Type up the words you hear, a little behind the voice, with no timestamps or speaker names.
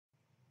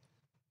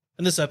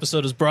And this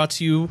episode is brought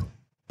to you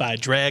by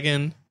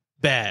Dragon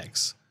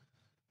Bags.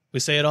 We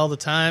say it all the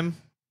time.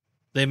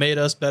 They made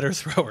us better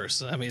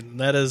throwers. I mean,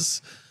 that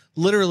is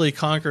literally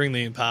conquering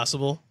the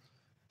impossible.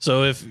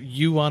 So if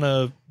you want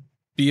to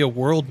be a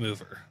world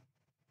mover,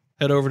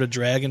 head over to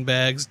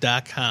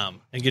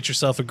dragonbags.com and get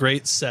yourself a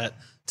great set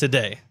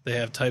today. They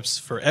have types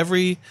for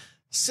every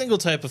single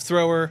type of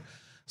thrower.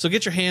 So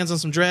get your hands on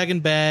some Dragon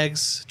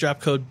Bags. Drop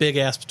code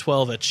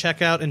BIGASP12 at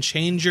checkout and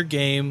change your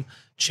game,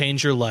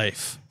 change your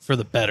life for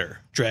the better.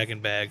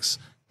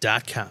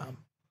 Dragonbags.com.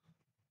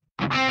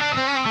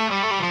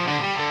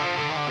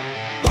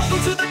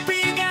 Welcome to the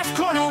Big Ass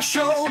Cornhole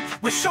Show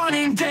with Sean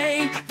and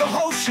Dane, the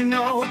host you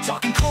know,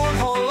 talking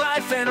cornhole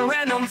life and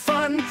random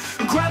fun.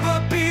 Grab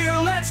a beer,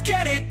 let's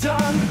get it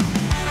done.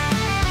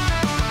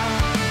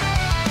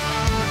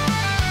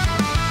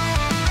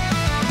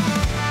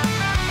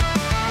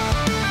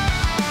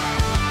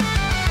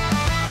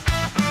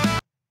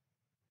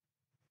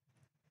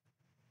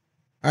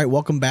 All right,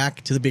 welcome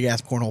back to the Big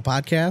Ass Cornhole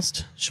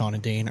Podcast. Sean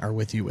and Dane are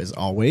with you as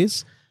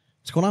always.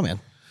 What's going on, man?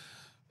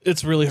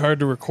 It's really hard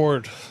to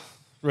record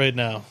right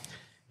now.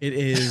 It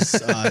is.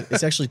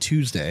 It's actually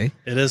Tuesday.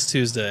 It is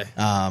Tuesday.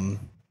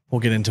 We'll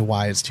get into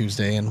why it's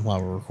Tuesday and why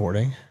we're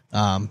recording.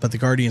 But the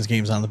Guardians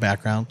game's on in the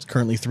background. It's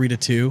currently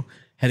 3-2,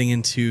 heading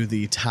into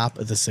the top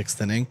of the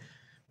sixth inning.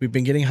 We've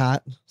been getting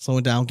hot,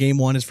 slowing down. Game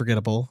one is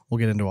forgettable. We'll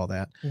get into all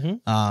that.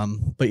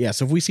 Mm-hmm. But yeah,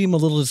 so if we seem a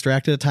little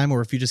distracted at a time,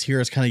 or if you just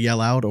hear us kind of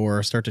yell out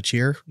or start to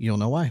cheer, you'll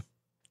know why.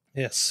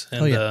 Yes.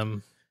 And,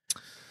 all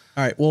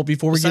right. Well,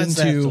 before we get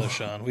into that,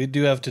 Sean, we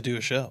do have to do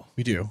a show.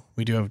 We do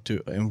have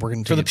to, and we're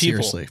going to take it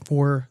seriously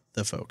for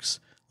the folks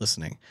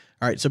listening.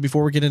 All right. So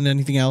before we get into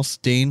anything else,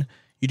 Dane,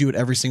 you do it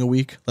every single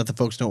week. Let the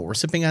folks know what we're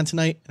sipping on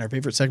tonight in our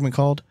favorite segment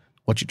called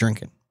 "What You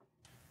Drinking."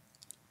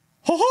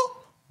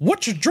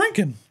 What you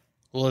drinking?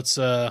 Well, it's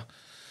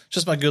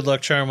just my good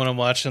luck charm when I'm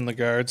watching the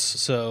Guards.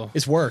 So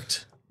It's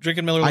worked.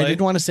 Drinking Miller Lite. I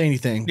didn't want to say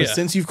anything, but Yeah.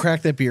 since you've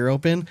cracked that beer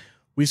open,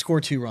 we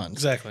scored 2 runs.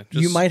 Exactly.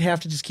 You might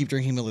have to just keep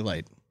drinking Miller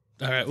Lite.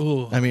 All right.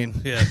 Ooh. I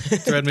mean, yeah.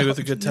 Thread me with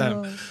a good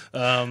time.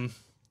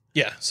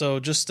 Yeah.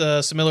 So just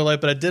some Miller Lite,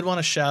 but I did want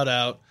to shout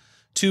out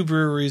 2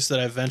 breweries that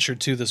I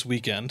ventured to this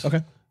weekend.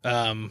 Okay.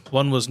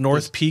 One was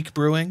North Peak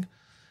Brewing.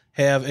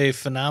 Have a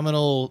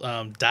phenomenal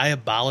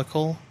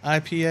diabolical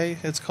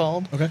IPA. It's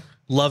called. Okay.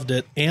 Loved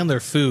it, and their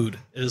food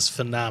is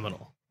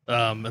phenomenal.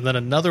 And then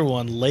another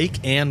one,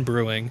 Lake Ann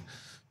Brewing,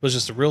 was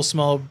just a real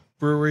small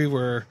brewery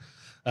where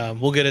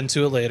we'll get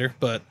into it later,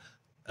 but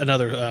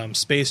another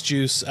Space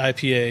Juice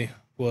IPA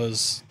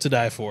was to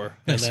die for,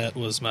 Nice. and that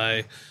was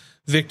my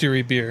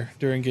victory beer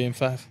during Game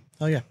 5.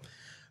 Oh, yeah.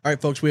 All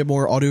right, folks, we have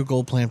more audio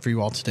gold planned for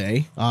you all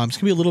today. It's going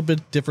to be a little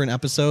bit different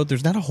episode.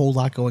 There's not a whole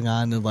lot going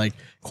on in, like,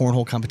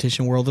 cornhole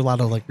competition world. There's a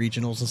lot of, like,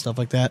 regionals and stuff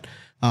like that.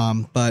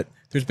 But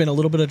there's been a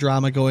little bit of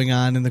drama going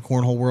on in the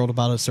cornhole world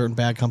about a certain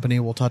bag company.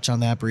 We'll touch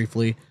on that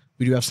briefly.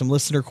 We do have some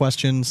listener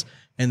questions,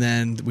 and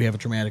then we have a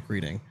dramatic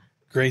reading.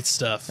 Great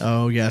stuff.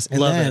 Oh, yes.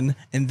 And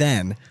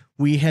then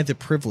we had the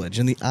privilege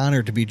and the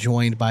honor to be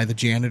joined by the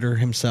janitor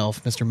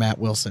himself, Mr. Matt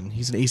Wilson.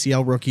 He's an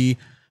ACL rookie.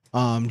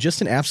 Just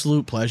an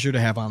absolute pleasure to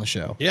have on the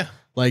show. Yeah.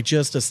 Like,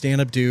 just a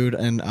stand-up dude,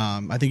 and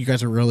I think you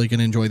guys are really going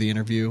to enjoy the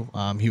interview.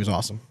 He was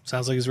awesome.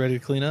 Sounds like he's ready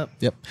to clean up.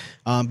 Yep.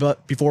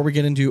 But before we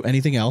get into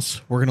anything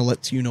else, we're going to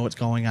let you know what's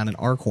going on in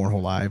our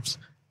cornhole lives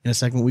in a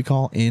segment we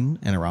call In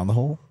and Around the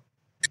Hole.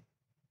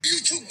 You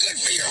too good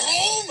for your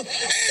home?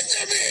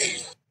 Answer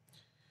me!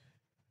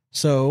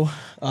 So,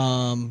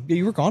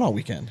 you were gone all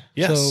weekend.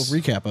 Yes. So,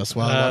 recap us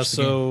while I watched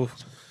the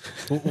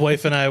game.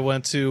 Wife and I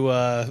went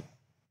to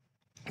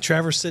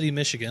Traverse City,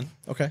 Michigan.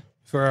 Okay.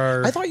 For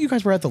our... I thought you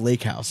guys were at the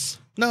lake house.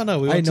 No, we I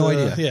went had no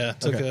to, idea. Yeah,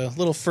 took a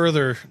little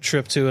further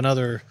trip to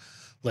another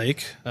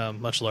lake,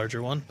 much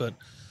larger one. But,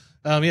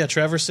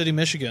 Traverse City,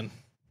 Michigan.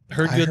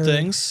 Heard good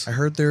things. I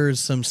heard there's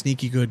some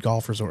sneaky good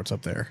golf resorts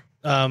up there.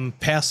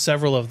 Past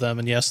several of them,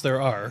 and yes,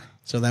 there are.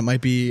 So that might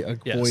be a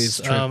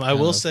boys' trip. I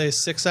will say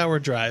 6-hour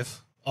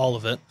drive, all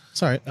of it.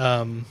 It's all right.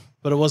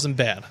 But it wasn't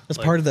bad. That's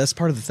part of the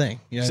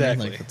thing. You know what I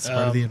mean? Exactly. Like, it's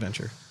part of the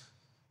adventure.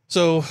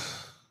 So,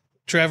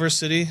 Traverse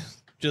City,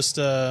 just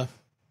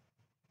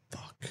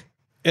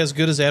as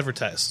good as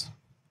advertised.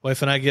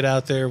 Wife and I get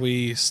out there.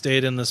 We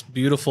stayed in this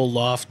beautiful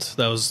loft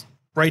that was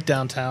right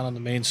downtown on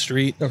the main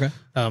street. Okay.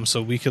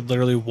 So we could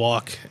literally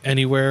walk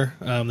anywhere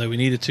that we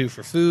needed to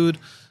for food,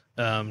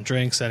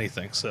 drinks,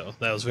 anything. So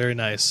that was very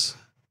nice.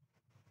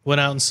 Went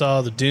out and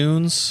saw the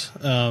dunes,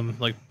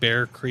 like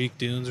Bear Creek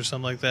Dunes or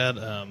something like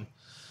that.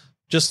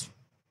 Just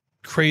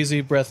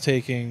crazy,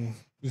 breathtaking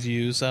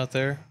views out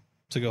there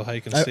to go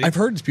hike and see. I've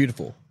heard it's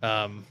beautiful.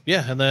 And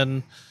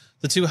then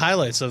the 2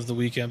 highlights of the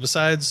weekend,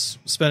 besides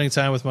spending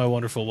time with my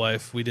wonderful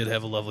wife, we did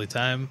have a lovely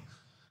time.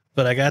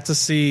 But I got to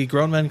see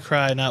grown men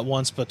cry not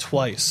once but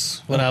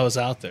twice when I was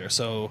out there.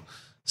 So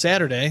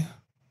Saturday,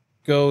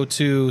 go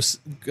to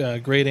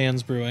Great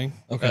Ann's Brewing,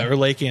 or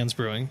Lake Ann's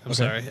Brewing. I'm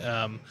sorry.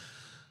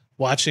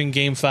 Watching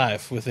Game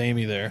 5 with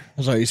Amy there.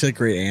 I'm sorry, you said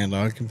Great Ann.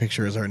 I can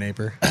picture as our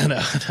neighbor.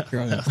 No,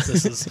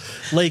 this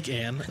is Lake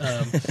Ann.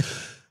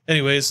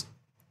 Anyways,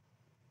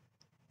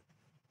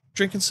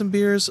 drinking some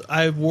beers.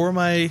 I wore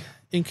my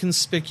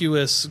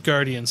inconspicuous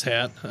Guardians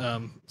hat,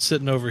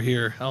 sitting over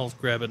here. I'll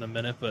grab it in a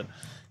minute, but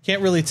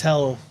can't really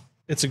tell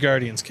it's a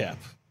Guardians cap.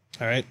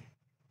 All right.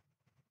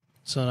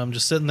 So I'm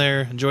just sitting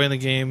there enjoying the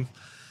game,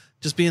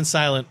 just being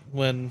silent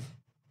when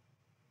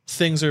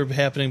things are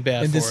happening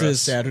bad And for us. this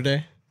is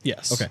Saturday?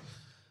 Yes. Okay.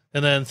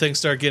 And then things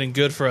start getting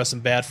good for us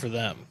and bad for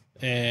them.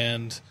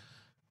 And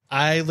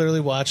I literally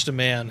watched a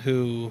man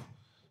who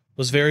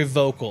was very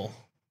vocal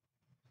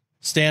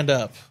stand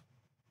up,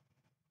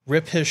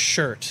 rip his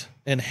shirt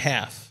in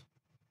half,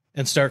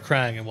 and start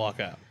crying and walk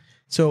out.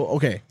 So,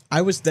 okay.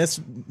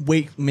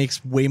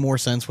 Makes way more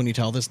sense when you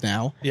tell this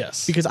now.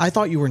 Yes. Because I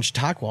thought you were in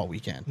Chautauqua all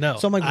weekend. No.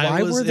 So I'm like,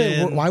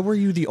 why were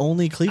you the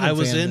only Cleveland I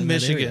was fan in that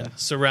Michigan, area?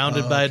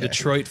 surrounded by Okay.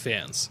 Detroit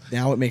fans.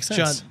 Now it makes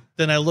sense. John,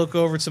 then I look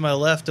over to my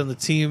left and the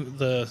team,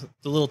 the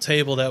little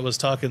table that was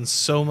talking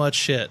so much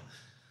shit,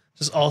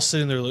 just all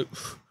sitting there like,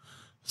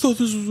 thought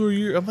this was where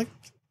you. I'm like,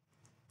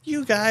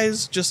 you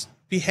guys just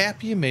be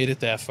happy you made it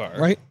that far,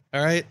 Right.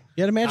 All right.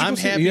 You had a magical I'm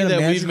se- happy you had a that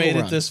we've magical made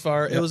run. it this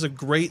far. Yep. It was a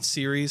great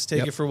series. Take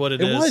Yep. it for what it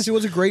It is.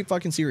 was a great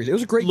fucking series. It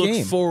was a great Look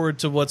game. forward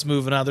to what's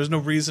moving on. There's no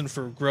reason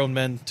for grown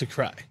men to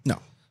cry. No.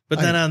 But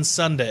then on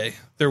Sunday,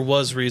 there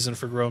was reason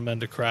for grown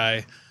men to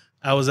cry.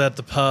 I was at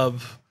the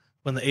pub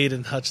when the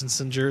Aiden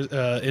Hutchinson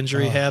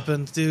injury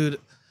happened. Dude,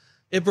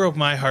 it broke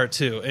my heart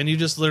too. And you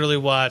just literally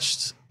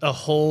watched a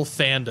whole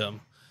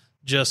fandom.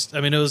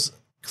 It was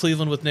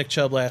Cleveland with Nick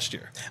Chubb last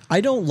year. I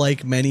don't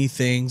like many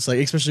things, like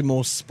especially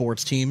most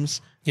sports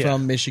teams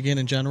from Michigan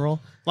in general.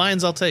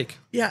 Lions, I'll take.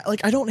 Yeah,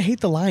 like I don't hate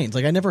the Lions.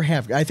 Like I never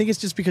have. I think it's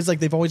just because like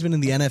they've always been in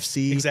the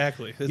NFC.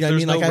 Exactly. You know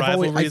There's no Like,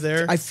 rivalry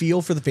there. I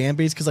feel for the fan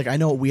base because like I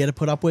know what we had to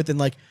put up with, and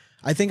like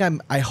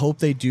I hope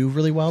they do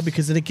really well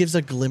because then it gives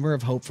a glimmer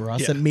of hope for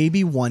us that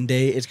maybe one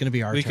day it's going to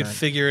be our we turn. could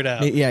figure it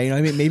out. Yeah, you know what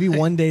I mean? Maybe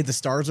one day the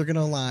stars are going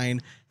to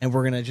align and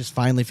we're going to just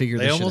finally figure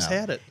They this shit out. almost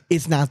had it.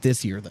 It's not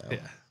this year though. Yeah.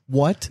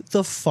 What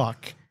the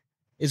fuck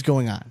is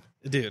going on?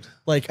 Dude.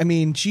 Like, I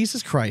mean,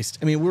 Jesus Christ.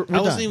 I mean, we're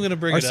I wasn't done. even gonna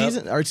bring our it up,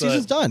 season. Our but-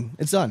 season's done.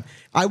 It's done.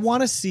 I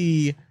want to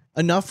see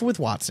enough with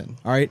Watson.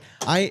 All right.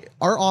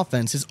 Our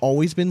offense has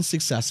always been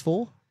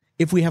successful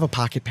if we have a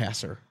pocket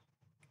passer.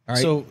 All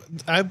right. So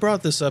I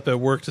brought this up at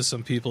work to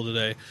some people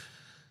today.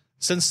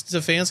 Since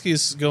Stefanski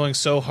is going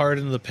so hard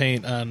into the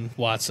paint on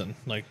Watson,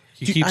 like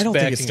he keeps I don't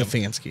think it's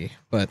backing him. Stefanski,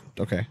 but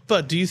okay.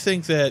 But do you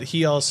think that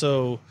he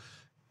also?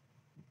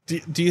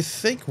 Do you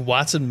think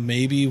Watson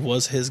maybe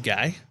was his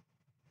guy?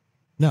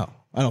 No,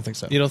 I don't think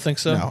so. You don't think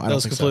so? No, I don't that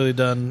was think so. completely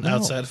done No,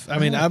 outside. I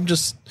mean, no. I'm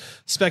just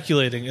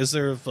speculating. Is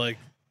there like,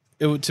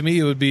 to me,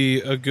 it would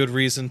be a good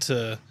reason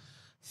to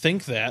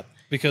think that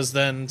because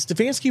then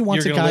Stefanski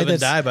wants you're a gonna guy live and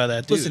that's die by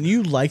that dude. Listen,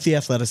 you like the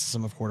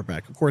athleticism of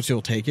quarterback. Of course,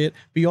 you'll take it,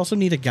 but you also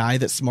need a guy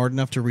that's smart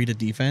enough to read a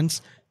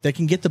defense that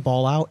can get the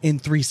ball out in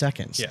 3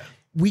 seconds. Yeah.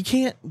 We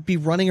can't be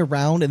running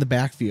around in the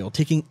backfield,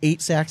 taking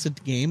 8 sacks a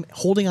game,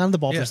 holding on to the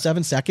ball Yeah. for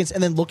 7 seconds,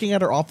 and then looking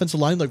at our offensive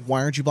line like,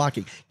 why aren't you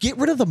blocking? Get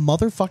rid of the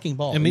motherfucking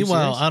ball. And Are you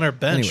meanwhile, serious? on our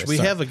bench, Anyways, we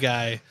sorry. have a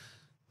guy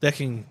that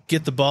can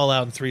get the ball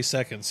out in 3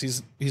 seconds.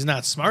 He's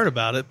not smart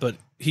about it, but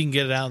he can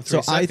get it out in 3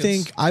 So seconds. I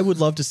think I would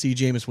love to see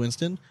Jameis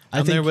Winston. I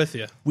I'm think there with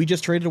you. We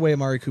just traded away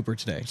Amari Cooper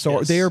today. So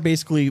Yes. they are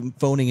basically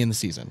phoning in the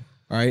season.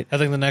 All right. I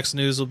think the next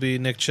news will be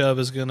Nick Chubb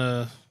is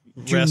gonna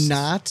Do rest.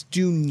 not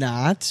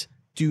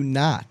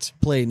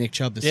play Nick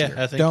Chubb this year.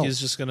 I think Don't. he's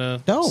just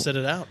gonna Don't. sit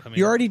it out. I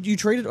mean, You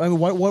traded. I mean,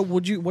 what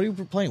are you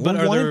playing? But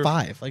We're are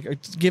 1-5. Like,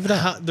 give it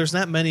up. there's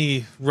not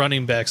many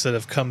running backs that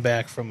have come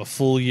back from a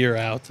full year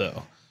out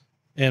though,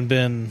 and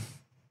been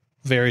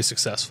very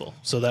successful.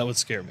 So that would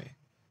scare me.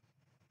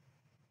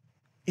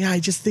 Yeah, I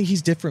just think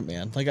he's different,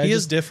 man. Like, He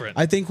is different.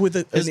 I think with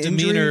His an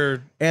injury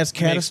demeanor as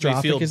makes me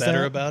catastrophic feel as better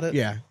that, about it.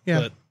 Yeah. But, I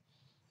and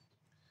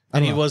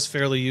don't he know. was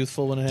fairly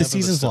youthful when it happened. but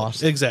season's still.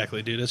 lost.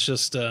 Exactly, dude. It's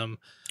just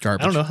Garbage. I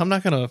don't know. I'm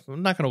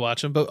not gonna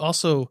watch him. But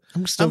also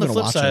I'm still on the gonna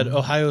flip watch side, him.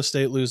 Ohio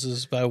State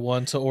loses by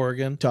 1 to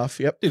Oregon. Tough.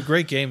 Yep. Dude,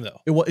 great game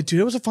though. Dude,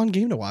 it was a fun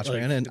game to watch,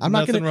 Like, man. And I'm not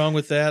nothing going to. wrong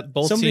with that.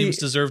 Both Somebody- teams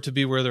deserve to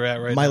be where they're at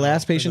right now. My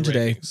last in patient the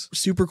today, rankings.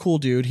 super cool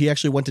dude. He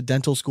actually went to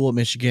dental school at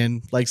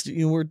Michigan. Like,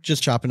 we're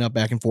just chopping up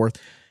back and forth.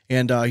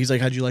 And he's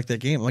like, how'd you like that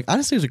game? I'm like,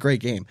 honestly, it was a great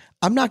game.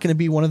 I'm not going to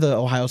be one of the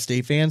Ohio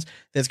State fans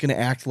that's going to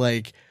act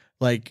like,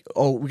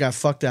 oh, we got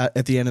fucked out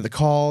at the end of the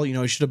call. You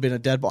know, it should have been a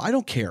dead ball. I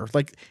don't care.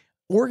 Like,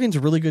 Oregon's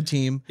a really good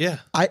team. Yeah.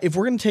 If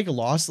we're going to take a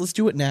loss, let's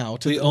do it now.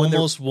 We when they're-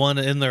 almost won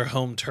in their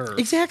home turf.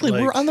 Exactly.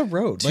 Like, We're on the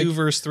road. 2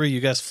 versus 3. You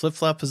guys flip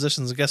flop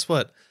positions, and guess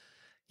what?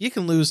 You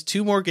can lose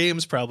 2 more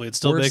games probably and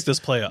still We're make this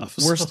playoff.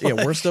 We're So,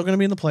 we're still going to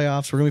be in the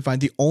playoffs. We're going to be fine.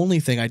 The only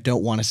thing I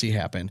don't want to see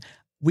happen,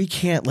 we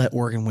can't let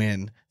Oregon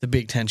win the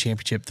Big Ten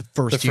championship the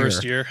first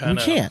year. I You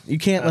know. can't. You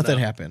can't I let that know.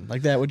 happen.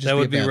 Like, that would just That be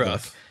would a be bad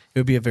rough. look. It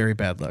would be a very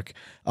bad look.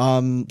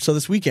 So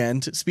this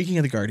weekend, speaking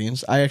of the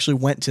Guardians, I actually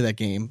went to that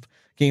game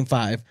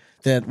 5,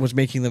 that was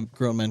making the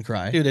grown men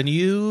cry. Dude, and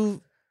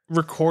you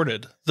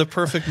recorded the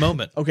perfect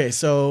moment. Okay,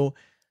 so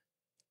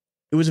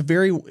it was a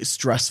very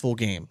stressful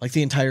game, like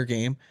the entire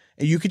game.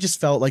 and you could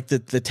just felt like the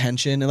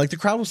tension and like the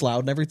crowd was loud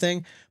and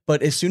everything.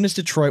 But as soon as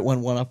Detroit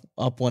went up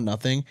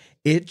 1-0,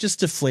 it just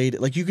deflated.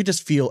 Like you could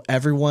just feel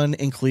everyone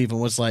in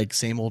Cleveland was like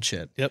same old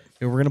shit. Yep.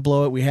 We're going to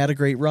blow it. We had a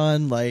great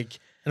run. Like,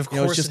 and of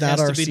course, it's just it has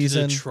not our to be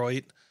season.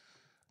 Detroit.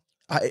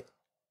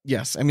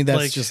 Yes. I mean, that's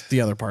Like, just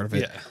the other part of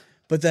it. Yeah.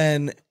 But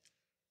then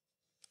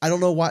I don't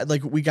know why,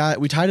 like we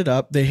tied it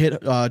up. They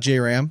hit J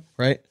Ram,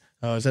 right?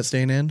 Is that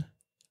staying in?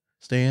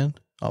 Stay in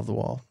off the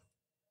wall.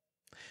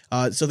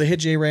 So they hit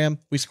J Ram.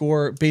 We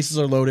score. Bases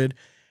are loaded.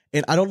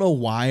 And I don't know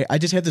why. I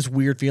just had this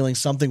weird feeling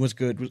something was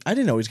good. I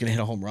didn't know he was going to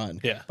hit a home run.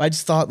 Yeah. But I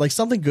just thought like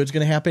something good's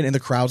going to happen and the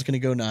crowd's going to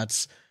go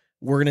nuts.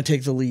 We're going to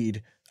take the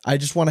lead. I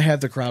just want to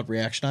have the crowd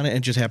reaction on it, and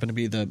it just happened to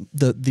be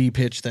the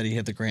pitch that he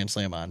hit the grand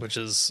slam on. Which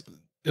is,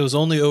 it was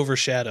only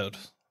overshadowed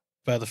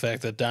by the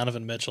fact that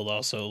Donovan Mitchell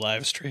also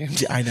live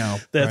streamed. I know.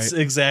 That's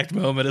right? exact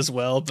moment as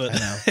well, but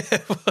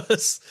it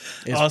was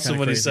awesome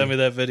when he sent me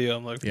that video.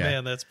 I'm like,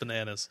 man, that's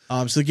bananas.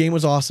 So the game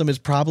was awesome. It's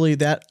probably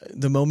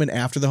the moment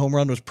after the home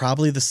run was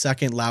probably the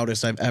second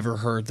loudest I've ever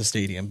heard the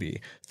stadium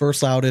be.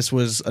 First loudest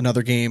was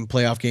another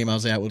playoff game I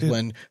was at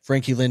when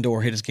Frankie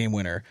Lindor hit his game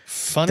winner.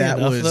 Funny that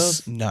enough, was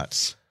though,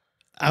 nuts.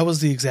 I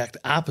was the exact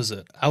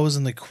opposite. I was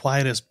in the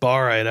quietest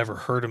bar I had ever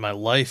heard in my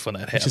life when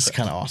that happened. It's just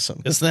kind of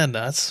awesome. Isn't that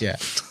nuts? Yeah.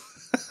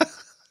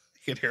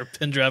 You can hear a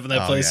pin drop in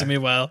that place, and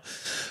meanwhile,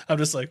 I'm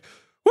just like,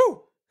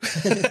 woo!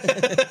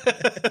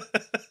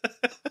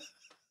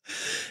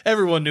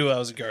 Everyone knew I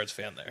was a Guards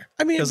fan there.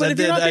 I mean, but if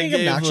you're not being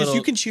obnoxious,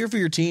 you can cheer for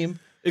your team.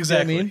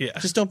 Exactly. You know what I mean? Yeah.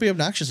 Just don't be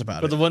obnoxious about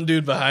it. But the one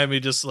dude behind me,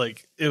 just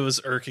like, it was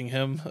irking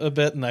him a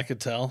bit, and I could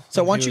tell.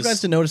 So I want you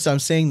guys to notice I'm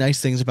saying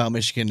nice things about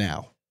Michigan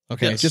now.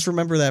 Okay, just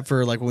remember that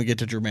for like when we get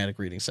to dramatic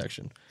reading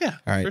section. Yeah,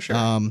 all right. For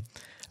sure.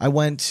 I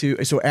went to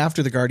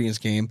after the Guardians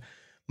game,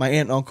 my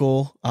aunt and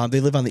uncle, they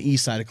live on the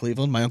east side of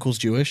Cleveland. My uncle's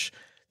Jewish.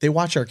 They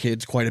watch our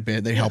kids quite a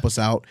bit. They help us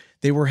out.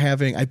 They were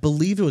having, I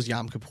believe it was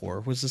Yom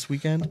Kippur was this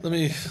weekend. Let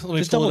me pull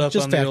it up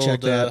on the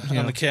old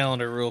on the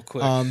calendar real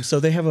quick.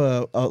 So they have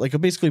a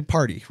basically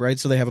party, right?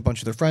 So they have a bunch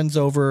of their friends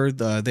over.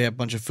 They have a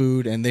bunch of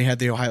food, and they had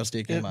the Ohio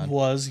State game on. It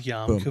was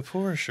Yom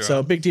Kippur, sure.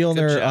 So big deal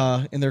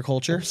in their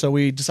culture. So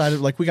we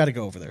decided like we got to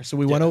go over there. So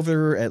we went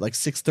over at like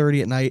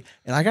 6:30 at night,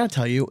 and I got to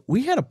tell you,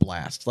 we had a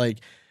blast. Like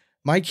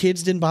my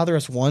kids didn't bother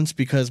us once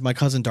because my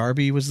cousin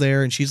Darby was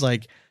there, and she's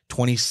like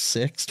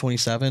 26,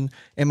 27,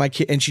 and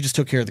she just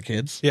took care of the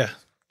kids. Yeah.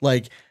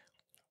 Like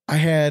I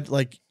had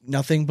like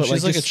nothing but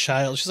she's like a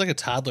child. She's like a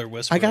toddler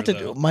whisperer. I got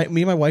to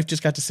me and my wife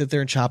just got to sit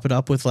there and chop it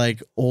up with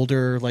like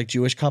older like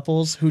Jewish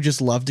couples who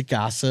just love to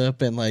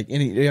gossip and like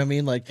you know what I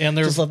mean, like and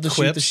they're just love to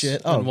shoot the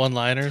shit. And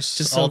one-liners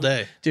just all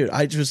day. Dude,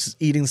 I just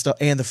eating stuff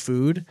and the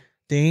food,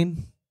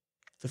 Dane.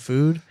 The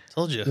food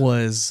told you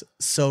was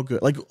so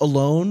good. Like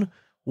alone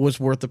was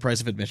worth the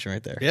price of admission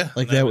right there. Yeah.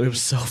 Like that it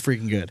was so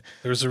freaking good.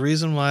 There's a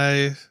reason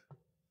why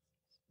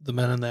the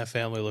men in that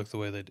family look the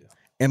way they do.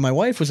 And my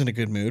wife was in a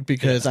good mood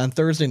because on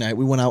Thursday night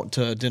we went out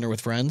to dinner with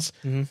friends.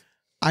 Mm-hmm.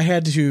 I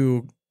had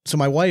to. So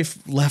my wife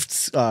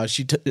left.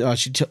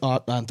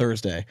 On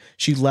Thursday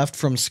she left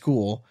from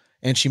school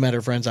and she met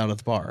her friends out at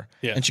the bar.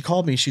 Yeah. And she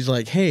called me. She's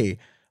like, "Hey,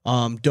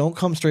 don't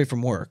come straight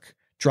from work.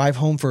 Drive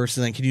home first,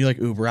 and then can you like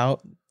Uber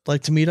out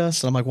like to meet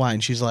us?" And I'm like, "Why?"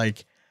 And she's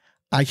like,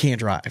 "I can't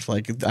drive.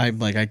 Like I'm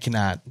like I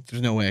cannot.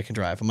 There's no way I can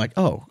drive." I'm like,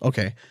 "Oh,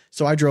 okay."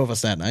 So I drove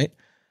us that night.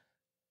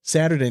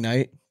 Saturday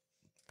night.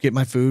 Get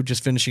my food,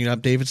 just finishing it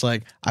up. David's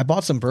like, I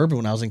bought some bourbon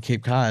when I was in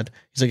Cape Cod.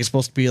 He's like, it's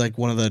supposed to be like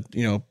one of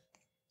the,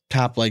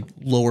 top like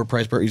lower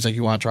price bourbon. He's like,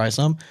 you want to try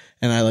some?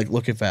 And I like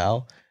look at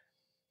Val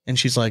and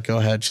she's like, go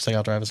ahead. She's like,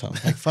 I'll drive us home.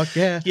 I'm like, fuck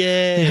yeah.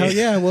 Yay. Hell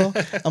yeah. Well,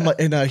 I'm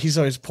like, and he's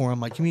always pouring. I'm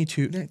like, give me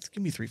two.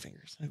 Give me three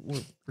fingers.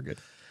 Like, we're good.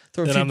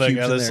 Throw then a few I'm the cubes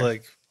guy in that's there.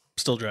 like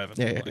still driving.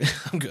 Yeah.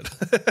 Like, I'm good.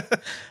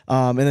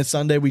 And then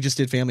Sunday we just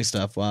did family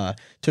stuff.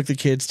 Took the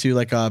kids to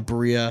like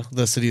Berea,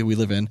 the city that we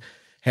live in,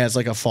 has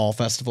like a fall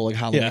festival, like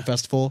Halloween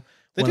festival.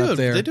 They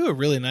do a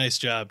really nice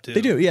job too.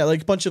 They do, yeah,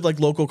 like a bunch of like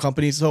local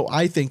companies. So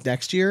I think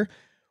next year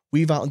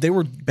they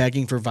were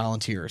begging for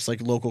volunteers, like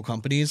local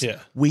companies. Yeah,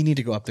 we need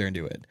to go up there and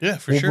do it. Yeah,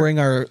 for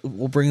sure.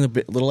 We'll bring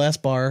the little ass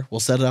bar. We'll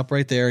set it up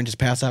right there and just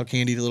pass out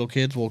candy to little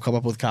kids. We'll come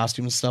up with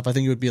costumes and stuff. I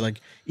think it would be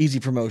like easy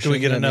promotion. Do we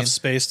get enough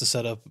space to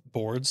set up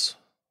boards?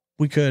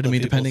 We could. I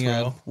mean, depending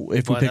on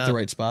if we pick the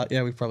right spot.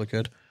 Yeah, we probably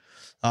could.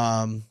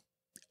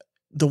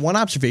 The one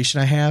observation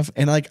I have,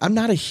 and like I'm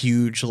not a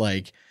huge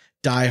like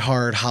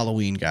die-hard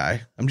Halloween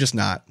guy. I'm just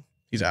not.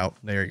 He's out.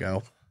 There you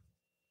go.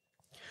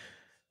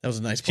 That was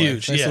a nice play.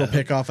 Huge, nice little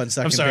pick off on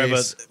second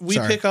base. But we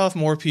pick off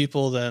more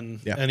people than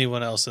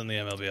anyone else in the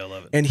MLB. I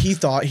love it. And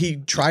he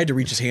tried to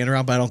reach his hand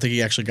around, but I don't think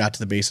he actually got to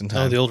the base in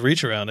time. Oh, the old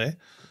reach around, eh?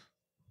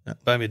 Yeah.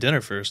 Buy me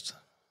dinner first.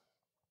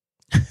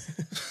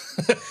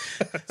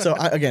 So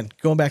again,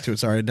 going back to it.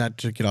 Sorry, not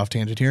to get off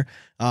tangent here.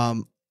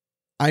 I'm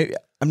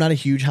not a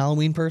huge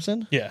Halloween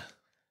person. Yeah.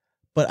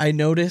 But I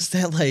noticed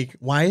that, like,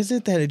 why is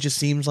it that it just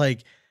seems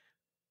like,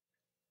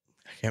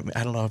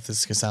 I don't know if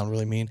this is going to sound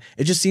really mean.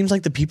 It just seems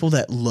like the people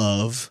that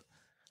love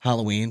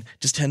Halloween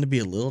just tend to be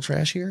a little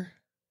trashier.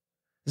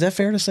 Is that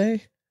fair to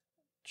say?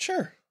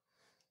 Sure.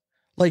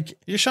 like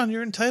Sean,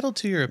 you're entitled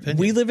to your opinion.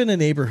 we live in a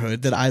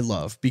neighborhood that I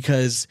love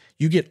because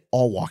you get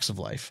all walks of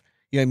life.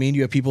 You know what I mean?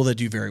 You have people that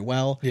do very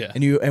well. Yeah.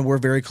 And we're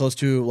very close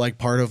to like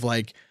part of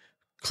like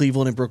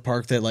Cleveland and Brook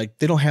Park that like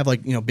they don't have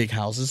like, big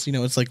houses,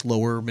 it's like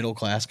lower middle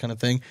class kind of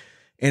thing.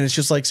 And it's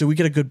just like, so we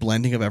get a good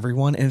blending of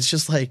everyone. And it's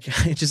just like,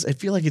 I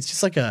feel like it's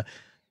just like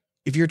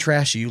if you're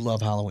trashy, you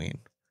love Halloween.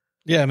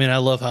 Yeah. I mean, I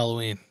love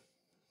Halloween.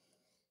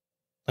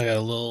 I got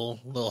a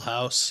little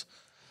house.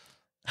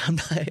 I'm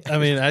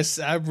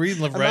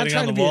reading the writing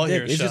on the wall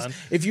here, Sean. Just,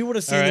 if you would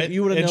have seen it,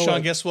 you would have known. And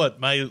Sean, guess what?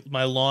 My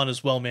lawn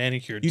is well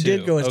manicured. You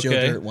did go as Joe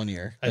Dirt one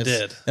year. I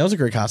did. That was a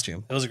great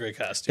costume. It was a great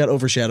costume. Got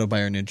overshadowed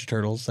by our Ninja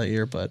Turtles that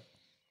year, but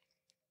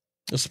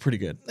it was pretty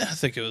good. I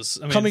think it was.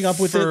 Coming up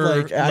with it,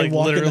 like I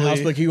walked in the house,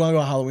 like, you want to go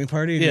to a Halloween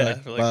party?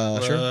 And yeah,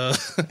 sure.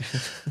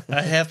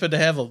 I happen to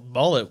have a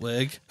mullet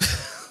wig.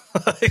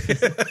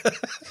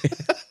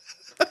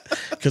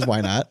 Because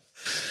why not?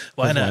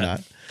 Why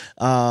not?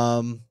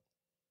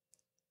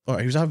 Oh,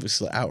 he was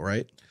obviously out,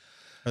 right?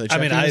 I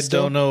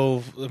don't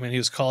know. I mean, he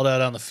was called out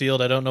on the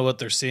field. I don't know what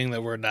they're seeing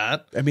that we're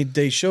not. I mean,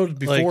 they showed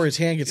before his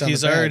hand gets on the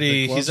bag,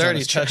 he's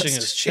already touching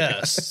his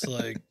chest.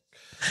 Like,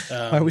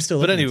 why are we still?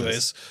 But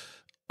anyways,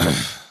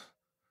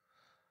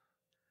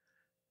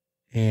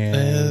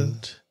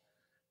 and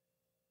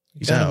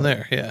he's out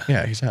there.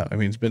 Yeah, he's out. I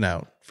mean, he's been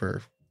out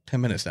for 10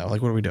 minutes now.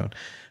 Like, what are we doing?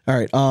 All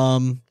right.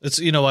 It's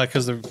why?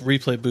 Because the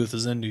replay booth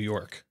is in New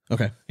York.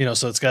 Okay.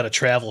 So it's got to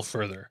travel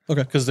further.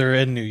 Okay. Because they're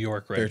in New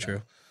York right Very now.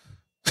 true.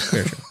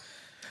 Very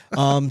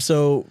true.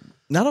 So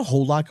not a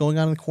whole lot going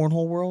on in the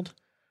cornhole world.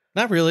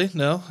 Not really.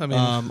 No. I mean,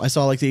 I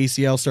saw like the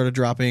ACL started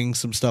dropping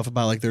some stuff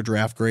about like their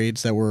draft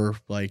grades that were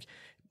like,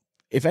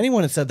 if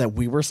anyone had said that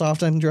we were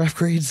soft on draft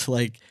grades,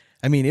 like,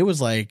 I mean, it was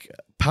like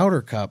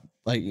powder cup,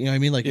 like, you know what I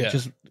mean? Like, it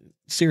just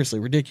seriously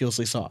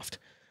ridiculously soft.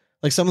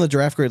 Like some of the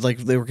draft grades, like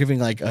they were giving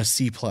like a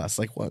C plus.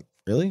 Like what?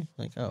 Really?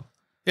 Like, oh.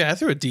 Yeah, I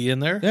threw a D in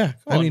there. Yeah,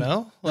 Come on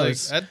now. Like,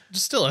 I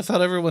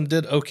thought everyone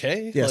did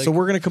okay. Yeah, like, so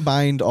we're gonna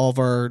combine all of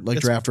our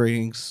like draft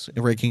rankings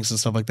and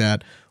stuff like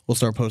that. We'll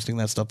start posting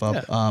that stuff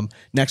up. Yeah.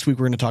 Next week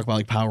we're gonna talk about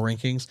like power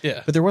rankings.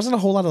 Yeah, but there wasn't a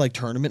whole lot of like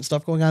tournament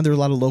stuff going on. There were a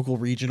lot of local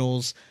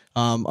regionals.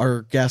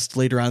 Our guest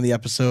later on in the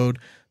episode,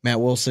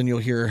 Matt Wilson, you'll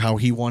hear how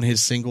he won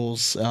his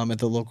singles at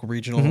the local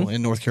regional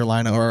in North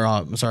Carolina, or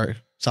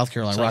South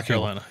Carolina, South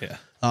Carolina. Yeah.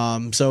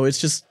 So it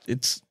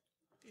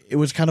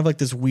was kind of like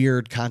this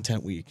weird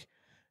content week.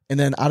 And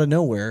then out of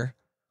nowhere,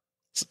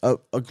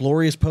 a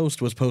glorious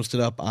post was posted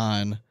up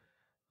on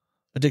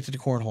Addicted to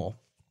Cornhole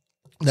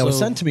that was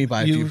sent to me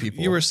by a few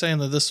people. You were saying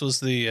that this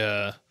was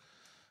the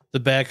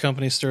bad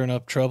company stirring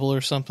up trouble or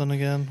something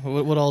again?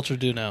 What Ultra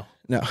do now?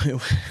 No, it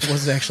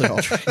wasn't actually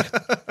Ultra.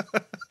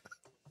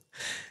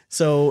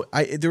 So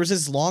there was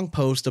this long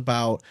post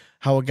about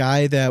how a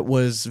guy that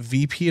was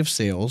VP of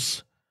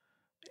sales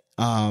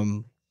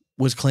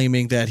was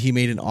claiming that he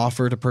made an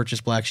offer to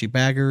purchase BlackSheep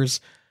Baggers,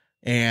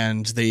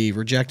 and they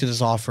rejected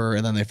his offer,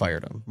 and then they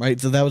fired him, right?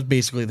 So that was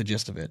basically the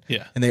gist of it.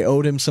 Yeah. And they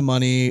owed him some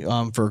money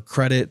for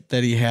credit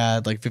that he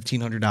had, like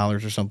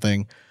 $1,500 or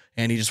something,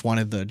 and he just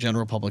wanted the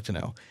general public to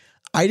know.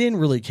 I didn't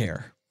really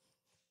care.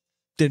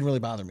 Didn't really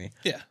bother me.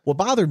 Yeah. What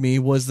bothered me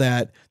was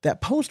that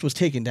post was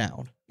taken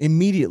down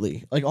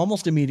immediately, like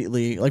almost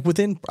immediately, like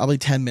within probably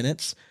 10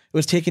 minutes. It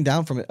was taken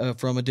down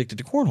from Addicted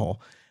to Cornhole.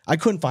 I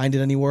couldn't find it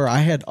anywhere. I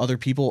had other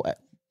people...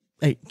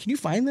 Hey, can you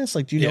find this?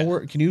 Like, do you know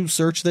where? Can you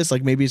search this?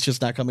 Like, maybe it's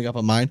just not coming up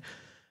on mine.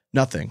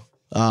 Nothing.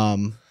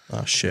 Oh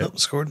shit! Nope,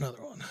 scored another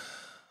one.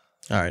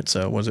 All right.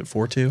 So was it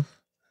 4-2?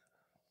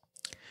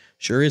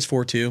 Sure is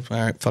 4-2.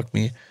 All right. Fuck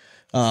me.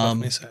 Fuck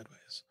me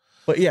sideways.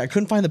 But yeah, I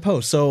couldn't find the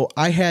post, so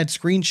I had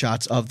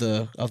screenshots of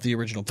the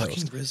original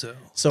post. Fucking Rizzo.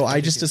 So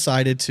I just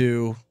decided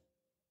to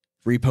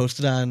repost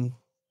it on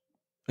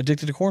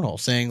Addicted to Cornhole,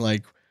 saying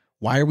like,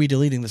 "Why are we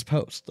deleting this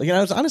post?" Like, and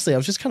I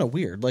was just kind of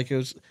weird. Like, it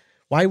was.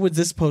 Why would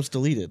this post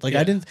deleted? Like,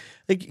 I didn't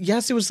like,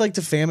 yes, it was like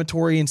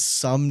defamatory in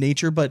some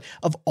nature, but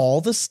of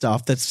all the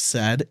stuff that's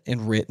said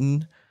and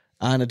written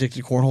on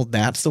Addicted to Cornhole,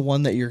 that's the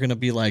one that you're going to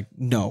be like,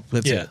 no,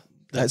 that's it.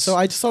 So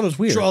I just thought it was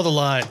weird. Draw the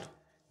line.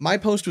 My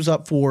post was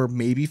up for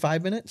maybe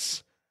 5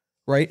 minutes,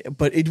 right?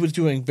 But it was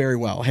doing very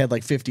well. It had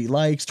like 50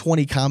 likes,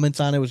 20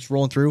 comments on it, was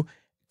rolling through,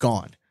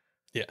 gone.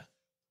 Yeah.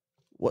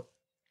 What?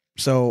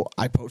 So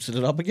I posted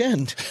it up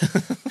again.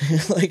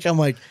 Like, I'm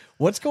like,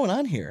 what's going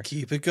on here?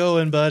 Keep it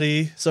going,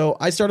 buddy. So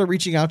I started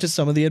reaching out to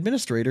some of the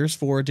administrators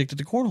for Addicted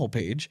to Cornhole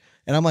page,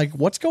 and I'm like,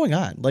 what's going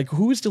on? Like,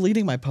 who is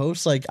deleting my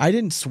posts? Like, I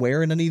didn't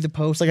swear in any of the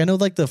posts. Like, I know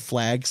like the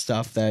flag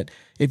stuff that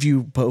if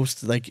you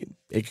post, like,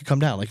 it could come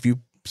down. Like, if you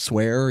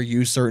swear or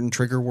use certain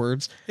trigger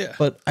words. Yeah.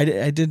 But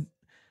I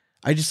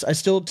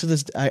still to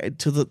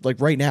the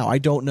like right now, I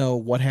don't know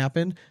what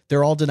happened.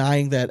 They're all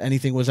denying that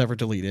anything was ever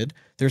deleted.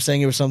 They're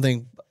saying it was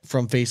something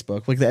from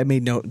Facebook. Like, that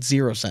made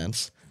zero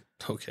sense.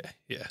 Okay.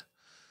 Yeah.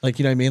 Like,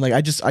 you know what I mean? Like,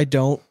 I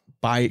don't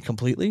buy it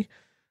completely.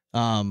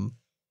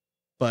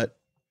 But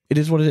it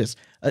is what it is.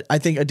 I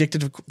think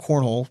Addicted to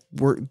Cornhole,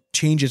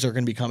 changes are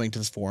going to be coming to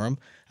this forum.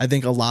 I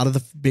think a lot of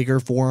the bigger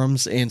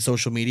forums and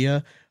social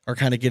media are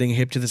kind of getting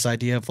hip to this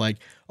idea of like,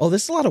 oh,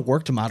 this is a lot of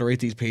work to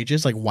moderate these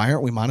pages. Like, why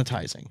aren't we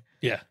monetizing?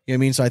 Yeah. You know what I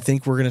mean? So I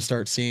think we're going to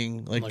start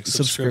seeing like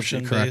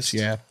subscription correct. Based.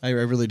 Yeah, I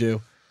really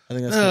do. I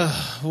think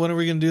that's when are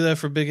we going to do that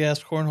for Big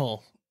Ass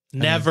Cornhole?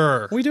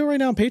 Never. We do it right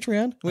now on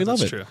Patreon. We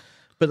love it. True.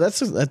 But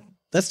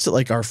that's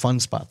like our fun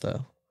spot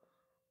though.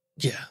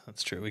 Yeah,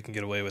 that's true. We can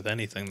get away with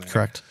anything there.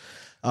 Correct.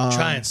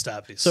 Try and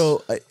stop these.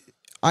 So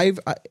I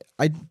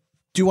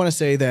do want to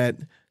say that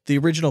the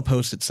original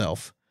post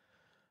itself,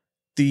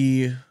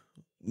 the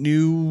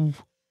new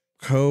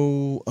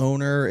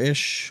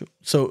co-owner-ish,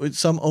 so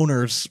some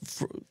owners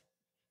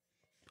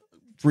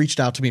reached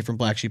out to me from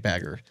BlackSheep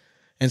Bagger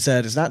and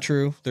said it's not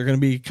true. They're going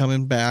to be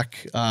coming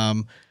back.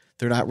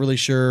 They're not really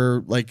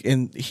sure. Like,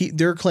 and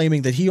they're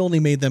claiming that he only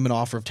made them an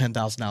offer of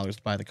 $10,000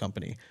 to buy the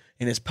company.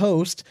 In his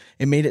post,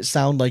 it made it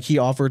sound like he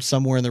offered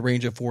somewhere in the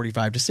range of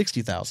 $45,000 to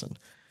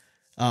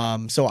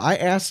 $60,000. So I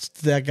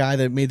asked that guy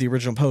that made the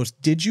original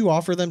post, "Did you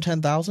offer them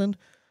 $10,000?"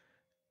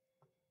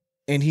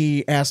 And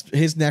he asked,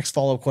 his next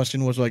follow-up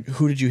question was like,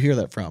 "Who did you hear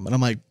that from?" And I'm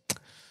like,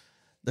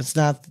 that's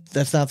not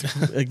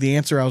like the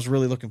answer I was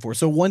really looking for.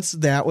 So once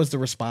that was the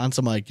response,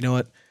 I'm like, you know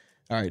what?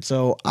 All right.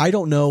 So I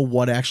don't know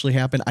what actually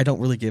happened. I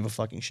don't really give a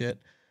fucking shit.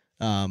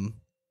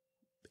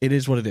 It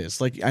is what it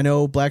is. Like, I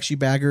know BlackSheep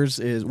Baggers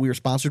we were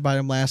sponsored by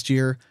them last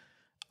year.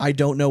 I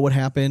don't know what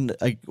happened.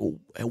 Like,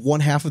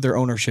 one half of their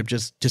ownership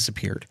just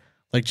disappeared.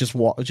 Like,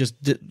 sold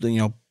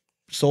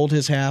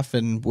his half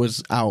and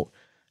was out.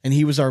 And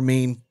he was our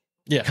main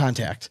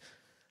contact.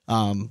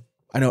 I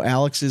know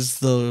Alex is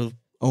the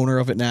owner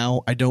of it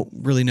now. I don't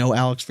really know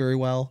Alex very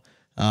well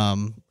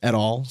at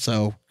all.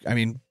 So, I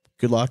mean,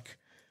 good luck.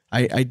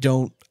 I'm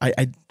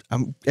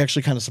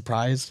actually kind of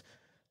surprised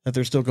that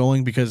they're still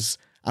going because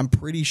I'm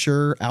pretty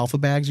sure Alpha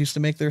Bags used to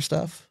make their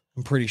stuff.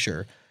 I'm pretty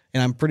sure.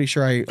 And I'm pretty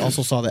sure I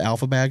also saw that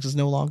Alpha Bags is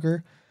no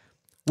longer,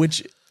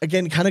 which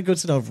again, kind of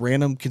goes to the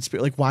random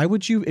conspiracy. Like, why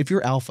would you, if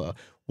you're Alpha,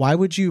 why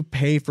would you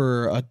pay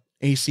for a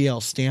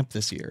ACL stamp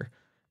this year?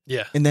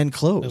 Yeah. And then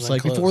close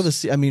before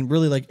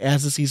really like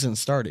as the season's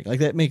starting,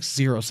 like that makes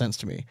zero sense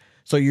to me.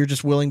 So you're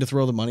just willing to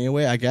throw the money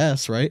away, I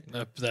guess, right?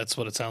 That's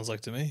what it sounds like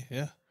to me.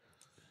 Yeah.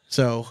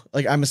 So,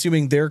 like, I'm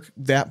assuming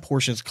that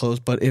portion's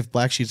closed, but if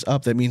Black Sheep's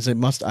up, that means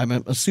I'm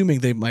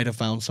assuming they might have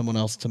found someone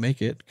else to make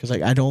it because,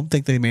 like, I don't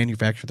think they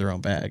manufacture their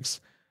own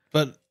bags.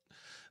 But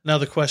now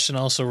the question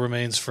also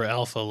remains for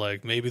Alpha,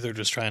 like, maybe they're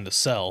just trying to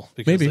sell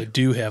because they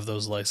do have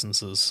those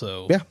licenses.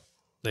 So, yeah,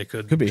 they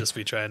could just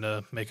be trying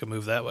to make a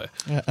move that way.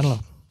 Yeah, I don't know.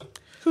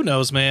 Who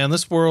knows, man?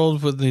 This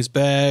world with these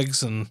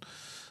bags, and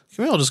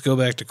can we all just go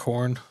back to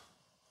corn?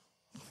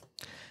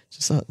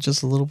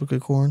 Just a little bit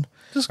of corn.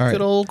 Just all good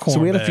right. Old corn. So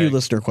we had bag. A few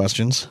listener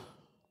questions.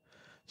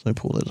 So let me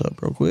pull this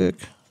up real quick.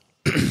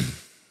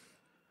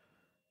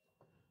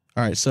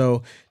 All right.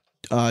 So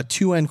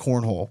 2N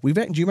Cornhole.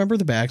 Do you remember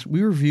the bags?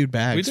 We reviewed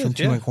bags from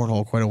 2N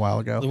Cornhole quite a while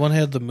ago. The one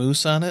had the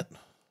moose on it,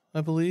 I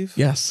believe.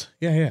 Yes.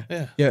 Yeah.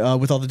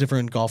 With all the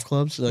different golf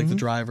clubs, like the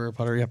driver,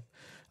 putter. Yep.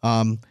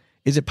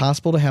 Is it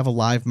possible to have a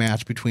live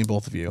match between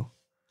both of you?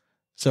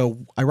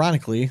 So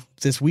ironically,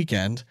 this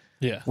weekend,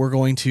 we're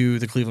going to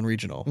the Cleveland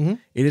Regional. Mm-hmm.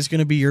 It is going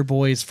to be your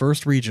boy's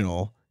first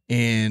regional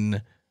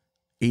in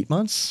 8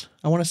 months,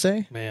 I want to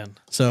say. Man.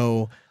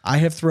 So I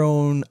have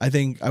thrown, I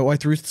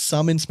threw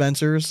some in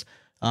Spencer's,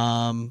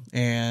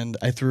 and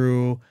I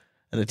threw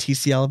at a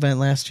TCL event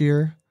last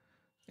year,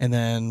 and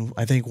then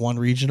I think one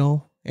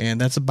regional, and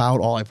that's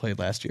about all I played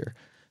last year.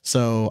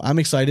 So I'm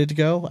excited to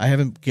go. I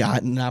haven't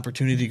gotten an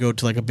opportunity to go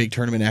to like a big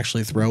tournament and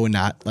actually throw and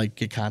not like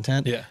get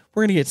content. Yeah.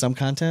 We're going to get some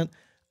content.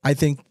 I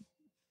think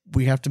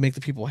we have to make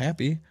the people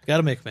happy. Got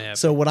to make me happy.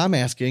 So what I'm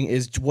asking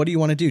is, what do you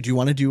want to do? Do you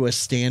want to do a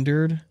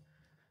standard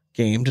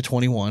game to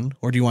 21,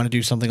 or do you want to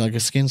do something like a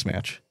skins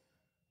match?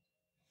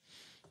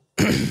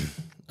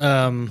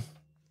 I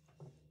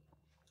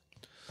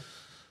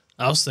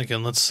was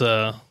thinking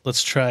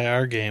let's try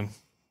our game.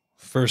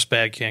 First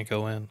bag can't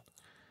go in.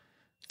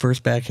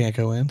 First bag can't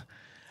go in.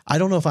 I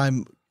don't know if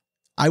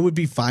I would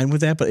be fine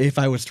with that, but if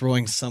I was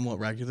throwing somewhat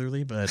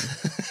regularly, but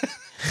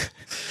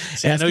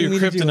See, I know you're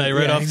kryptonite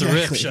right off the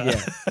rip shot.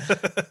 Yeah.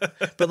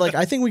 But like,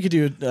 I think we could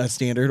do a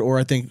standard, or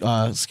I think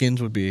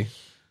skins would be.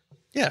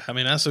 Yeah, I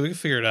mean, honestly, we can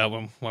figure it out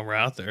when we're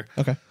out there.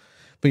 Okay,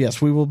 but yes,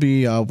 we will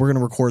be. We're going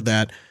to record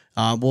that.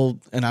 We'll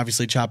and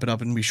obviously chop it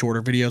up and be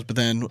shorter videos. But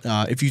then,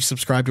 if you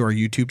subscribe to our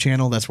YouTube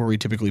channel, that's where we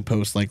typically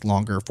post like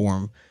longer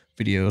form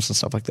videos and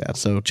stuff like that.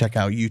 So check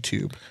out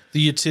YouTube.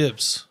 The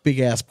YouTubes. Big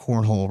ass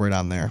cornhole right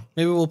on there.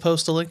 Maybe we'll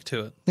post a link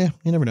to it. Yeah,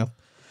 you never know.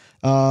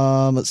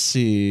 Let's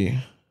see.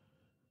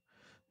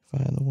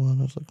 Find the one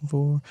I was looking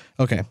for.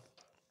 Okay.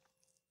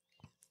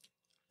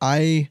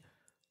 I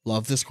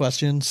love this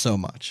question so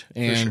much.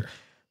 And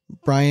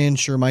Brian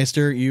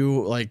Schurmeister,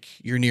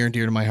 you're near and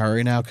dear to my heart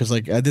right now, because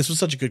like this was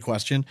such a good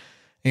question.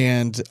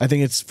 And I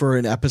think it's for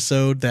an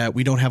episode that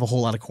we don't have a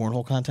whole lot of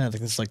cornhole content. I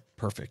think this is like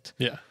perfect.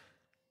 Yeah.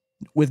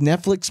 With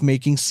Netflix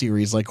making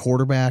series like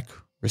quarterback,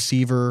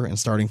 receiver, and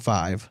starting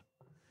five,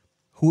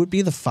 who would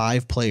be the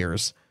 5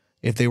 players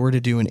if they were to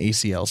do an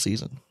ACL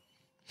season?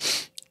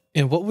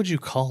 And what would you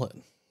call it?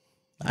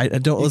 I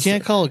don't. You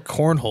can't call it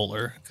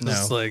cornholer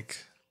because No. like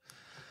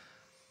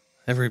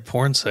every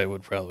porn site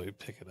would probably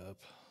pick it up.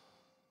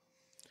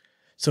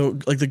 So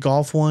like the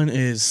golf one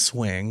is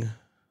swing.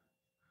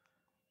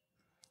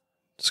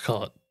 Just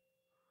call it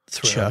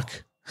throw.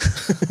 Chuck.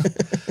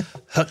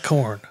 Hut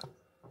corn.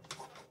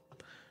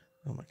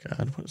 Oh my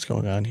God, what's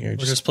going on here?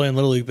 We're just playing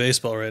Little League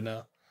Baseball right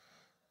now.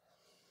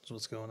 That's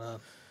what's going on.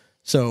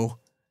 So,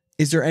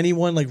 is there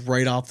anyone like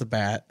right off the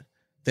bat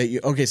that you?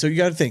 Okay, so you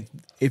got to think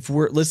if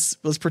let's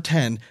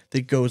pretend that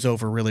it goes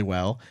over really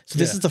well. So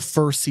this Yeah. is the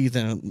first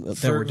season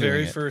that we're doing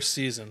very it. first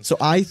season. So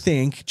I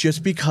think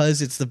just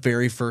because it's the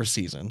very first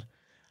season,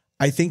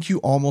 I think you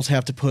almost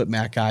have to put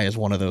Matt Guy as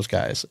one of those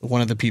guys,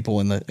 one of the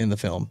people in the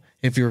film.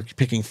 If you're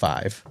picking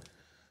 5.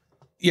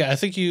 Yeah, I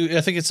think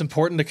it's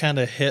important to kind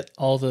of hit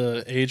all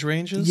the age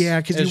ranges. Yeah,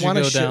 because you want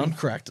to go show down.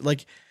 correct.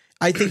 Like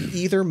I think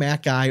either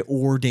Matt Guy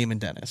or Damon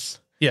Dennis.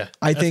 Yeah,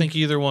 I think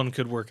either one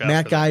could work out.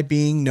 Matt for Guy them.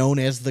 being known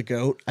as the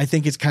GOAT, I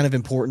think it's kind of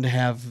important to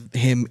have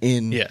him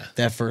in Yeah.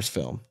 that first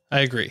film. I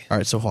agree. All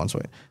right, so hold on,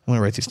 wait. I'm going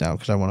to write these down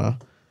because I want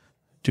to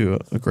do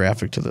a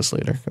graphic to this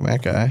later.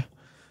 Matt Guy,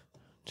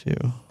 2,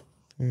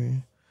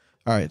 3.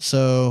 All right,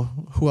 so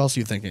who else are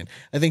you thinking?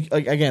 I think,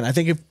 like, again, I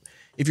think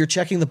if you're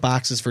checking the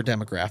boxes for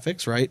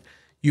demographics, right,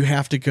 you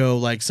have to go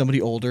like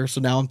somebody older. So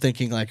now I'm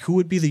thinking like who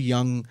would be the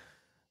young,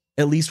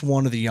 at least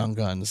one of the young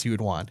guns you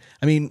would want.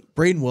 I mean,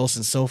 Braden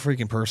Wilson's so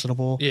freaking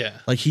personable. Yeah.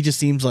 Like he just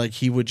seems like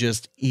he would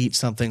just eat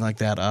something like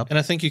that up. And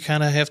I think you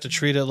kind of have to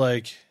treat it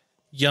like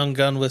young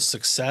gun with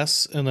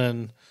success and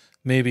then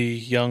maybe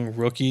young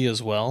rookie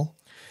as well.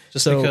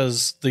 Just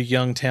because the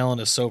young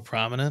talent is so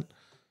prominent.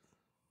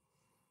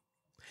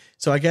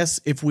 So I guess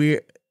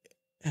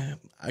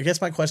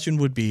my question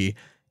would be,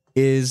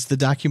 is the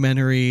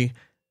documentary,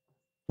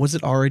 was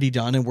it already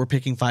done and we're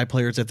picking 5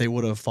 players that they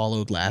would have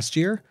followed last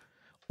year?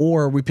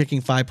 Or are we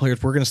picking 5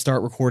 players we're going to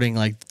start recording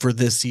like for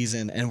this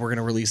season and we're going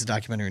to release a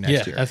documentary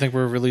next year? I think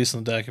we're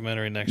releasing the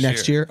documentary next year.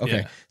 Next year? Okay.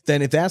 Yeah.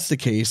 Then if that's the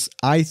case,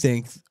 I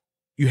think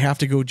you have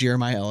to go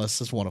Jeremiah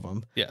Ellis as one of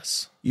them.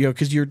 Yes. You know,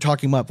 because you're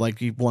talking about like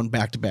he won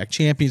back-to-back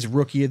champions,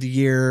 rookie of the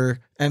year,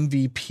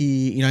 MVP.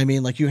 You know what I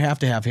mean? Like you have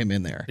to have him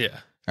in there. Yeah.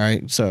 All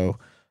right. So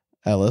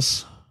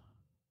Ellis.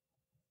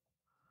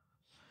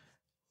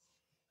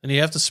 And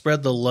you have to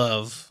spread the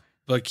love,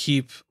 but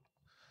keep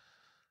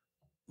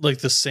like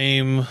the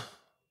same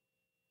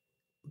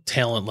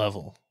talent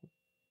level.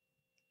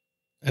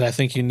 And I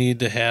think you need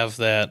to have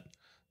that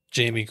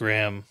Jamie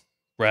Graham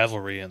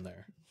rivalry in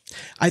there.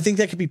 I think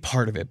that could be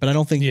part of it, but I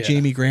don't think Yeah.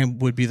 Jamie Graham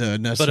would be the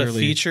But necessarily.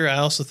 a feature, I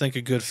also think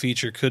a good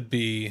feature could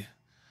be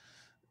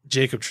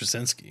Jacob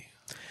Trzynski.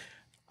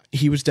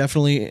 He was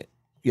definitely,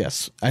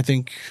 yes. I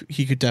think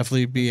he could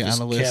definitely be on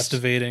the list.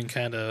 Captivating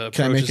kind of.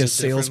 Can I make a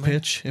sales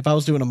pitch? If I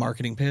was doing a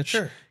marketing pitch,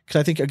 Sure. Because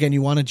I think again,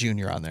 you want a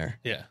junior on there.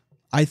 Yeah.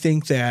 I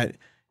think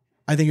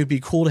it'd be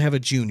cool to have a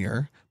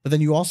junior, but then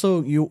you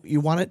also you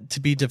want it to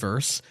be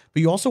diverse,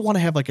 but you also want to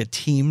have like a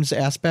teams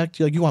aspect.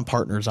 Like you want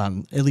partners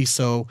on at least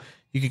so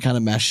you can kind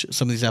of mesh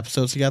some of these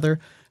episodes together.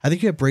 I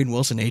think you have Braden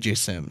Wilson, AJ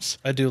Sims,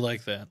 I do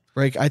like that.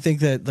 right? I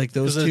think that like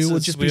those 'Cause two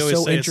would just be we always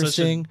so say it's such a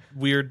interesting.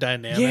 weird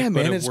dynamic, Yeah,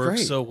 but man, it it's works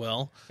great. so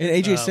well. And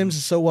AJ Sims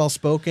is so well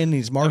spoken.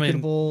 He's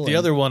marketable. the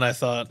other one I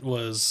thought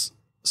was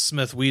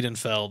Smith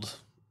Wiedenfeld,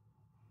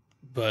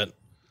 but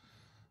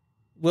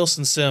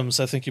Wilson Sims,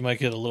 I think you might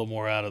get a little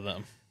more out of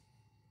them.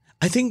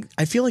 I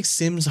feel like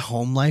Sims'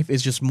 home life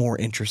is just more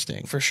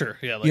interesting. For sure.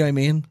 Yeah. Like You know what I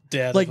mean?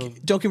 dad Like, of a-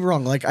 don't get me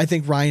wrong. Like, I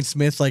think Ryan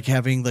Smith, like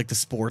having like the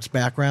sports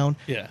background,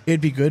 Yeah. it'd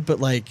be good.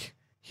 But like,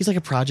 he's like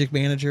a project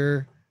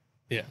manager.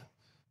 Yeah.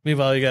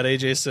 Meanwhile, you got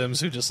AJ Sims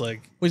who just like,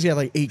 Well, he's got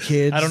like 8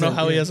 kids. I don't know and-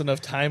 how he has enough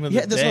time in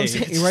Yeah, the that's day. what I'm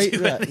saying, to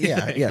right? do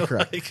Yeah, anything.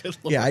 correct. Like, good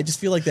Yeah, Lord. I just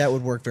feel like that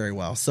would work very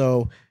well.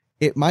 So,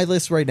 my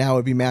list right now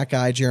would be Matt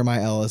Guy,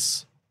 Jeremiah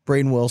Ellis,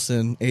 Braden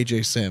Wilson,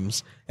 AJ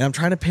Sims, and I'm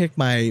trying to pick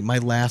my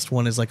last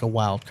one as like a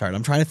wild card.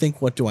 I'm trying to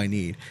think, what do I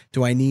need?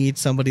 Do I need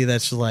somebody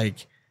that's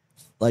like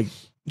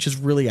just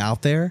really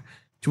out there?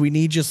 Do we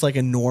need just like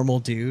a normal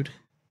dude?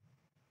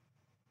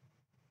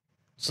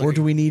 It's Or like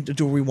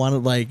do we want to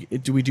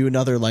like, do we do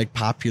another like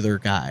popular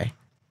guy?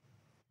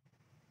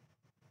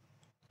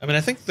 I mean,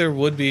 I think there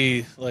would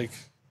be like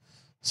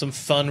some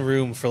fun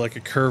room for like a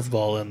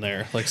curveball in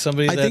there, like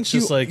somebody I think that's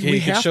just like, hey, we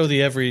you can have show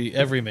the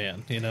every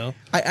man, you know?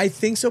 I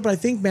think so, but I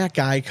think Matt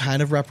Guy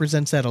kind of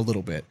represents that a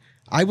little bit.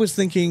 I was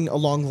thinking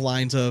along the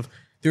lines of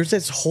there's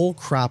this whole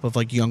crop of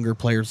like younger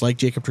players like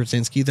Jacob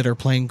Trzynski that are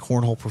playing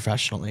cornhole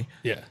professionally.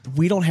 Yeah,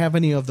 We don't have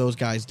any of those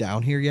guys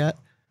down here yet.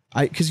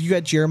 Because you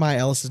got Jeremiah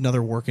Ellis,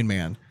 another working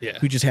man, Yeah.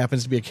 who just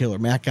happens to be a killer.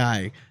 Matt Guy,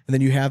 and then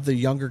you have the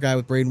younger guy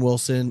with Braden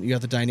Wilson. You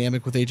have the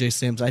dynamic with AJ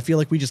Sims. I feel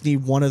like we just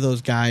need one of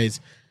those guys.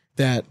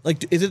 That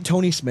like, is it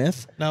Tony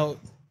Smith? now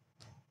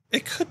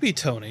it could be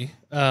Tony.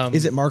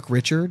 Is it Mark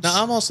Richards?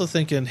 Now I'm also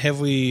thinking, have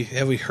we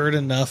heard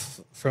enough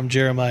from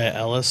Jeremiah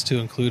Ellis to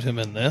include him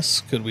in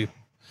this? Could we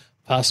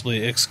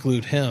possibly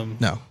exclude him?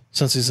 No.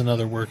 Since he's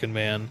another working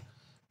man.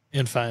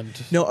 and find.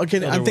 No,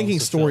 again, other I'm thinking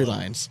ones to fill in.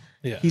 storylines.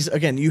 Yeah. He's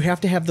again. You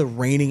have to have the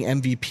reigning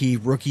MVP,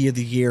 Rookie of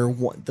the Year,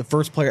 the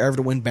first player ever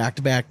to win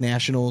back-to-back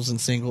Nationals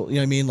and single. You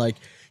know what I mean? Like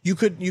you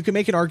could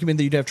make an argument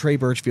that you'd have Trey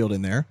Birchfield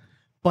in there,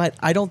 but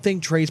I don't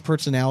think Trey's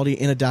personality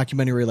in a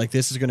documentary like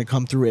this is going to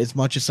come through as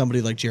much as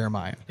somebody like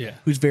Jeremiah,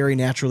 who's very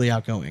naturally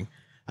outgoing.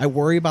 I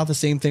worry about the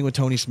same thing with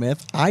Tony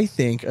Smith. I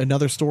think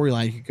another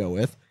storyline you could go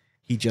with.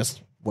 He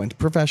just went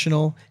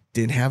professional.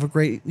 Didn't have a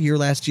great year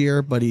last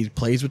year, but he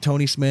plays with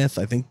Tony Smith.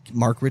 I think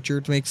Mark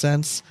Richards makes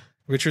sense.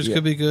 Richards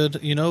could be good.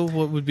 You know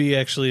what would be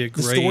actually a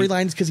great... The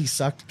storylines because he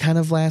sucked kind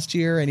of last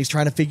year and he's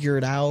trying to figure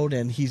it out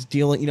and he's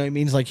dealing, you know what I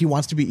mean? It's like he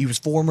was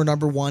former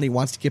number one. He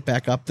wants to get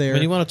back up there.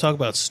 When you want to talk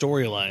about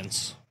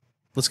storylines,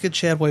 let's get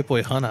Chad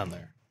Whiteboy Hunt on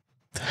there.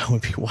 That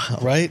would be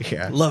wild. Right?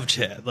 Yeah. Love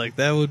Chad. Like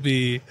that would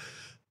be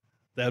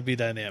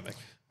dynamic.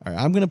 All right.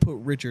 I'm going to put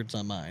Richards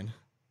on mine.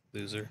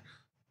 Loser.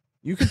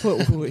 You can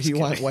put who you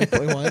want,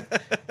 Whiteboy want.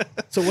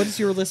 So what is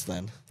your list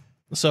then?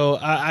 So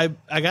I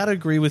got to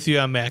agree with you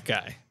on Matt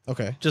Guy.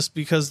 Okay. Just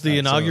because the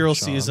inaugural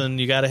season,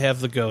 you got to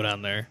have the GOAT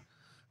on there.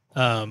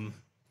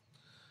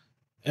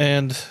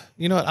 And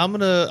you know what?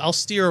 I'll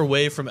steer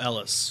away from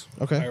Ellis.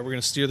 Okay. All right, we're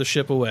going to steer the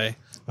ship away.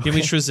 Give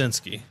me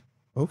Trzynski.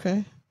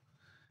 Okay.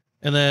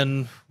 And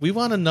then we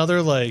want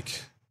another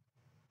like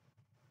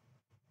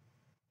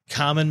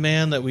common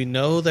man that we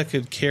know that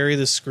could carry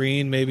the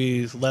screen,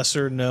 maybe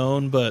lesser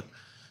known, but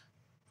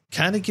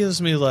kind of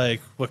gives me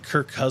like what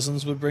Kirk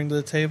Cousins would bring to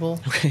the table.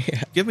 Okay.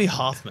 Yeah. Give me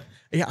Hoffman.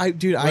 Yeah,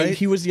 Right?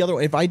 he was the other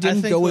one. If I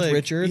didn't go with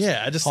Richards,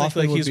 I just Hoffman think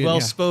like would he's be-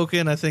 well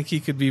spoken. I think he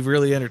could be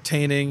really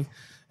entertaining,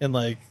 and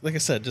like I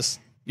said, just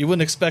you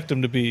wouldn't expect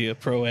him to be a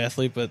pro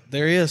athlete, but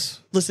there he is.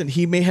 Listen,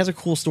 he has a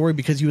cool story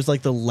because he was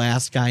like the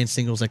last guy in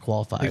singles that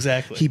qualified.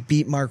 Exactly. He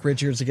beat Mark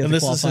Richards against And the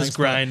this is qualifying his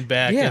spot. grind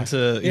back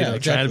into trying to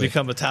exactly.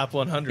 become a top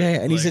 100. Yeah,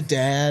 and he's a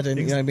dad, and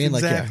you know what I mean.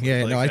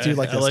 Exactly. Like, no, I do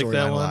like that I like storyline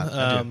that a one. lot.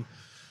 I do.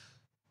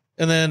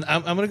 And then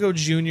I'm going to go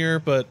junior,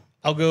 but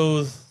I'll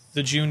go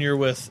the junior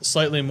with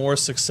slightly more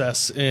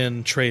success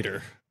in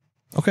Trader.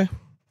 Okay.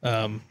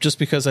 Just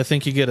because I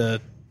think you get a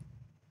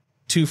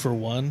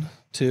 2-for-1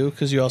 too,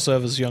 because you also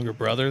have his younger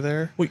brother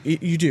there. Well,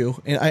 you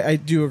do, and I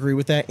do agree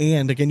with that.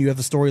 And again, you have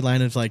the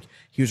storyline of like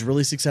he was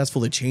really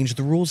successful. They changed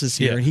the rules this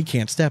year, Yeah. and he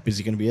can't step. Is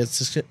he going to be as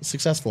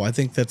successful? I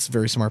think that's a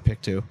very smart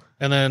pick too.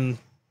 And then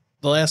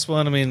the last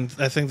one, I mean,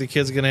 I think the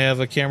kid's going to have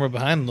a camera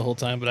behind him the whole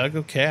time, but I'd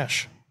go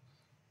Cash.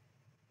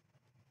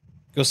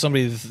 Go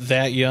somebody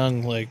that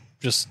young, like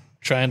just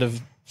trying to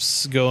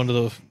go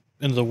into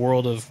the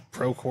world of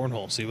pro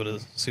cornhole, see what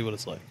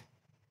it's like.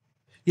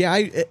 Yeah,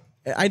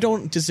 I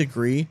don't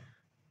disagree.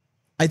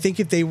 I think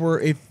if you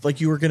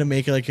were going to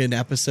make like an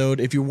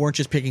episode, if you weren't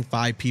just picking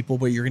 5 people,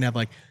 but you're going to have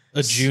like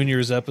A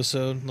juniors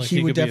episode, like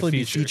he would could definitely be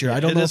featured. featured. I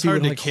don't know it's if he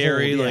hard would to like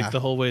carry hold, like the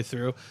whole way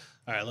through.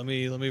 All right, let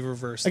me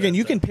reverse. Again, that,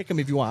 you then. can pick him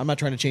if you want. I'm not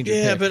trying to change your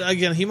Yeah, pick. but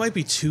again, he might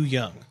be too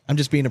young. I'm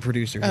just being a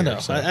producer here. I know.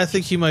 So. I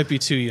think he might be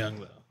too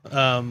young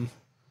though.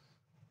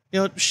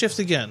 Shift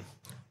again.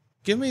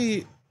 Give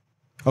me.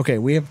 Okay,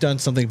 we have done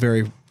something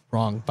very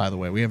wrong, by the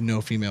way. We have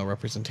no female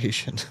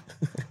representation.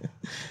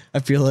 I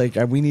feel like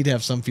we need to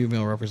have some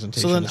female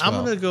representation. So then as I'm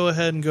well. going to go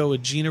ahead and go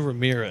with Gina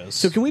Ramirez.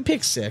 So can we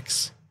pick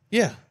 6?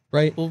 Yeah,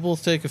 Right? we'll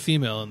take a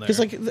female in there. Because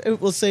like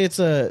let's say it's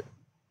a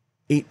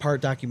 8-part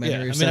documentary.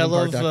 Yeah, or I mean, I 7-part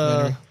love,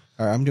 documentary.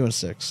 All right, I'm doing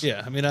 6.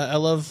 Yeah, I mean, I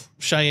love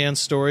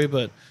Cheyenne's story,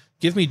 but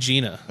give me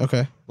Gina.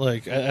 Okay.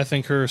 Like, I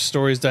think her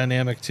story's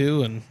dynamic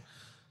too, and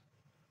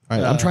All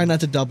right. I'm trying not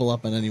to double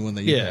up on anyone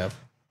that you yeah. have.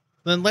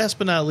 Then last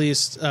but not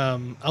least,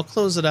 I'll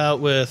close it out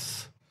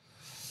with.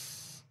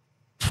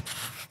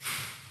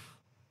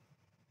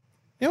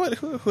 You know what?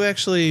 Who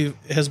actually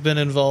has been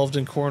involved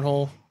in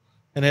cornhole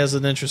and has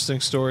an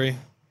interesting story?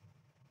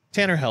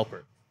 Tanner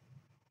Halpert.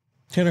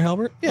 Tanner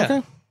Halbert? Yeah,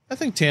 Okay. I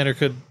think Tanner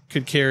could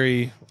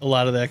carry a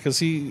lot of that because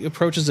he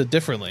approaches it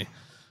differently.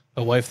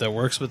 A wife that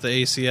works with the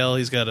ACL,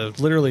 he's got to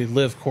literally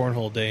live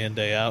cornhole day in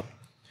day out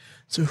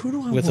So who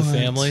do I with want a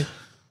family.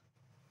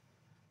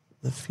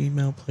 the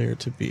female player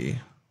to be?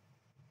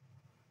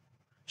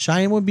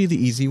 Cheyenne would be the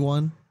easy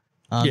one.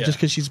 Yeah. Just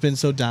because she's been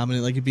so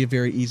dominant. Like, it'd be a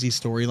very easy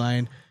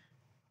storyline.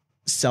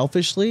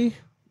 Selfishly,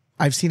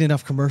 I've seen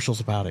enough commercials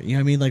about it. You know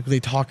what I mean? Like, they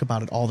talk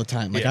about it all the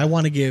time. Like, Yeah. I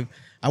want to give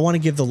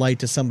the light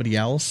to somebody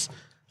else.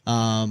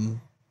 I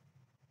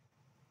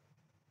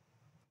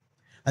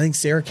think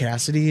Sarah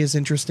Cassidy is an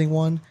interesting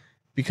one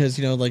because,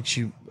 you know, like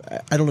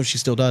I don't know if she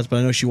still does, but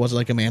I know she was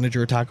like a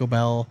manager at Taco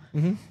Bell.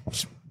 Mm-hmm.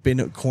 She's been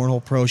a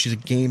cornhole pro. She's a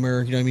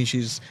gamer. You know what I mean?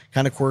 She's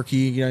kind of quirky.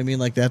 You know what I mean?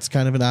 Like, that's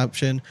kind of an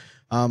option.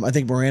 I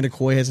think Miranda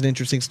Coy has an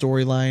interesting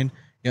storyline. You know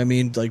what I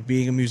mean? Like,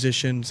 being a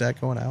musician. Is that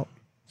going out?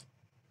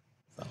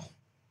 Oh,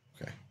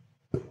 okay.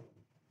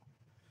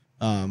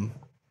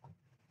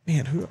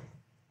 Man, who?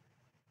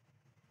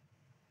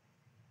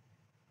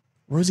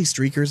 Rosie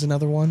Streaker's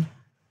another one.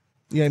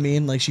 You know what I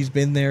mean? Like, she's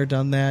been there,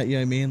 done that. You know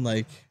what I mean?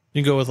 Like,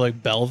 You can go with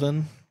like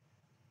Belvin.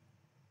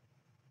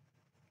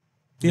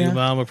 Yeah. New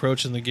mom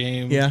approaching the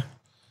game. yeah.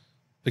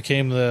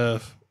 Became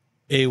the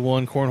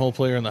A1 cornhole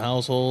player in the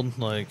household.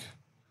 Like,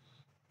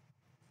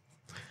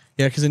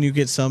 Yeah, because then you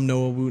get some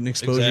Noah Wooten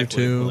exposure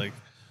too. Like,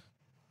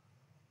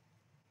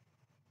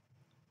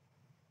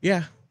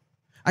 yeah.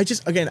 I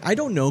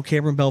don't know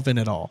Cameron Belvin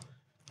at all.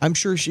 I'm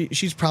sure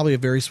she's probably a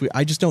very sweet.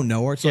 I just don't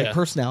know her. So like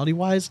personality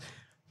wise,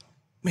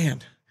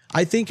 man,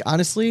 I think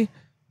honestly,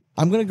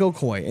 I'm gonna go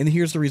Coy, and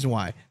here's the reason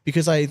why.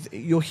 Because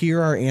you'll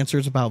hear our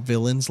answers about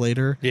villains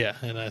later. Yeah,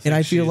 and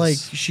I feel like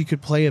she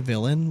could play a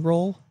villain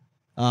role.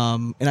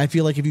 And I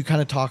feel like if you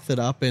kind of talk that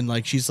up, and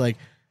like she's like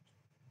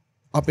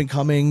up and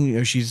coming, you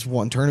know, she's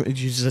won tournament.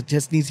 She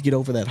just needs to get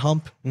over that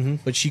hump.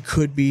 But she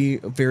could be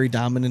very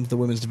dominant in the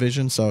women's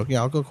division. So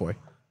yeah, I'll go Coy.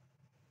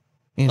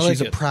 And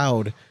she's a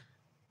proud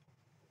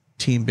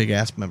Team Big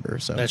Ass member.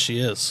 So that she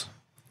is.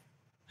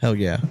 Hell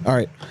yeah! All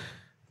right,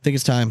 I think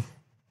it's time.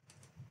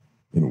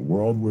 In a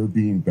world where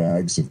bean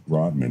bags have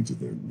brought men to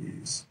their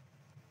knees,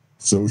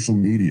 social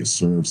media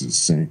serves as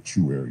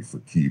sanctuary for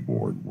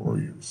keyboard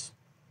warriors.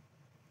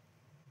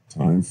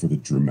 Time for the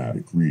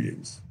dramatic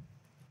readings.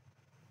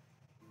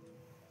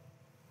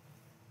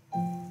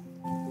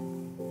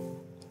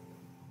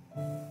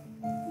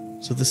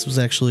 So this was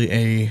actually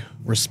a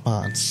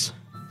response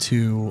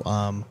to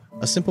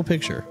a simple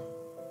picture.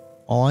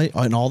 All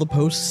the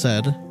post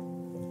said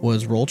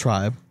was "Roll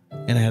Tribe,"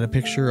 and it had a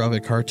picture of a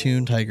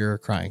cartoon tiger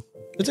crying.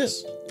 That's it.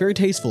 Very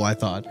tasteful, I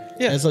thought.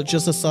 Yeah, it's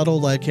just a subtle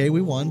like, "Hey,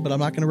 we won," but I'm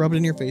not going to rub it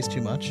in your face too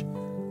much.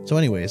 So,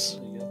 anyways,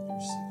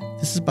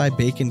 this is by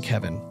Bacon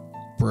Kevin.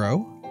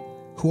 Bro,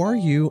 who are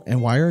you,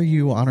 and why are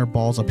you on our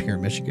balls up here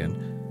in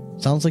Michigan?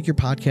 Sounds like your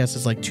podcast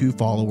is like 2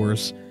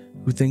 followers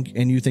you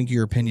think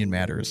your opinion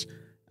matters.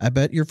 I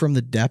bet you're from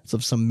the depths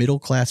of some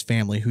middle-class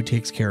family who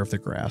takes care of the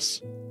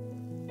grass.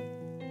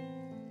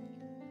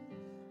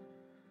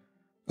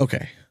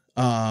 Okay.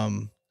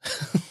 Like,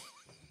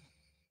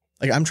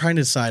 I'm trying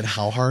to decide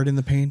how hard in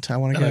the paint I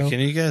want to go. Can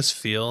you guys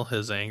feel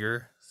his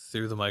anger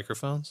through the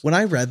microphones? When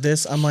I read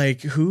this, I'm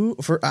like,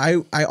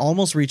 I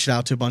almost reached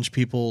out to a bunch of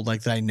people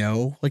like that I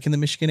know, like in the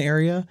Michigan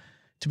area,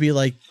 to be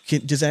like,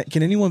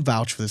 can anyone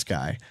vouch for this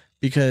guy?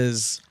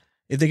 Because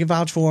if they can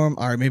vouch for him,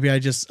 all right, maybe I'll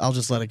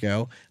just let it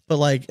go. But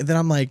like, then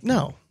I'm like,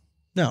 no,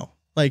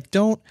 like,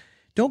 don't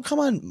come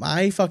on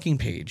my fucking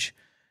page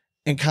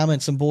and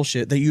comment some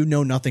bullshit that you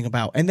know nothing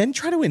about, and then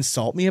try to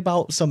insult me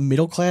about some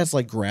middle class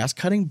like grass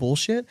cutting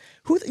bullshit.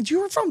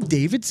 You're from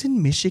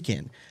Davidson,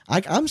 Michigan.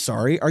 I'm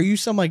sorry, are you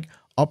some like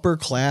upper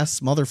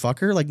class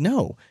motherfucker? Like,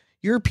 no,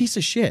 you're a piece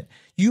of shit.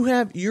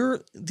 You're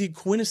the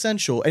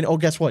quintessential, and oh,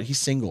 guess what? He's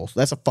single. So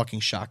that's a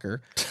fucking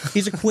shocker.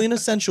 He's a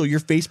quintessential.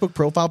 Your Facebook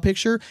profile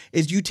picture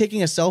is you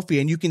taking a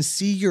selfie, and you can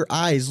see your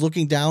eyes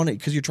looking down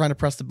because you're trying to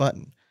press the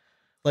button.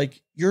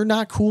 Like, you're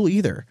not cool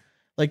either.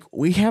 Like,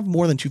 we have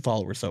more than 2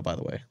 followers, though, by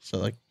the way. So,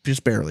 like,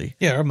 just barely.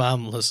 Yeah, our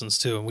mom listens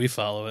too, and we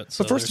follow it.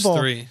 So but first of all,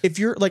 3. if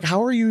you're like,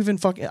 how are you even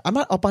fucking? I'm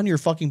not up on your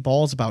fucking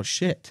balls about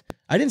shit.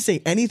 I didn't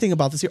say anything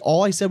about this here.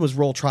 All I said was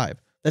Roll Tribe.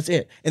 That's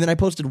it. And then I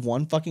posted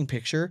one fucking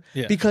picture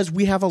because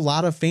we have a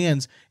lot of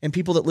fans and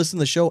people that listen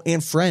to the show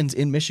and friends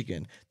in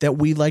Michigan that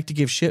we like to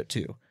give shit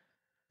to.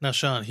 Now,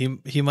 Sean,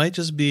 he might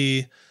just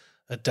be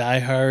a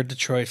diehard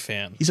Detroit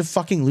fan. He's a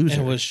fucking loser.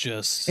 And was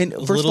just a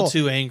little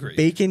too angry.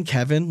 Bacon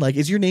Kevin, like,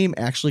 is your name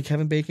actually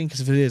Kevin Bacon?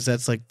 Because if it is,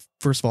 that's like,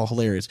 first of all,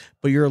 hilarious.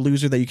 But you're a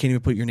loser that you can't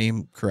even put your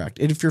name correct.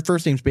 And if your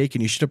first name's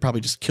Bacon, you should have probably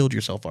just killed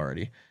yourself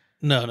already.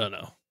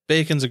 No.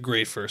 Bacon's a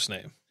great first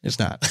name. It's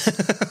not.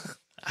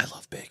 I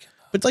love bacon.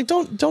 But like,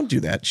 don't do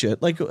that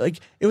shit. Like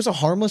it was a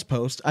harmless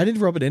post. I didn't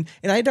rub it in,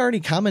 and I had already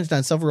commented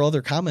on several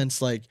other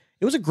comments. Like,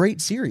 it was a great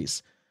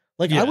series.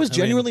 Like, I was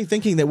genuinely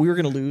thinking that we were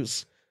going to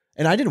lose,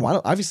 and I didn't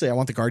want to. Obviously, I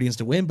want the Guardians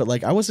to win, but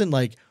like, I wasn't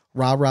like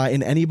rah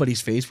in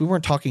anybody's face. We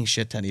weren't talking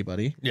shit to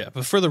anybody. Yeah,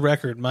 but for the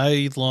record,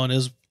 my lawn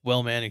is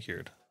well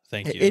manicured.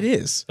 Thank you. It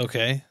is.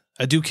 Okay,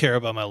 I do care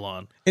about my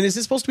lawn. And is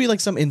this supposed to be like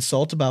some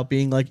insult about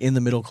being like in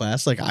the middle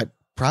class? Like, I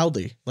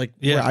proudly, like,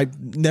 I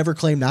never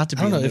claim not to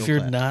be. I don't know, if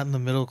you're not in the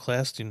middle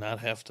class, do you not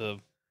have to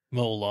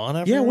mow lawn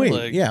ever? Yeah,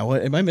 wait,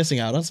 what, am I missing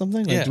out on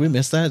something? Like, do we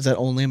miss that? Is that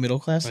only a middle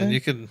class thing?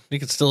 You could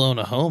still own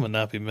a home and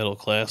not be middle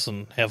class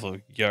and have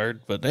a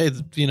yard, but hey,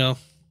 you know,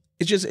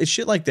 it's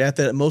shit like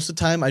that most of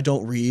the time I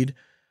don't read.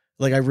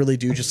 Like, I really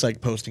do just like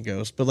post and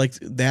ghost, but like,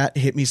 that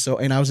hit me so,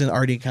 and I was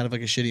already kind of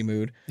like a shitty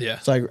mood. Yeah.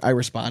 So I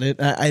responded,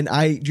 and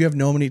do you have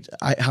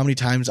how many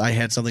times I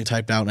had something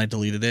typed out and I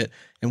deleted it,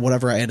 and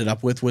whatever I ended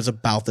up with was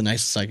about the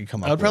nicest I could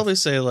come up with. I'd probably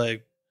say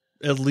like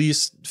at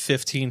least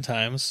 15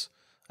 times.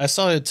 I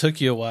saw it took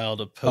you a while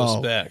to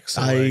post back.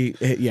 So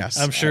yes,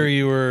 I'm sure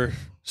you were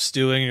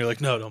stewing and you're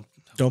like, no,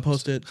 don't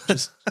post it.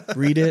 Just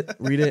read it.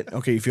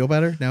 Okay. You feel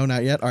better? No,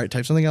 not yet. All right.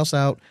 Type something else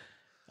out.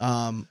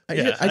 I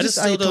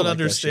don't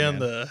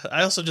understand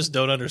I also just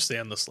don't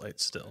understand the slight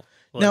still.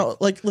 Like, now,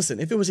 like, listen,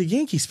 if it was a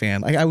Yankees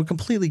fan, I would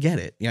completely get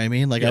it. You know what I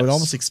mean? Like, I would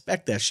almost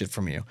expect that shit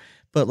from you.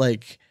 But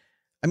like,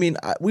 I mean,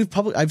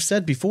 I've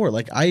said before,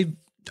 like, I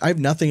have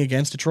nothing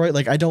against Detroit.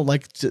 Like, I don't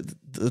like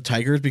the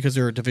Tigers because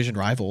they're a division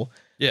rival.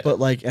 Yeah. But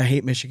like, I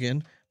hate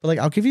Michigan. But like,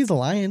 I'll give you the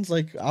Lions.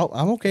 Like,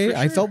 I'm okay. Sure.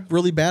 I felt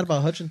really bad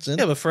about Hutchinson.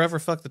 Yeah, but forever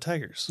fuck the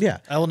Tigers. Yeah,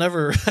 I will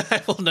never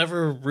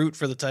root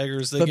for the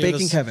Tigers. But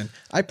Bacon Kevin,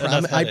 I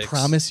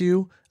promise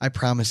you,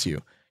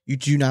 you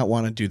do not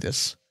want to do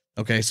this.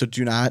 Okay, so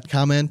do not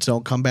comment.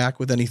 Don't come back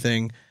with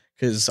anything,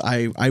 because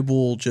I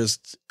will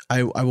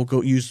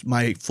go use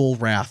my full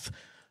wrath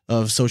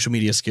of social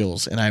media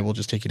skills, and I will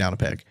just take you down a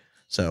peg.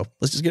 So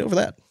let's just get over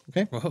that.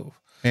 Okay. Whoa.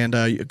 And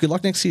good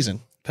luck next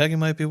season. Pegging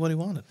might be what he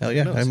wanted. Hell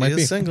yeah, Who knows? I might He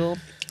be is single.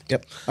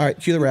 Yep. All right,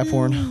 cue the rap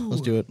horn.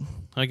 Let's do it.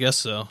 I guess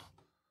so.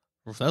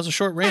 That was a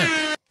short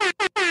rant.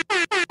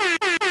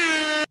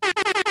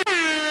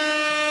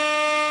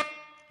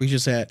 Reach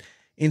us at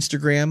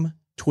Instagram,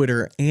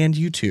 Twitter, and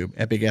YouTube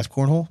at Big Ass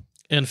Cornhole.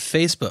 And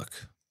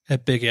Facebook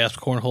at Big Ass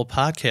Cornhole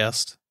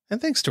Podcast. And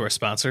thanks to our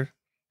sponsor,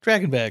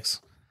 Dragon Bags.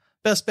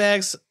 Best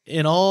bags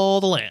in all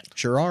the land.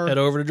 Sure are. Head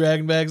over to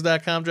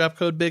dragonbags.com, drop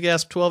code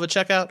BIGASS12 at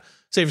checkout.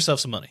 Save yourself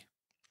some money.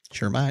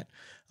 Sure might.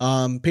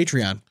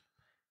 Patreon.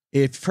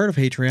 If you've heard of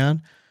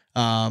Patreon,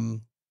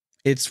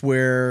 it's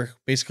where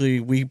basically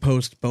we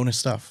post bonus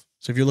stuff.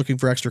 So if you're looking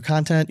for extra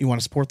content, you want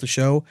to support the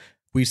show,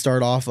 we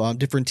start off on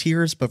different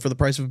tiers, but for the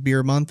price of a beer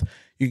a month,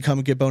 you can come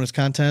and get bonus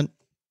content.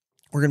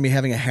 We're going to be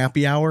having a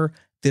happy hour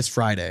this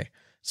Friday.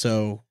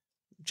 So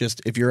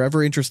just if you're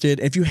ever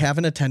interested, if you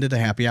haven't attended a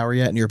happy hour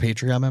yet and you're a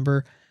Patreon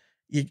member,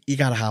 you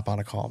got to hop on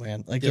a call,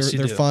 man. Like Yes,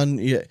 they're fun.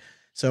 Yeah.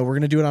 So we're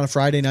going to do it on a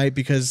Friday night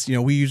because,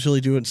 we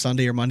usually do it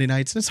Sunday or Monday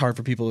nights, and it's hard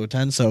for people to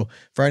attend. So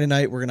Friday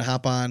night, we're going to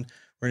hop on.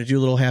 We're going to do a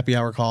little happy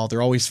hour call.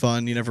 They're always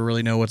fun. You never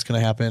really know what's going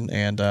to happen.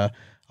 And I'll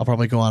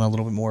probably go on a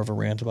little bit more of a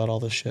rant about all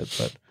this shit.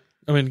 But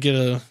I mean, get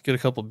a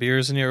couple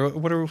beers in here.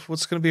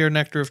 What's going to be our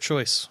nectar of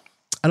choice?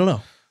 I don't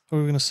know. What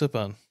are we going to sip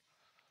on?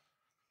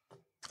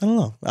 I don't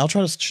know. I'll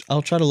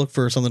try to look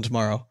for something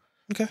tomorrow.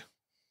 Okay.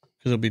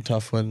 Because it'll be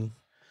tough when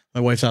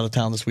my wife's out of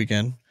town this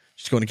weekend.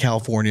 She's going to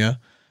California.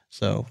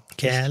 So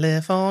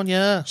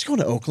California. she's going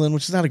to Oakland,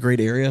 which is not a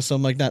great area. So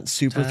I'm like not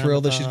super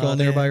thrilled that she's going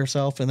there by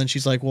herself. And then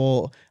she's like,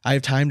 well, I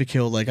have time to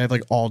kill. Like I have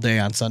like all day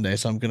on Sunday.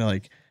 So I'm going to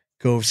like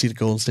go see the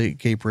Golden State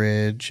Gate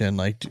Bridge and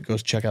like go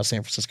check out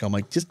San Francisco. I'm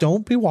like, just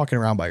don't be walking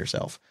around by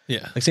yourself.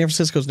 Yeah. Like San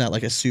Francisco's not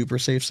like a super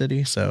safe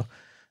city. So,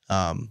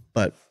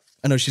 but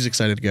I know she's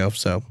excited to go.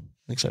 So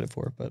I'm excited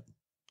for her, but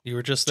You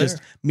were just there.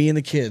 just me and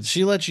the kids.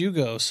 She let you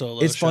go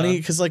solo. It's funny Sean.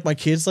 because like my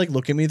kids like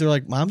look at me. They're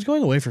like, "Mom's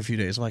going away for a few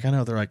days." I'm like, "I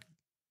know." They're like,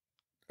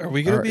 Are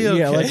we going to be okay?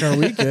 Yeah, like, are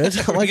we good?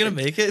 Are I'm we like, going to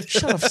make it?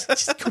 Shut up.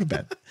 Just go to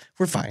bed.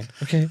 We're fine.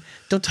 Okay.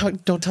 Don't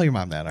tell your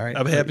mom that. All right.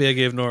 I'm happy I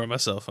gave Nora my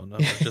cell phone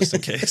number just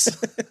in case.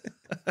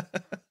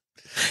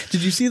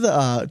 Did you see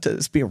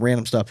speaking of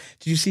random stuff,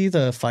 did you see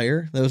the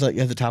fire that was like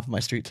at the top of my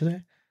street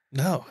today?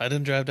 No, I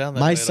didn't drive down that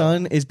My way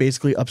son is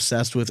basically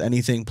obsessed with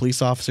anything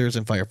police officers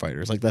and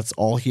firefighters. Like that's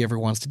all he ever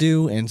wants to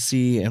do and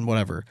see and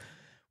whatever.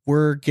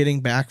 We're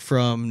getting back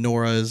from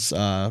Nora's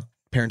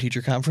parent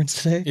teacher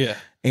conference today. Yeah.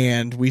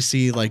 And we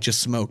see like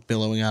just smoke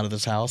billowing out of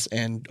this house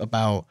and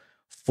about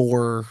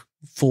 4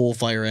 full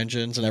fire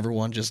engines and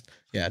everyone just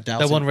dousing.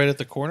 That one right at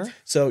the corner?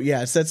 So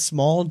yeah, it's that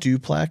small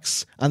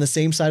duplex on the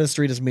same side of the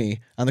street as me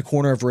on the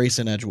corner of Race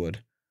and Edgewood.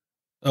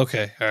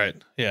 Okay. All right.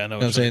 Yeah, I know You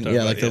know what I'm saying?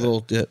 Yeah, like the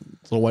little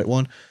white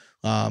one.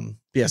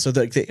 Yeah, so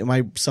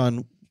my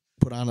son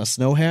put on a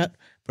snow hat,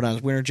 put on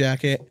his winter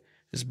jacket,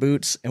 his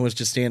boots, and was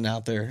just standing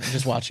out there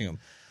just watching him.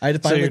 I had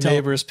to So finally your tell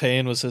neighbor's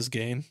pain was his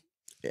gain?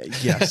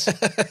 yes.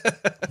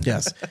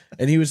 Yes.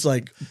 And he was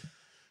like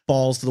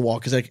balls to the wall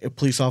because like a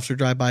police officer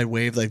drive by and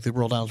wave, like they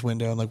roll down his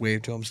window and like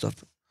wave to him stuff.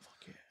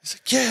 He's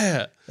like,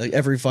 yeah. Like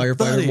every firefighter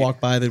Buddy. walk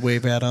by, they'd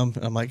wave at him.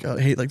 I'm like, oh,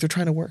 hey, like they're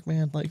trying to work,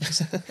 man. Like,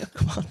 just,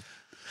 come on.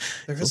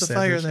 There is a So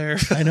fire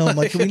savage. there. I know. I'm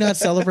like, can we not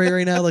celebrate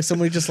right now? Like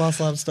somebody just lost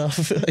a lot of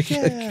stuff. Like,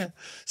 Yeah.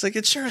 It's like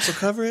insurance will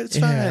cover it. It's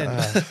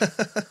Yeah,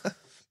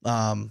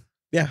 fine.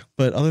 yeah,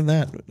 but other than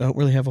that, I don't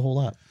really have a whole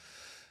lot.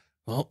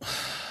 Well,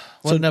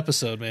 what an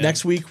episode, man.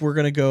 Next week we're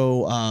gonna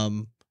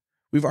go.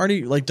 We've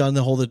already like done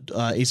the whole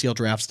ACL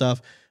draft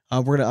stuff.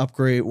 We're gonna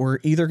upgrade. We're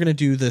either gonna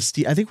do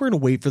the I think we're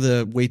gonna wait for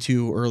the way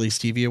too early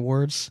Stevie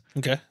Awards.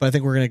 Okay. But I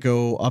think we're gonna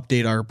go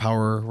update our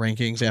power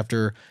rankings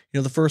after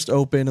the first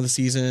open of the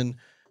season.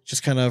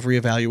 Just kind of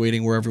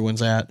reevaluating where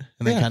everyone's at,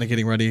 and then kind of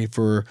getting ready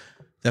for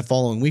that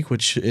following week,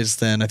 which is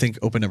then I think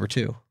open number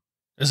 2.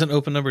 Isn't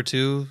open number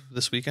 2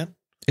 this weekend?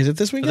 Is it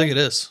this I weekend? think it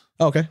is.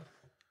 Oh, okay.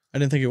 I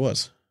didn't think it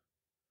was.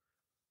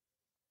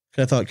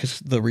 I thought because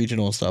the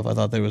regional stuff, I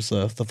thought there was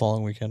the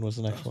following weekend was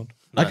the next one.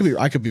 No, I could be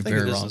I think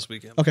very it is wrong. this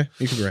weekend. Okay,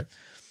 you could be right.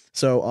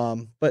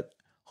 So, but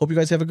hope you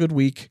guys have a good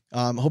week.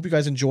 Hope you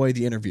guys enjoy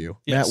the interview.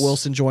 Yes. Matt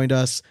Wilson joined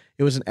us.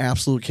 It was an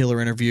absolute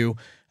killer interview.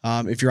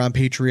 If you're on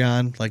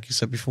Patreon, like you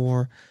said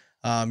before,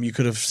 you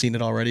could have seen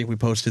it already. We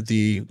posted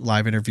the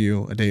live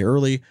interview a day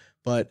early,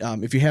 but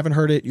if you haven't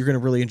heard it, you're going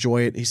to really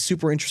enjoy it. He's a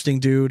super interesting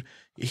dude.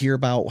 You hear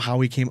about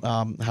how he came,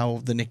 how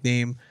the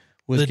nickname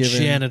was The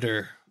given.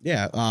 janitor.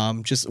 Yeah.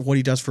 Just what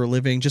he does for a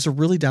living. Just a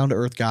really down to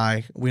earth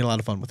guy. We had a lot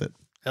of fun with it.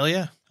 Hell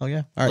yeah. Oh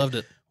yeah. All right. Loved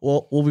it.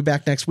 Well, we'll be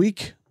back next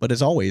week, but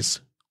as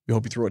always, we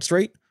hope you throw it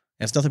straight.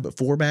 And it's nothing but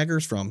 4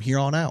 baggers from here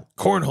on out.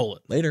 Cornhole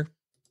it. Later.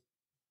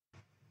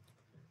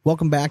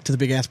 Welcome back to the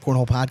Big Ass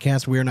Cornhole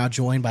Podcast. We are now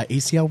joined by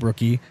ACL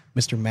rookie,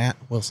 Mr. Matt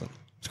Wilson.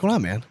 What's going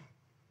on, man?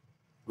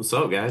 What's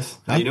up, guys?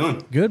 How you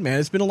doing? Good, man.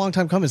 It's been a long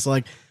time coming. It's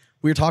like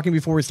we were talking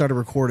before we started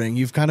recording.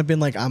 You've kind of been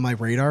like on my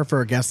radar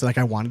for a guest that like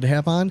I wanted to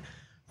have on.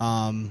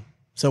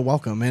 So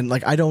welcome. And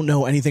like, I don't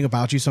know anything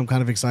about you, so I'm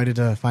kind of excited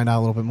to find out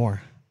a little bit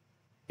more.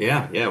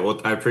 Yeah. Well,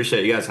 I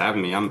appreciate you guys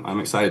having me. I'm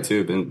excited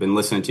too. Been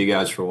listening to you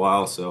guys for a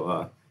while,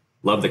 so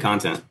love the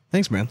content.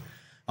 Thanks, man.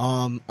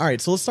 All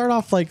right, so let's start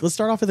off with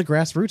the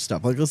grassroots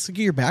stuff. Like, let's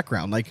get your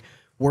background. Like,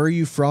 where are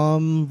you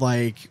from?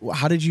 Like,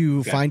 how did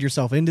you find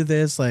yourself into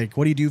this? Like,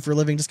 what do you do for a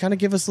living? Just kind of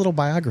give us a little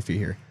biography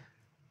here.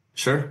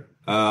 Sure.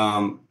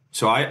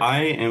 So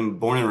I am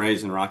born and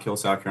raised in Rock Hill,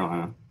 South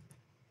Carolina.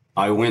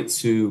 I went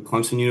to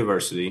Clemson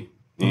University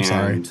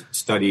and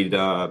studied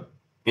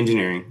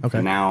engineering. Okay.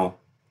 And now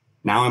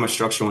I'm a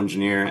structural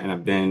engineer, and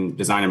I've been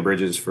designing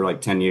bridges for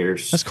like 10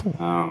 years. That's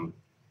cool.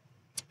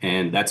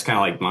 And that's kind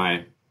of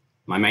like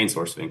my main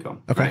source of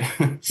income. Okay.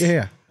 Right?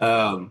 Yeah.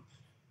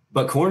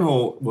 But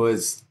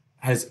cornhole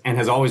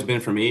has always been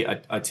for me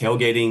a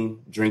tailgating,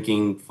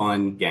 drinking,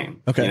 fun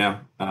game. Okay. You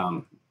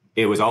know,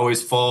 it was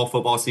always fall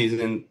football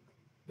season.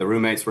 The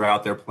roommates were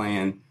out there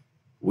playing.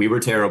 We were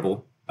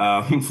terrible.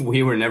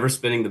 We were never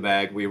spinning the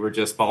bag. We were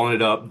just balling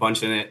it up,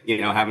 bunching it,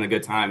 you know, having a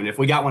good time. And if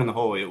we got one in the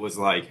hole, it was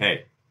like,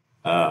 hey,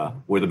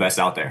 we're the best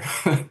out there.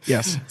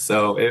 Yes.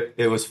 So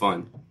it was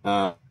fun.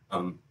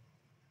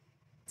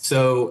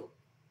 So,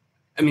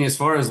 I mean, as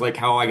far as like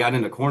how I got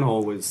into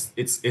cornhole was,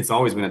 it's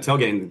always been a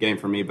tailgating game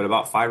for me. But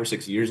about 5 or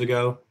 6 years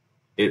ago,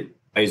 it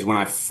is when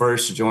I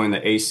first joined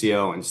the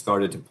ACL and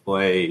started to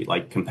play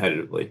like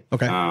competitively.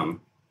 Okay.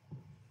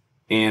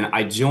 And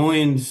I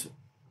joined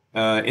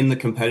in the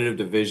competitive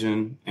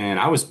division, and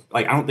I was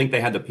like, I don't think they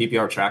had the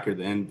PPR tracker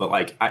then, but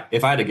like,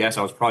 if I had to guess,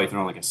 I was probably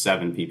throwing like a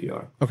 7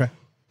 PPR. Okay.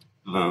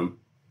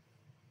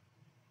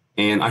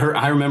 And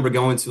I remember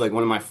going to like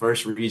one of my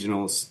first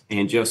regionals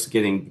and just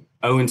getting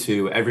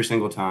 0-2 every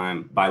single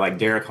time by like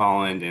Derek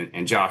Holland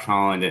and Josh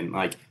Holland and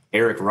like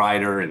Eric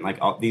Ryder and like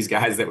all these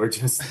guys that were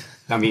just,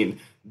 I mean,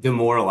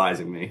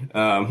 demoralizing me.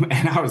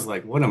 And I was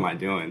like, what am I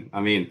doing? I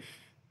mean,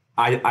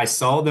 I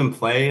saw them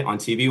play on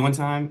TV one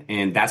time,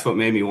 and that's what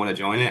made me want to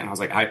join it. And I was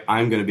like,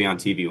 I'm going to be on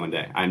TV one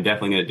day. I'm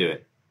definitely going to do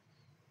it.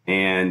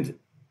 And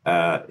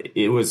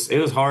it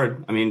was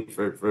hard. I mean,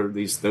 for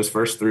those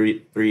first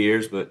three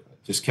years, but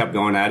just kept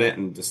going at it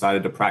and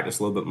decided to practice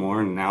a little bit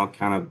more. And now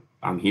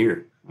I'm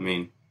here. I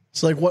mean,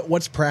 so like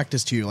what's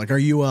practice to you? Like, are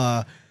you,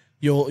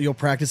 you'll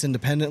practice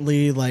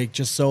independently, like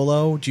just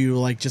solo? Do you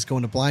like just go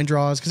into blind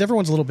draws? Cause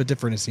everyone's a little bit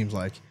different. It seems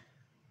like.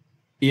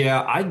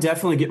 Yeah, I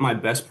definitely get my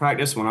best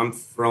practice when I'm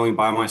throwing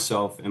by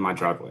myself in my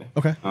driveway.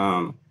 Okay.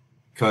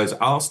 Cause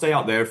I'll stay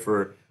out there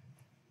for,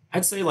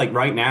 I'd say like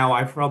right now,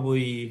 I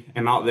probably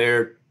am out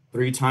there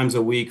 3 times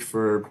a week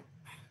for,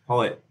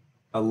 call it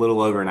a little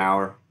over an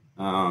hour.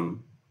 And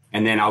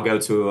then I'll go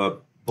to a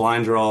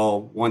blind draw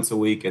once a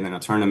week and then a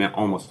tournament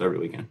almost every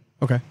weekend.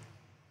 Okay.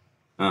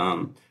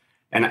 And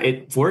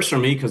it works for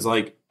me because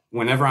like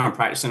whenever I'm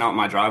practicing out in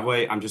my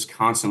driveway, I'm just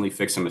constantly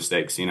fixing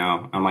mistakes. You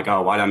know, I'm like,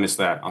 oh, why did I miss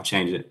that? I'll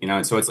change it. You know,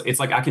 and so it's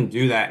like I can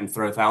do that and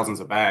throw thousands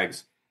of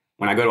bags.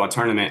 When I go to a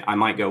tournament, I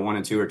might go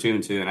 1-2 or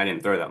 2-2, and I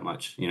didn't throw that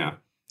much. You know.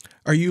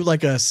 Are you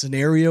like a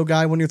scenario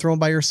guy when you're throwing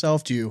by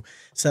yourself? Do you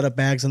set up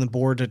bags on the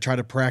board to try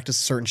to practice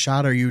a certain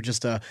shot? Or are you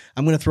just I'm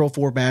going to throw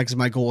 4 bags and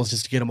my goal is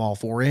just to get them all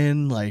 4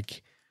 in?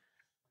 Like,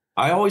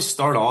 I always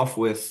start off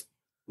with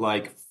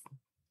like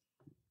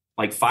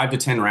 5 to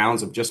 10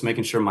 rounds of just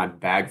making sure my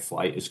bag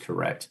flight is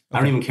correct. Okay.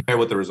 I don't even care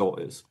what the result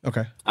is.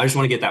 Okay. I just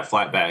want to get that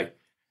flat bag.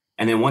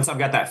 And then once I've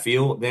got that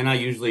feel, then I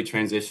usually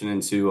transition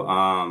into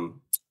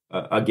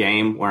a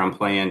game where I'm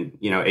playing,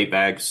 8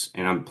 bags,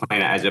 and I'm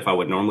playing it as if I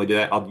would normally do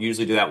that. I'll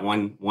usually do that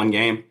one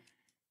game,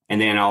 and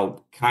then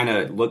I'll kind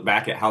of look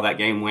back at how that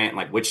game went,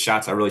 like which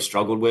shots I really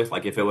struggled with.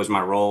 Like if it was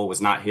my roll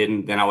was not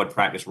hidden, then I would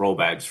practice roll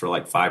bags for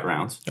like 5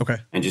 rounds. Okay.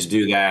 And just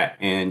do that.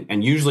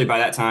 And usually by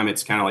that time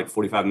it's kind of like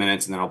 45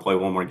 minutes, and then I'll play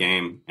one more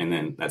game, and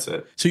then that's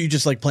it. So you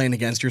just like playing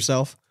against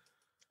yourself?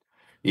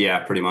 Yeah,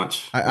 pretty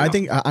much. I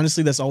think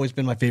honestly that's always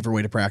been my favorite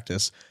way to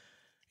practice.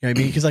 You know what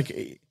I mean? Because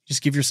like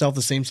just give yourself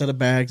the same set of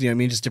bags, you know what I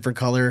mean? Just different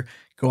color,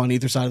 go on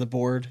either side of the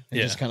board, and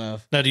just kind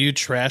of. Now, do you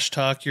trash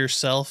talk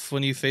yourself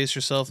when you face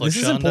yourself like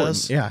this Sean is important.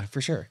 does? Yeah, for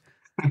sure.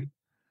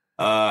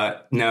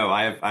 No,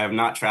 I have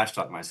not trash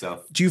talked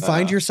myself. Do you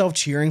find yourself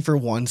cheering for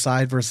one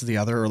side versus the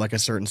other, or like a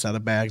certain set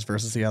of bags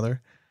versus the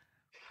other?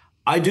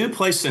 I do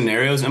play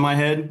scenarios in my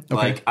head. Okay.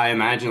 Like I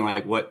imagine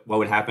like what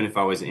would happen if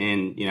I was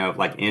in,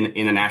 like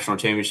in a national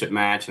championship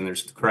match and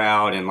there's the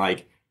crowd, and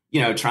like,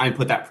 try and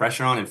put that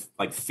pressure on and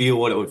like feel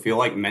what it would feel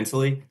like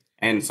mentally.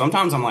 And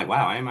sometimes I'm like,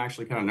 wow, I am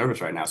actually kind of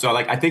nervous right now. So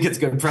like, I think it's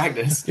good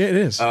practice. Yeah, it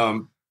is.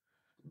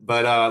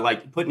 But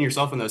like putting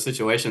yourself in those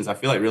situations, I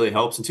feel like really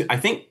helps. And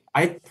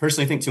I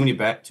personally think too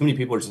many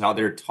people are just out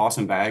there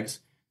tossing bags,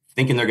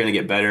 thinking they're going to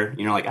get better.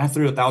 Like I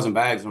threw 1,000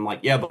 bags. And I'm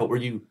like, yeah, but were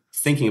you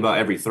thinking about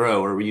every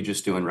throw, or were you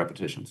just doing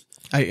repetitions?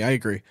 I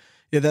agree.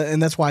 Yeah,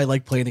 and that's why I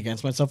like playing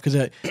against myself,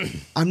 because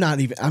I'm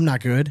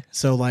not good.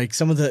 So like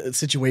some of the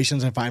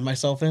situations I find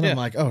myself in, I'm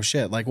like, oh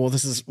shit, like, well,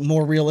 this is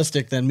more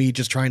realistic than me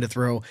just trying to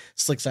throw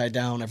slick side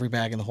down every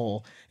bag in the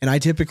hole. And I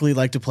typically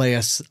like to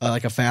play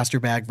like a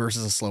faster bag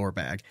versus a slower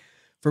bag.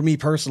 for me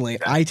personally,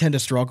 I tend to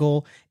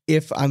struggle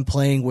if I'm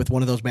playing with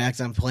one of those bags.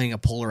 I'm playing a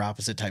polar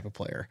opposite type of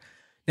player.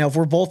 Now, if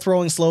we're both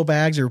throwing slow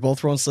bags or both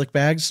throwing slick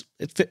bags,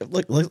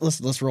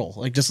 let's roll.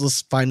 Like, just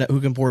let's find out who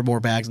can pour more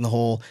bags in the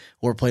hole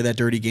or play that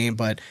dirty game.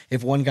 But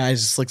if one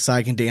guy's slick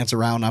side can dance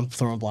around, I'm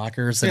throwing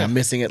blockers and I'm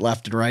missing it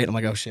left and right. I'm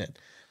like, oh shit.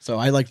 So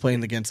I like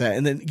playing against that,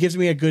 and then it gives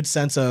me a good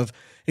sense of,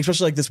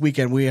 especially like this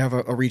weekend, we have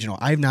a regional.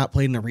 I have not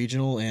played in a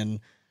regional in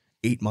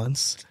 8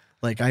 months.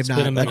 Like I've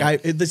not,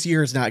 like this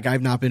year is not,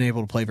 I've not been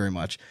able to play very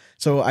much.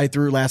 So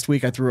last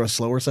week, I threw a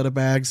slower set of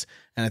bags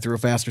and I threw a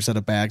faster set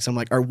of bags. I'm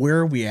like, where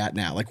are we at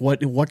now? Like what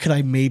could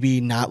I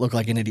maybe not look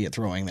like an idiot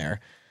throwing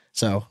there?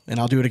 So, and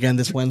I'll do it again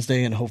this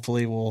Wednesday, and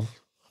hopefully we'll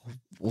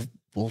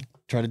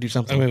try to do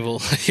something. I mean,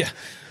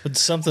 but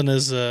something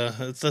is,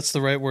 that's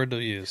the right word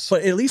to use.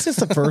 But at least it's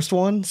the first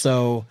one.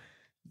 So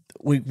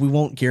we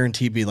won't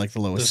guarantee be like the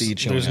lowest seed.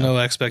 There's no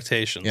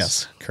expectations.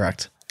 Yes,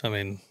 correct. I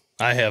mean,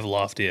 I have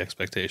lofty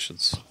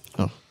expectations.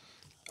 Oh,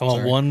 I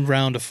want one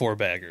round of 4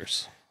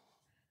 baggers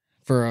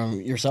for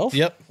yourself.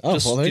 Yep. Oh,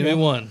 just well, give me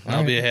one. All I'll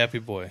right. be a happy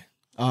boy.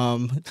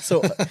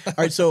 So, all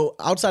right. So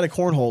outside of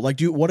cornhole, like,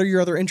 what are your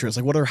other interests?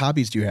 Like, what other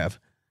hobbies do you have?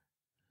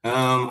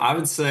 I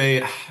would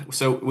say,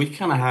 so we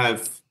kind of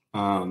have,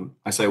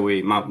 I say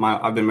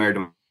I've been married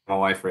to my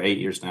wife for 8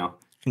 years now.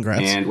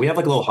 Congrats. And we have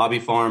like a little hobby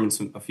farm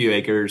and a few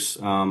acres,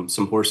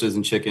 some horses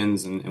and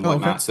chickens and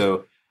whatnot. Okay.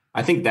 So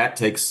I think that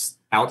takes,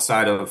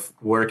 outside of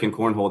work and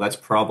cornhole, that's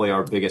probably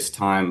our biggest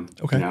time,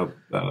 Okay.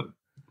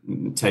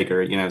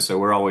 taker, so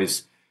we're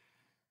always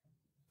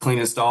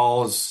cleaning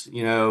stalls,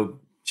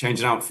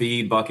 changing out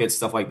feed buckets,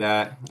 stuff like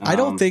that. I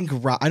don't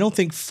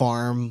think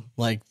farm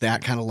like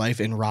that kind of life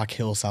in Rock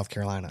Hill, South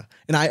Carolina.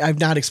 And I've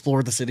not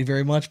explored the city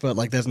very much, but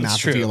like that's not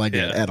true. feel like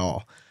Yeah. it at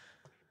all.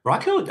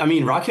 Rock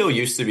Hill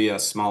used to be a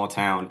small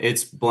town.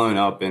 It's blown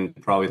up in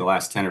probably the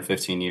last 10 or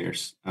 15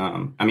 years.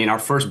 Our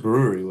first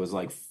brewery was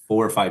like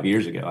 4 or 5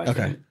 years ago, I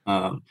think.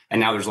 And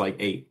now there's like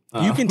 8.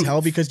 You can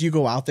tell because you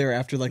go out there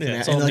after like, Yeah,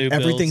 it's and all like new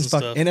builds everything's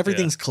and stuff. and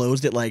everything's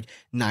closed at like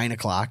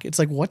 9:00. It's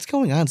like, what's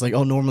going on? It's like,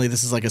 oh, normally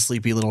this is like a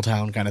sleepy little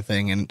town kind of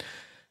thing. And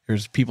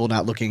there's people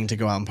not looking to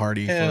go out and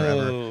party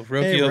forever. Oh,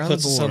 Hey, Rokio we're on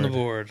puts the us on the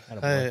board.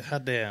 board. Hey,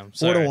 hot damn.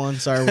 4-1.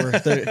 Sorry,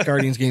 the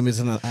Guardians game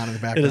isn't on in the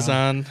background. It is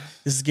on.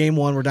 This is game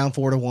 1. We're down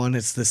 4-1.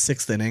 It's the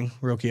 6th inning.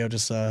 Rokio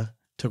just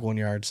took 1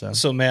 yard.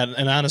 So, Matt,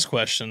 an honest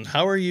question.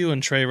 How are you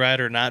and Trey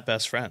Ryder not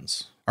best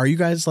friends? Are you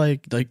guys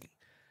like we're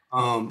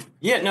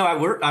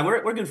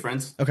good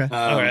friends. okay?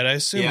 All right, I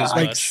assume as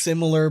Like much.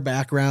 similar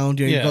background.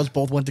 You Yeah. guys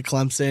both went to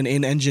Clemson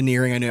in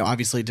engineering. I know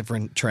obviously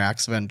different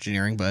tracks of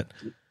engineering, but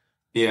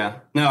Yeah.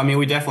 No,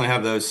 we definitely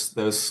have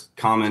those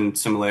common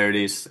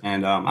similarities,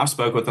 and I've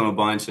spoke with them a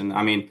bunch, and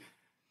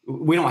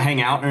we don't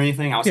hang out or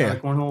anything outside Yeah.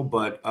 of cornhole,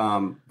 but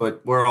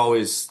we're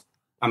always,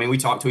 we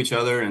talk to each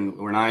other and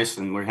we're nice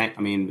and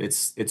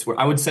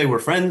I would say we're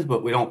friends,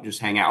 but we don't just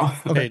hang out.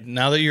 Okay,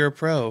 now that you're a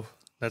pro,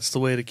 that's the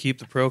way to keep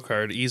the pro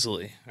card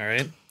easily. All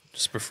right,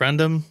 just befriend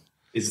them.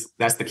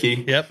 That's the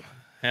key? Yep,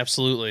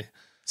 absolutely.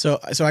 so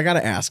I got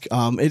to ask.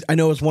 I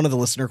know it's one of the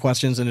listener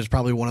questions, and it's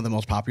probably one of the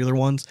most popular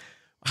ones.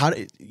 How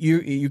did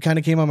you kind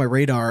of came on my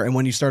radar, and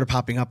when you started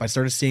popping up, I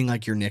started seeing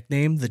like your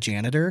nickname, the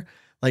janitor.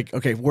 Like,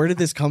 okay, where did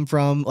this come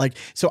from? Like,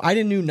 so I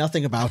didn't knew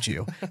nothing about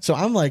you. So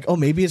I'm like, oh,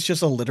 maybe it's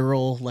just a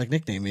literal like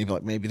nickname.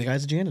 Maybe the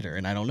guy's a janitor,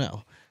 and I don't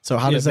know. So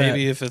how does that?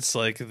 Maybe if it's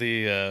like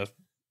the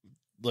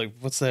like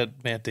what's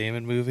that Matt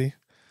Damon movie?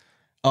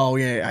 Oh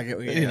yeah, I get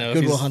If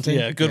Goodwill he's- Hunting.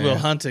 Yeah, Goodwill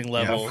Hunting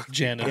level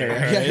janitor.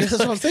 Yeah, right? that's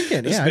what I was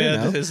thinking. This Yeah, I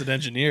didn't man know. is an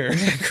engineer.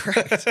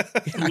 Correct.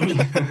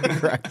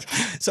 Correct.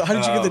 So how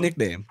did you get the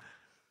nickname?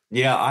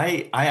 Yeah,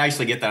 I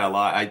actually get that a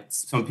lot.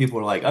 Some people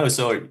are like, oh,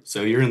 so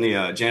you're in the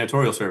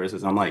janitorial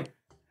services. I'm like,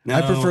 no.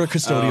 I prefer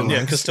custodial. Yeah,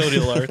 ones.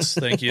 custodial arts.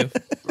 Thank you.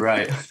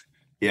 Right.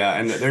 Yeah,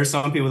 and there's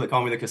some people that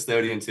call me the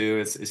custodian too.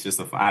 It's just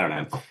I don't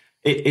know.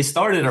 It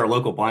started at our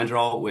local blind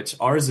draw, which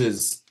ours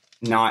is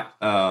not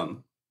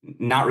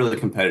really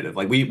competitive.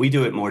 Like we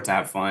do it more to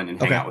have fun and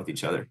hang out with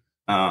each other.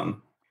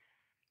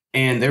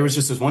 And there was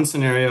just this one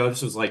scenario.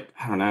 This was like,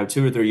 I don't know,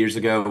 2 or 3 years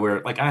ago,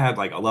 where like I had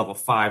like a level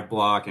 5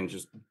 block and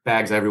just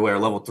bags everywhere,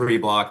 level 3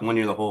 block, one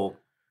near the hole.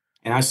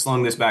 And I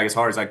slung this bag as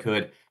hard as I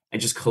could and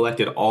just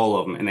collected all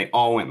of them, and they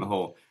all went in the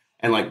hole.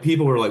 And like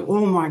people were like,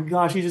 oh my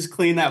gosh, you just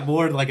cleaned that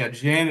board like a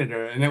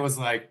janitor. And it was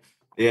like,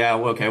 yeah,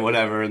 well, okay,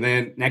 whatever. And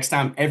then next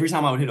time, every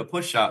time I would hit a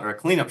push shot or a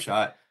cleanup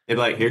shot, they'd be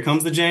like, here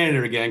comes the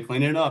janitor again,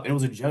 cleaning it up. And it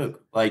was a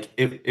joke. Like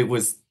it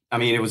was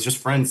just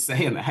friends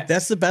saying that.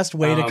 That's the best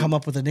way to come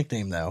up with a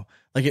nickname, though.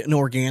 Like an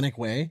organic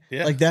way.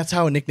 Yeah. Like that's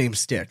how a nickname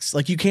sticks.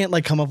 Like you can't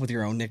like come up with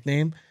your own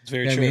nickname. It's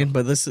very You know true. what I mean?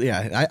 But this,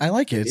 I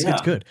like it. It's Yeah.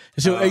 good.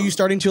 So are you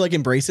starting to like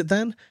embrace it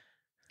then?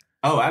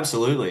 Oh,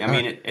 absolutely.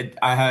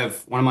 I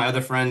have one of my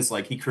other friends,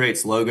 like he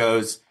creates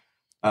logos.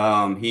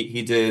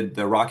 He did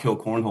the Rock Hill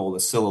Cornhole, the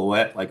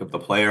silhouette, like of the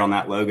player on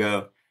that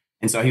logo.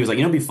 And so he was like,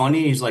 it'd be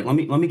funny. He's like, let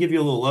me give you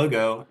a little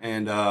logo,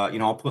 and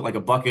I'll put like a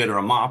bucket or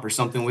a mop or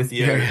something with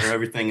you or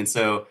everything. And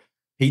so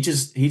he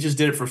just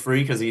did it for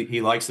free because he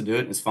likes to do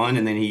it and it's fun.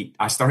 And then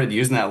I started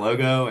using that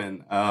logo,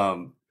 and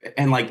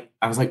and like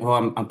I was like,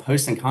 well, I'm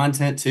posting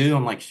content too.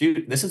 I'm like,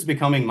 shoot, this is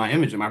becoming my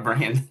image and my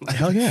brand. Like,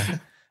 Hell yeah.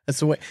 That's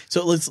the way.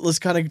 So let's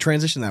kind of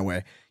transition that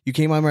way. You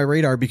came on my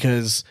radar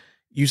because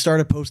you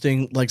started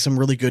posting like some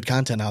really good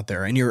content out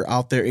there, and you're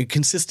out there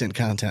consistent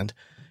content,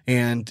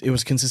 and it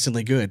was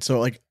consistently good. So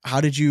like,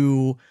 how did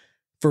you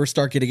first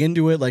start getting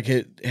into it? Like,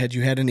 had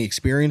you had any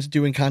experience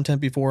doing content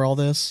before all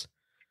this?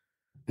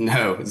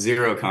 No,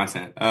 zero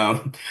content.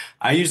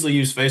 I usually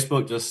use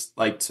Facebook just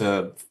like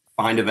to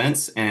find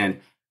events, and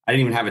I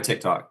didn't even have a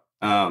TikTok.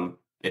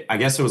 I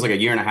guess it was like a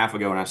year and a half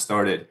ago when I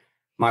started.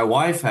 My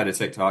wife had a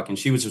TikTok, and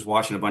she was just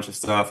watching a bunch of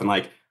stuff, and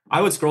like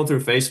I would scroll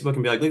through Facebook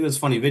and be like, "Look at this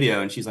funny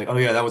video," and she's like, "Oh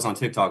yeah, that was on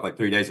TikTok like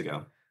 3 days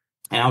ago,"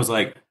 and I was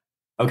like,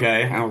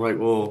 "Okay," and I was like,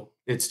 "Well,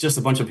 it's just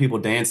a bunch of people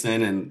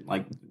dancing and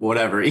like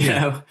whatever, you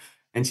know."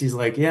 And she's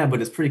like, "Yeah,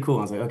 but it's pretty cool."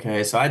 I was like,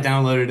 "Okay," so I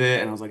downloaded it,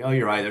 and I was like, "Oh,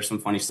 you're right. There's some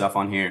funny stuff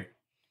on here."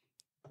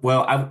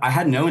 Well, I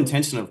had no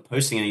intention of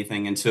posting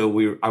anything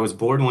until I was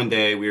bored one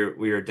day. We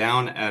were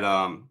down at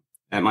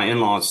my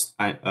in-laws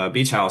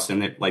beach house,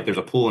 and like there's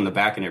a pool in the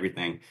back and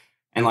everything.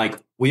 And like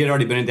we had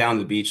already been down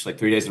to the beach like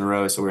 3 days in a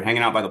row, so we were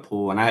hanging out by the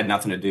pool, and I had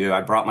nothing to do.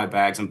 I brought my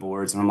bags and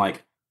boards, and I'm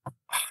like,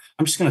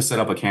 I'm just gonna set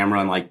up a camera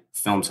and like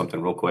film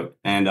something real quick,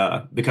 and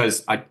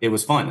because it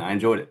was fun, I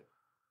enjoyed it.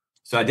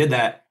 So I did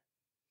that,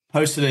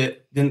 posted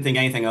it, didn't think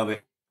anything of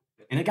it,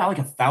 and it got like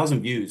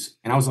 1,000 views,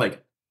 and I was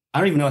like, I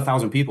don't even know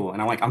 1,000 people.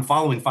 And I'm like, I'm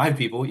following 5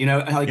 people, you know,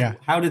 like,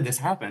 how did this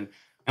happen?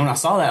 And when I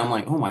saw that, I'm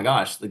like, oh my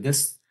gosh, like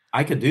this,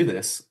 I could do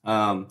this.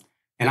 And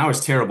I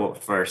was terrible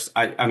at first.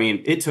 I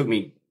mean, it took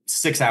me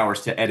 6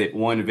 hours to edit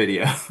one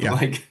video.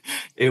 Like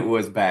it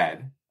was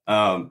bad.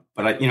 But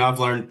I've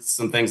learned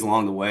some things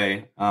along the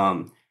way.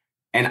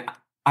 And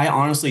I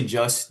honestly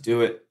just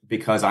do it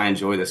because I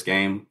enjoy this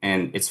game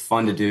and it's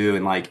fun to do.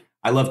 And like,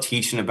 I love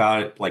teaching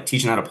about it, like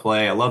teaching how to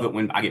play. I love it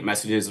when I get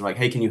messages like,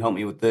 hey, can you help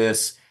me with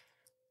this?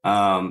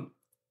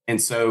 And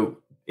so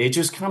it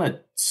just kind of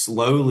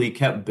slowly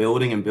kept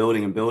building and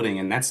building and building.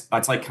 And that's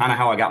like kind of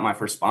how I got my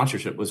first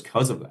sponsorship was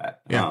because of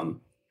that.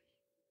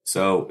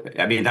 So,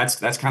 I mean, that's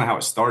kind of how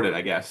it started,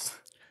 I guess.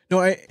 No,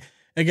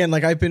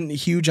 I've been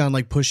huge on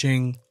like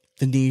pushing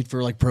the need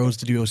for like pros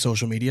to do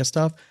social media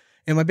stuff.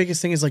 And my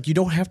biggest thing is like, you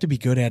don't have to be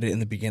good at it in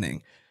the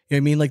beginning. You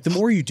know what I mean? Like the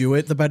more you do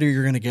it, the better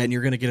you're going to get, and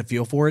you're going to get a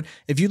feel for it.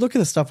 If you look at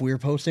the stuff we were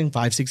posting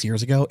 5-6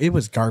 years ago, it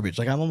was garbage.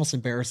 Like I'm almost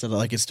embarrassed that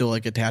like it's still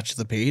like attached to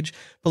the page,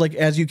 but like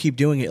as you keep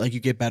doing it, like you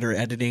get better at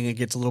editing, it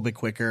gets a little bit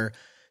quicker.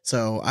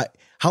 So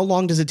how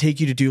long does it take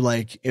you to do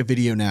like a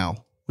video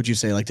now? Would you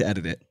say like to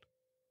edit it?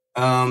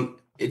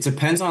 It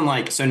depends on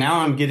like, so now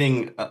I'm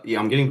getting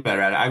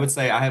better at it. I would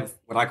say I have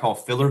what I call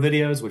filler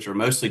videos, which are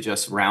mostly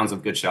just rounds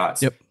of good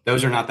shots. Yep.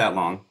 Those are not that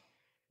long.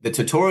 The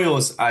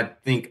tutorials, I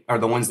think, are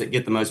the ones that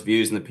get the most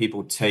views and the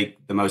people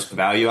take the most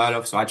value out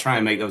of. So I try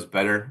and make those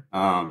better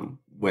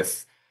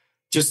with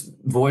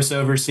just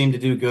voiceovers seem to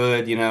do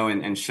good, you know,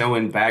 and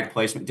showing bag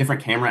placement,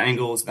 different camera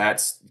angles.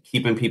 That's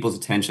keeping people's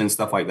attention,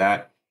 stuff like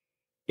that.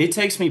 It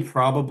takes me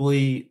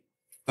probably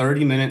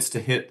 30 minutes to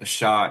hit the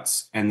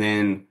shots. And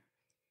then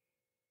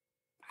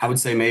I would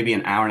say maybe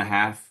an hour and a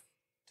half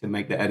to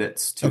make the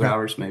edits, 2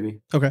 hours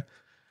maybe. Okay.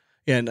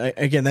 Yeah, and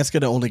again, that's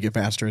going to only get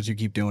faster as you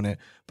keep doing it.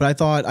 But I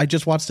thought I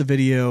just watched a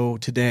video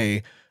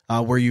today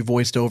where you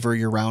voiced over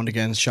your round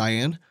against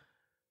Cheyenne.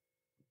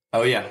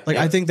 Oh yeah, like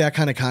I think that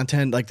kind of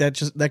content like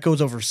that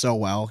goes over so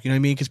well. You know what I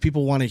mean? Because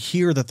people want to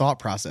hear the thought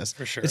process.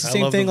 For sure, it's the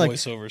same thing. Like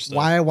stuff.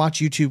 Why I watch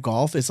YouTube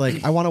golf is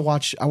like I want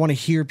to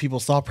hear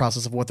people's thought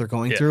process of what they're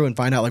going through and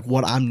find out like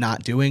what I'm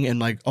not doing and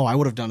like I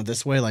would have done it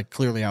this way. Like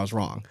clearly I was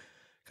wrong,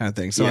 kind of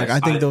thing. So like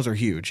I think those are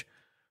huge.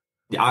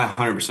 Yeah, I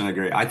 100%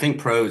 agree. I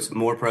think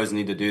more pros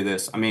need to do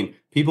this. I mean,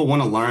 people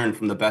want to learn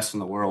from the best in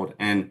the world.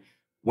 And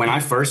when I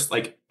first,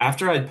 like,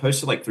 after I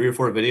posted like 3 or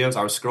 4 videos,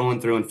 I was scrolling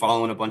through and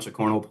following a bunch of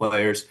cornhole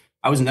players.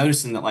 I was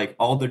noticing that like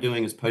all they're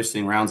doing is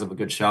posting rounds of a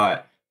good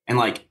shot. And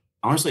like,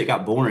 honestly, it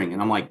got boring.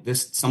 And I'm like,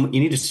 you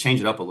need to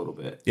change it up a little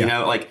bit. You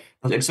know, like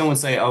someone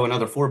say, oh,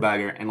 another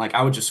 4-bagger. And like,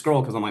 I would just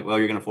scroll because I'm like, well,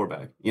 you're going to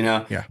 4-bag, you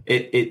know? Yeah.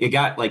 It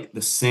got like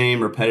the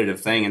same repetitive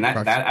thing. And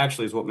that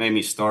actually is what made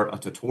me start a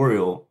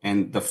tutorial.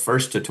 And the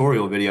first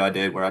tutorial video I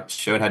did where I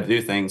showed how to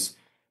do things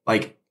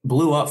like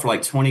blew up for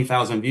like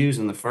 20,000 views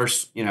in the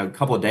first,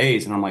 couple of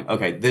days. And I'm like,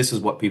 okay, this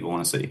is what people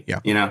want to see. Yeah.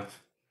 You know?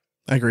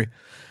 I agree.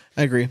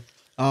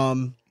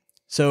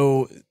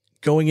 So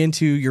going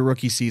into your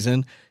rookie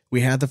season, we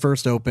had the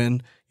first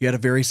open. You had a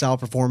very solid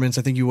performance.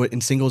 I think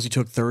in singles, you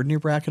took 3rd in your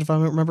bracket, if I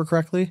remember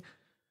correctly.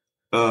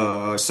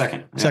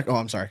 Second. Oh,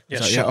 I'm sorry. Yeah,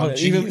 sorry.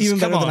 Even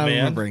better than I'm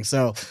remembering.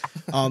 So,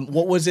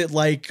 what was it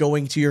like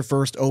going to your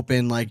first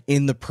open, like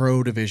in the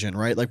pro division,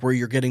 right? Like where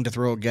you're getting to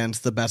throw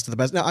against the best of the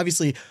best. Now,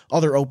 obviously,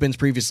 other opens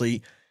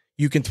previously,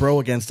 you can throw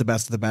against the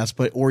best of the best,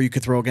 or you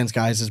could throw against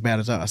guys as bad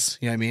as us.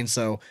 You know what I mean?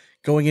 So,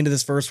 going into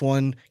this first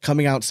one,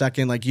 coming out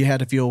second, like you had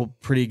to feel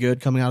pretty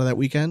good coming out of that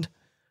weekend.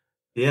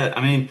 Yeah,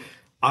 I mean,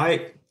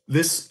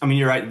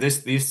 you're right.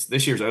 This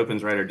year's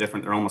opens, right, are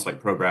different. They're almost like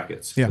pro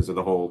brackets because of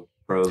the whole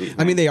pro league.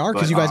 I mean, they are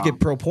because you guys get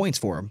pro points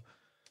for them.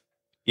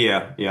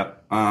 Yeah.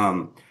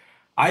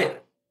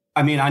 I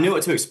I mean, I knew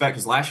what to expect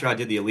because last year I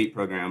did the elite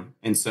program.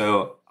 And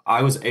so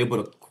I was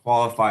able to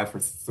qualify for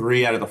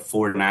 3 out of the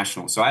 4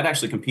 nationals. So I'd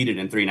actually competed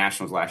in 3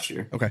 nationals last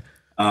year. Okay.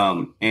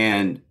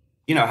 And,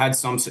 had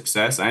some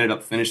success. I ended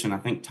up finishing, I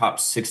think, top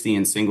 60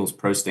 in singles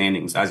pro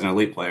standings as an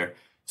elite player.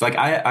 So like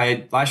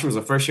I last year was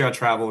the first year I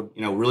traveled,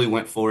 really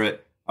went for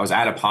it. I was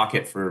out of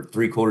pocket for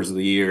 3/4 of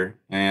the year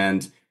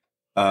and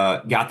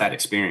got that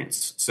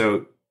experience.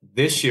 So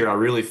this year I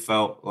really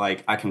felt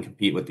like I can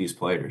compete with these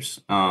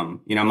players.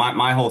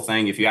 My whole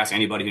thing, if you ask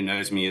anybody who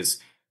knows me, is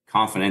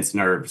confidence,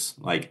 nerves.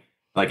 Like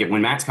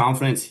when Matt's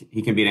confident,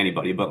 he can beat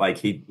anybody, but like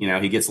he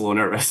gets a little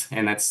nervous,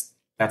 and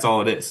that's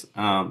all it is.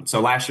 So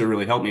last year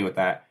really helped me with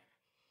that.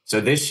 So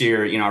this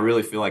year, I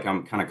really feel like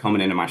I'm kind of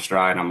coming into my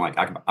stride. I'm like,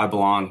 I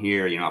belong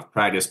here. I've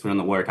practiced, put in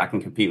the work. I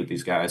can compete with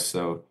these guys.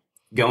 So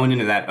going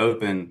into that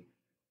open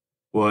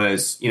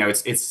was,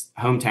 it's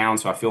hometown,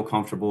 so I feel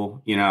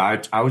comfortable.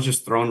 I was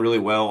just throwing really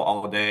well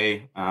all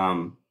day.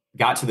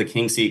 Got to the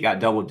king seat, got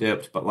double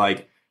dipped, but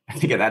like I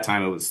think at that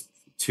time it was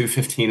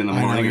 2:15 in the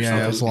morning or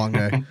something. It was a long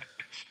day.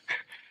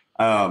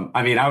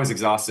 I was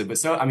exhausted, but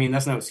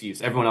that's no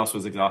excuse. Everyone else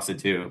was exhausted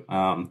too.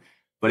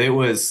 But it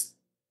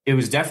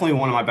was definitely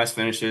one of my best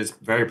finishes.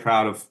 Very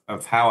proud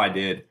of how I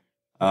did.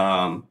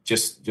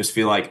 Just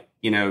feel like,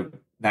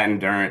 that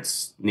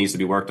endurance needs to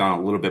be worked on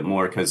a little bit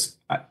more because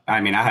I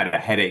had a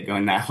headache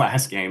going that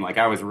last game. Like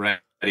I was ready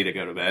to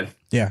go to bed.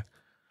 Yeah.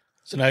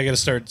 So now I got to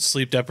start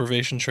sleep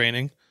deprivation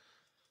training.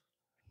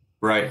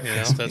 Right.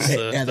 That's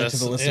add it to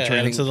the list of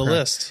training. Add it to the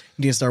list.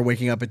 You need to start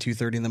waking up at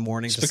 2:30 in the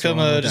morning. Just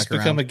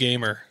become a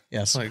gamer.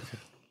 Yes. Like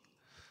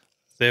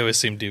they always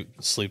seem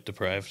sleep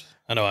deprived.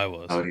 I know I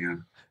was. Oh yeah.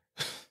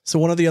 So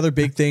one of the other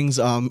big things,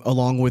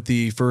 along with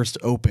the first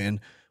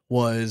open,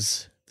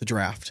 was the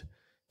draft.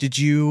 Did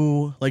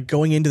you like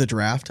going into the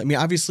draft? I mean,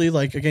 obviously,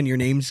 like again, your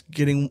name's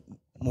getting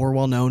more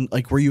well known.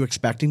 Like, were you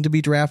expecting to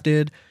be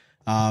drafted?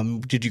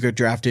 Did you get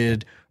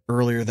drafted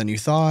earlier than you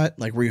thought?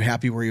 Like, were you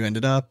happy where you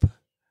ended up?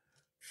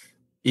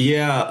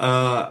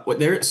 Yeah.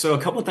 So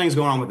a couple of things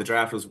going on with the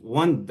draft was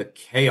one, the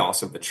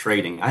chaos of the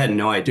trading. I had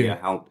no idea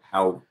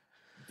how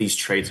these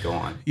trades go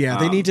on. Yeah,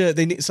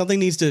 something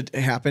needs to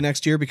happen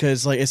next year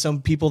because like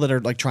some people that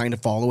are like trying to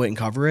follow it and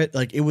cover it,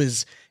 like it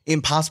was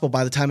impossible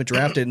by the time it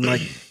drafted. And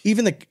like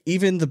even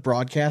the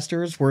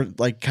broadcasters were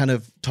like kind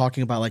of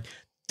talking about like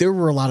there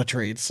were a lot of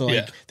trades. So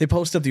like they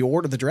posted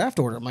the draft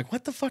order. I'm like,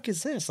 what the fuck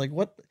is this? Like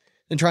what?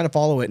 And trying to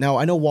follow it. Now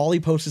I know Wally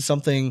posted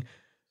something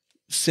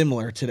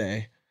similar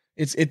today.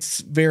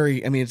 It's very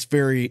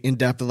in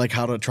depth of like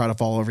how to try to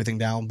follow everything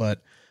down.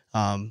 But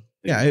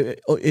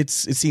it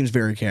seems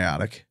very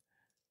chaotic.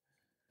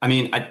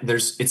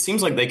 It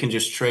seems like they can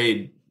just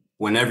trade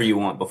whenever you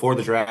want, before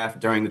the draft,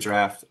 during the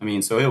draft.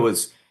 So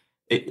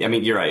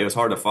you're right. It was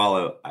hard to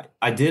follow.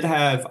 I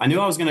knew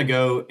I was going to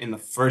go in the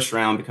first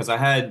round because I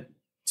had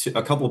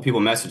a couple of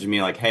people messaging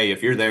me like, hey,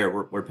 if you're there,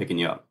 we're picking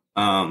you up.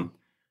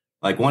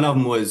 Like one of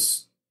them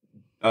was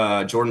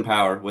Jordan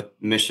Power with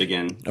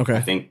Michigan, okay.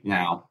 I think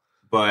now.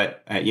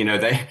 But,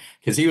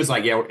 because he was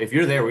like, yeah, if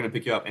you're there, we're going to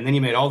pick you up. And then he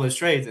made all those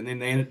trades and then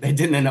they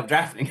didn't end up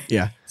drafting.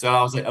 Yeah. So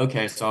I was like,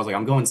 okay. So I was like,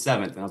 I'm going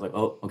 7th. And I was like,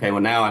 oh, okay, well,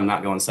 now I'm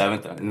not going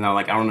 7th. And I'm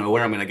like, I don't know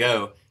where I'm going to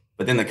go.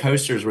 But then the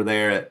Coasters were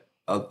there.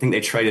 I think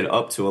they traded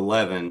up to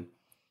 11.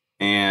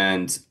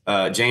 And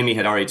Jamie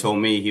had already told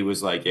me, he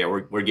was like, yeah,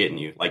 we're getting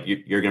you. Like,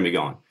 you're going to be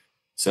gone.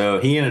 So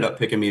he ended up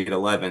picking me at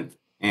 11th.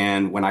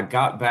 And when I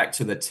got back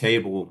to the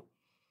table,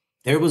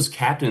 there was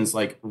captains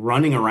like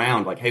running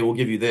around like, hey, we'll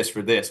give you this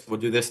for this.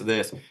 We'll do this or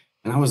this.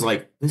 And I was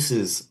like, this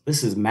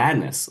is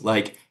madness.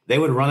 Like they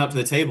would run up to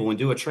the table and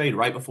do a trade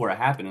right before it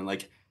happened. And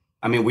like,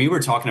 we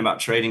were talking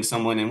about trading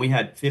someone and we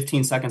had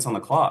 15 seconds on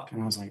the clock.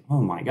 And I was like, oh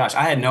my gosh,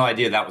 I had no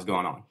idea that was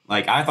going on.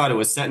 Like I thought it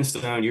was set in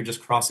stone. You're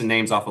just crossing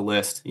names off a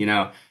list.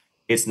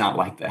 It's not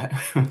like that.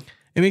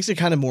 It makes it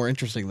kind of more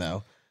interesting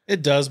though.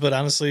 It does, but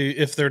honestly,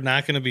 if they're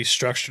not going to be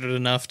structured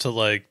enough to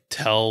like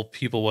tell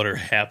people what are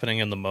happening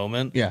in the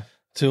moment,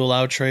 to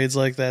allow trades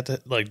like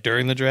that, like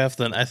during the draft,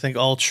 then I think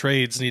all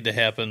trades need to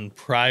happen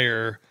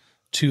prior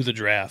to the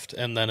draft,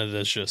 and then it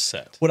is just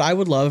set. What I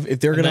would love if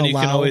they're going to allow,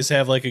 you can always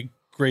have like a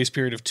grace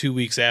period of 2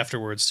 weeks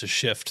afterwards to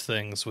shift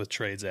things with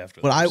trades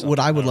after. What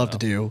I would love to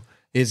do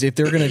is if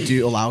they're going to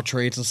allow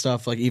trades and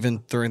stuff like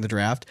even during the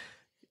draft,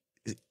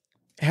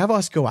 have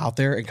us go out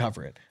there and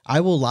cover it.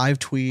 I will live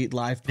tweet,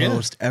 live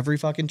post every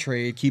fucking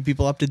trade, keep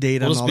people up to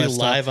date on all that stuff.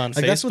 Live on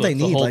like Facebook that's what they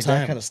need, like time.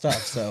 that kind of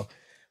stuff. So.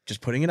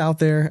 Just putting it out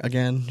there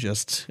again.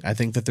 I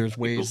think that there's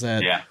ways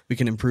that we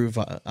can improve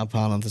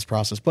upon on this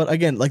process. But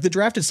again, like the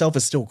draft itself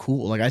is still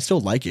cool. Like I still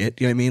like it.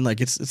 You know what I mean?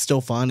 Like it's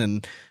still fun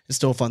and it's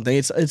still a fun thing.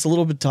 It's a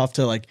little bit tough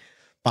to like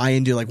buy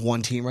into like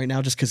one team right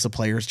now just because the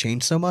players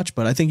change so much.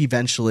 But I think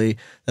eventually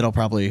that'll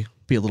probably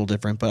be a little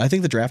different. But I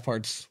think the draft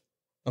part's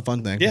a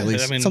fun thing. Yeah, at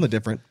least something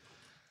different.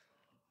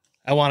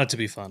 I want it to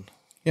be fun.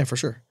 Yeah, for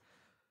sure.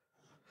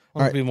 I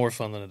want it to be more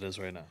fun than it is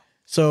right now.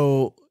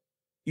 So.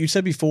 You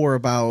said before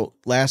about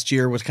last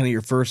year was kind of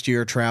your first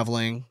year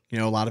traveling.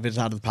 A lot of it's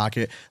out of the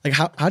pocket. Like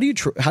how do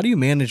you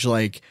manage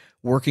like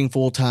working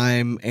full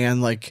time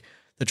and like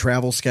the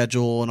travel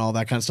schedule and all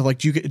that kind of stuff? Like,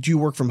 do you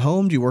work from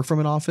home? Do you work from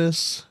an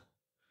office?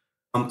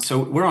 So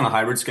we're on a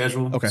hybrid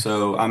schedule. Okay.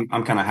 So I'm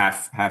kind of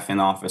half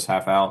in office,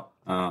 half out.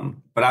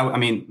 But I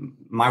mean,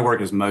 my work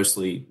is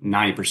mostly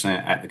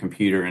 90% at the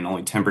computer and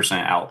only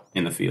 10% out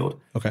in the field.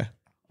 Okay.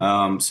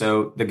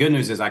 So the good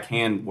news is I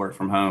can work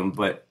from home,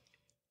 but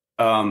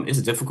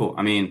it's difficult.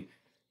 I mean,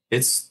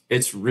 it's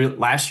real.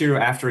 Last year,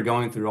 after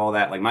going through all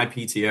that, like my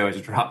PTO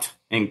has dropped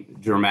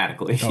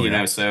dramatically. Oh, you yeah.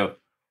 know,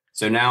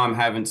 so now I'm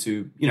having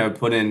to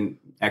put in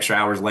extra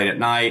hours late at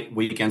night,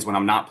 weekends when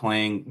I'm not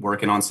playing,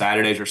 working on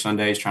Saturdays or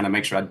Sundays, trying to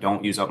make sure I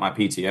don't use up my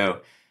PTO.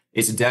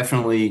 It's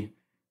definitely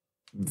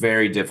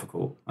very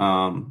difficult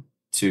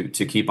to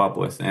keep up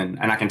with, and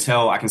I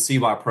can see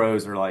why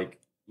pros are like,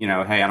 hey,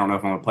 I don't know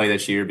if I'm going to play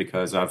this year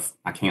because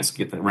I can't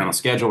get around my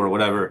schedule or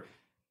whatever.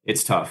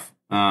 It's tough.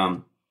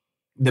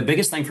 The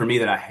biggest thing for me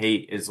that I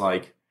hate is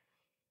like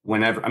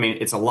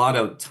it's a lot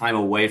of time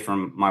away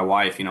from my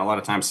wife, a lot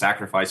of time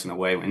sacrificing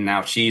away. And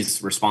now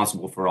she's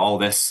responsible for all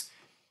this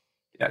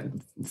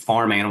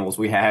farm animals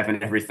we have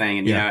and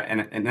everything.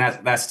 And, and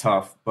that's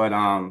tough.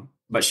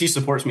 But she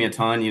supports me a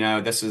ton.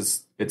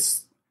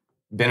 It's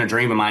been a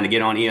dream of mine to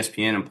get on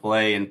ESPN and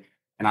play. And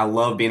I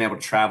love being able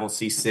to travel,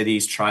 see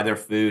cities, try their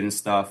food and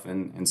stuff.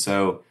 And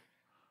so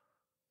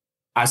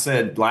I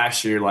said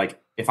last year, like,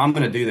 if I'm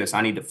going to do this,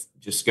 I need to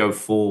just go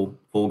full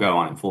go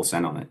on it, full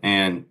send on it.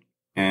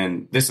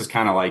 And this is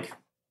kind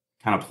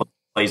of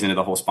plays into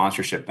the whole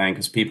sponsorship thing,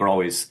 because people are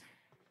always,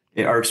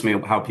 it irks me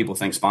how people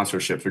think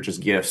sponsorships are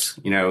just gifts,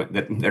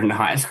 that they're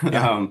not.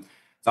 Yeah.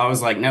 So I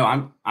was like,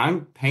 no,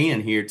 I'm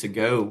paying here to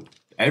go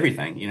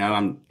everything,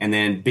 and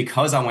then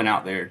because I went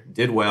out there,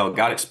 did well,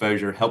 got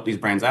exposure, helped these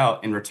brands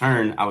out. In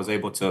return, I was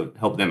able to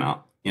help them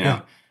out,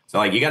 Yeah. So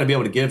like, you got to be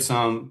able to give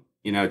some,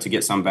 to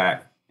get some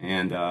back.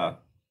 And,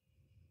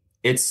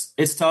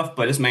 it's tough,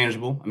 but it's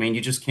manageable. I mean,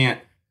 you just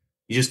can't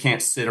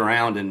sit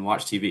around and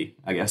watch TV,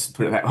 I guess,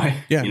 put it that way.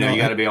 Yeah,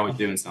 you got to be always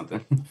doing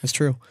something. That's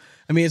true.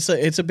 I mean,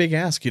 it's a big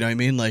ask, what I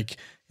mean? Like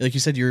you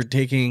said, you're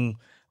taking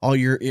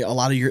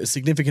a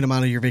significant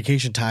amount of your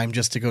vacation time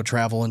just to go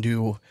travel and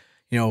do,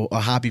 a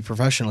hobby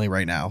professionally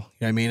right now. You know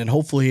what I mean? And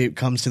hopefully it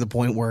comes to the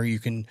point where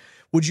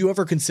would you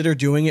ever consider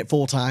doing it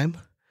full time?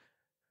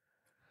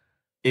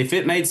 If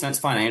it made sense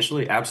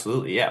financially,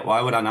 absolutely. Yeah.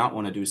 Why would I not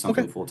want to do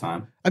something full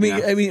time? I mean,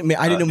 I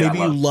didn't know. Maybe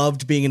you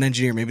loved being an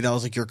engineer. Maybe that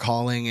was like your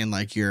calling and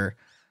like your.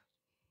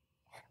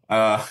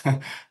 I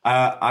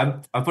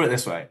put it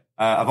this way.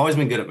 I've always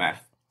been good at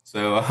math,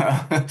 so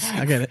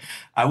I get it.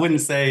 I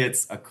wouldn't say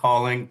it's a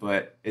calling,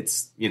 but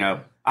it's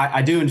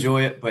I do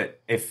enjoy it.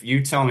 But if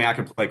you tell me I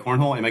could play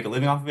cornhole and make a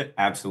living off of it,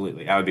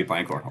 absolutely, I would be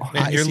playing cornhole.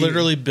 And you're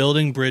literally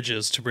building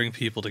bridges to bring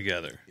people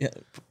together. Yeah,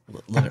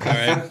 literally.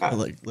 All right,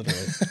 like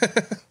literally.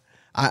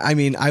 I'm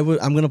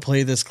going to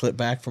play this clip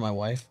back for my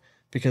wife,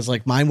 because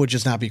like mine would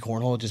just not be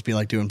cornhole. It'd just be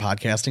like doing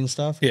podcasting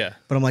stuff. Yeah.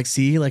 But I'm like,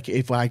 see, like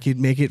if I could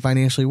make it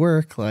financially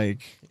work,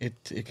 like it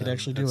could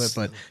actually do it.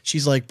 But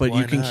she's like, but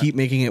you can keep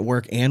making it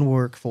work and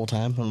work full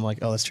time. I'm like,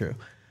 oh, that's true.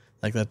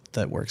 Like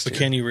that works. But too.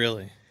 can you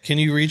really? Can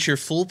you reach your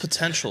full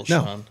potential,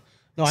 No. Sean?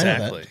 No,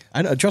 exactly. I know that.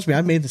 I know. Trust me,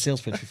 I've made the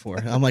sales pitch before.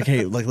 I'm like,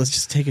 hey, like let's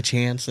just take a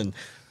chance.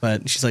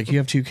 But she's like, you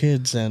have 2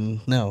 kids,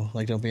 and no,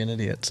 like don't be an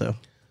idiot. So.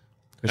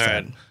 All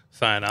right,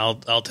 fine.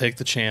 I'll take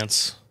the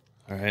chance.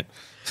 All right.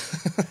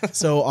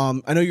 So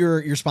I know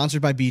you're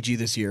sponsored by BG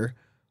this year.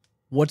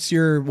 What's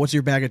your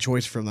bag of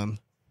choice from them?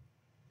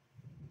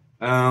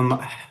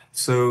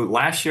 So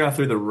last year I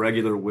threw the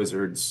regular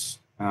Wizards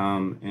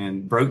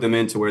and broke them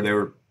into where they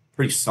were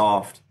pretty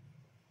soft.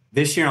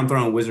 This year I'm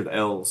throwing Wizard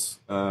L's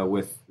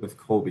with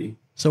Colby.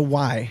 So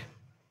why?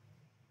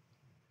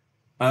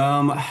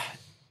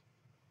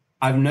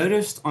 I've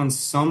noticed on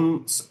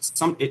some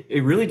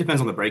it really depends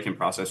on the break-in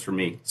process for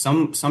me.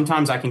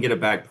 Sometimes I can get a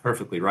bag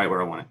perfectly right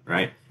where I want it,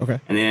 right? Okay.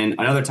 And then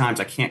on other times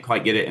I can't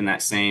quite get it in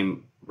that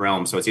same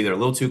realm. So it's either a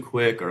little too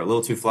quick or a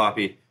little too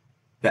floppy.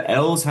 The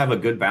L's have a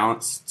good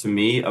balance to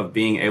me of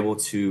being able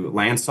to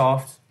land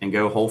soft and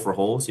go hole for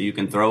hole. So you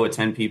can throw a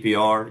 10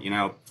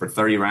 PPR, for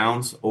 30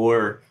 rounds,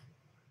 or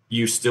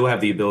you still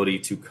have the ability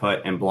to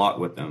cut and block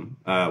with them,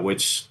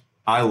 which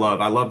I love.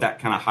 I love that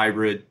kind of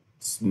hybrid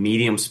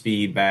medium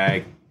speed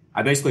bag.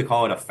 I basically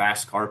call it a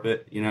fast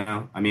carpet.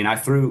 I mean,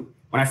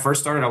 when I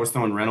first started, I was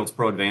throwing Reynolds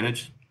Pro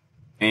Advantage,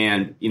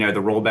 and, the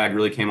roll bag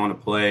really came on to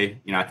play.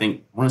 I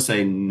want to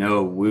say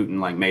Noah Wooten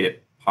made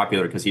it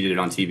popular because he did it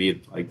on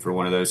TV, for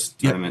one of those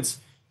tournaments.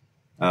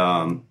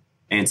 And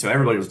so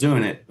everybody was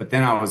doing it, but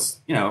then I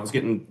was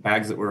getting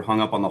bags that were hung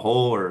up on the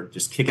hole or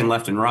just kicking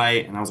left and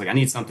right. And I was like, I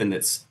need something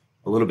that's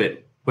a little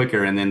bit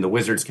quicker. And then the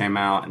Wizards came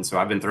out. And so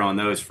I've been throwing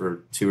those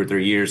for 2 or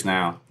 3 years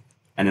now.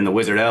 And then the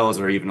Wizard L's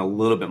are even a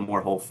little bit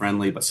more hole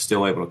friendly, but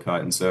still able to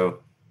cut. And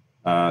so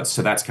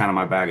that's kind of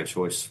my bag of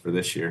choice for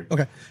this year.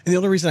 Okay. And the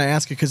only reason I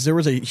ask it, because there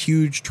was a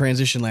huge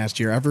transition last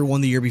year.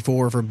 Everyone the year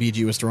before from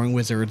BG was throwing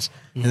Wizards.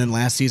 And then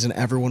last season,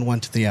 everyone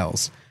went to the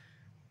L's.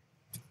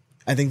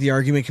 I think the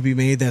argument could be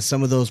made that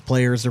some of those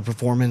players, their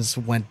performance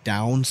went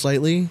down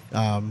slightly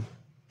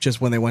just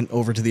when they went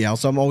over to the L.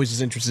 So I'm always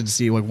just interested to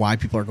see why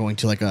people are going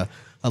to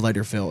a a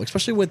lighter fill,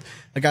 especially with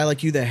a guy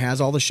like you that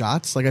has all the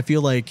shots. Like I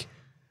feel like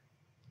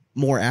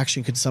more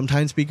action could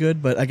sometimes be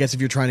good, but I guess if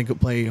you're trying to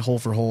play hole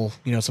for hole,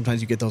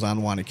 sometimes you get those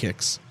unwanted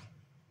kicks.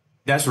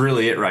 That's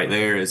really it right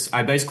there. Is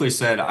I basically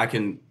said I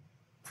can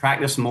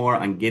practice more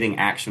on getting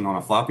action on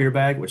a floppier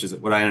bag, which is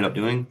what I ended up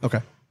doing.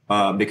 Okay.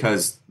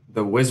 Because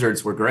the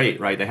Wizards were great,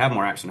 right? They have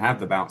more action, have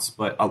the bounce,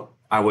 but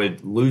I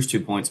would lose 2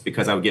 points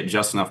because I would get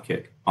just enough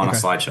kick on a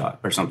slide shot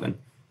or something.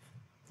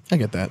 I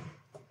get that.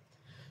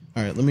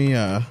 All right,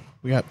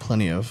 we got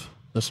plenty of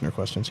listener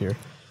questions here.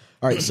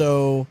 All right,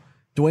 so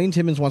Dwayne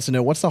Timmons wants to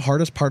know, what's the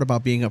hardest part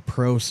about being a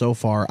pro so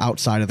far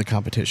outside of the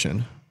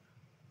competition?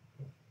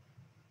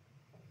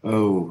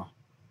 Oh.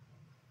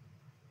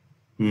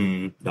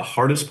 The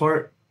hardest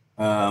part?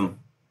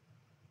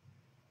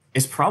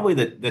 It's probably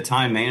the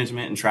time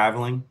management and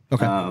traveling.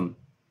 Okay.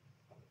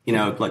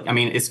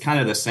 It's kind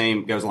of the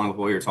same, goes along with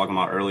what we were talking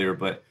about earlier,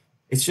 but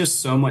it's just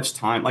so much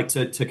time. Like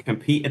to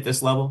compete at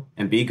this level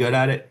and be good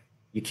at it,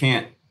 you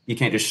can't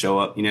just show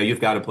up. You've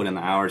got to put in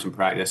the hours and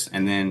practice,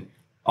 and then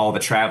all the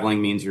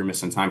traveling means you're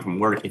missing time from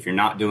work if you're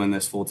not doing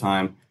this full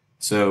time.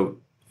 So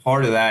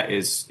part of that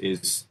is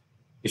it's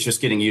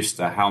just getting used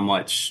to how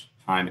much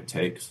time it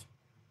takes.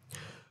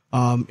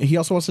 He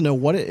also wants to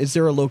know, is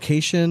there a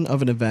location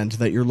of an event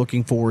that you're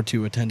looking forward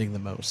to attending the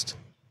most?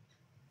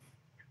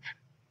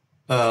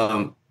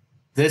 So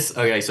this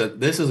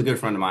is a good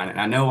friend of mine, and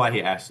I know why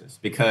he asked this,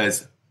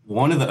 because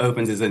one of the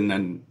opens is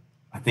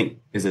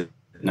is it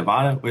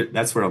Nevada?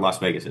 That's where Las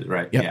Vegas is,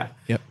 right? Yep. Yeah.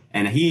 Yep.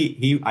 And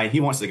he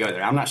wants to go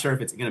there. I'm not sure if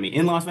it's going to be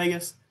in Las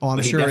Vegas. Oh,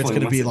 I'm sure it's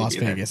going to be Las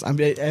Vegas.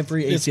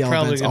 Every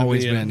ACL event's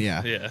always been,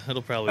 yeah,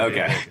 it'll probably be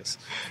in Vegas.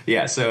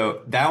 Yeah,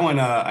 so that one,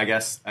 I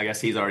guess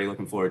he's already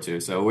looking forward to.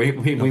 So we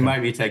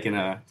might be taking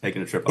a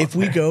trip. If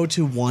we go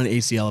to one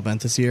ACL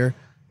event this year,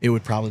 it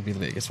would probably be the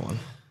Vegas one.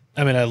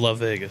 I mean, I love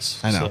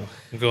Vegas. I know. So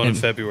I'm going in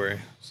February.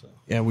 So.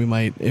 Yeah,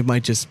 it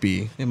might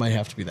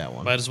have to be that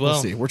one. Might as well.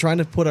 We'll see. We're trying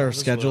to put our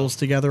schedules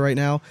together right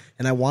now,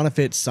 and I want to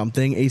fit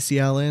something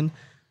ACL in.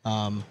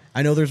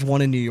 I know there's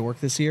one in New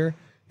York this year,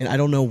 and I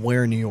don't know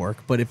where in New York,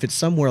 but if it's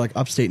somewhere like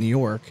upstate New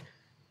York,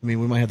 I mean,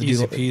 we might have to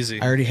Easy do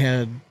peasy. I already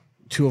had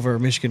 2 of our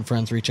Michigan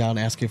friends reach out and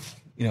ask if,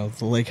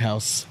 the lake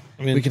house,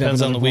 I mean, we could have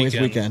depends another on the boys'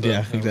 weekend. but,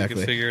 Yeah, we exactly.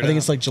 can figure it I think out.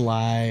 it's like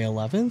July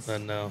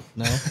 11th. No.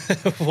 No?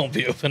 It won't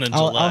be open in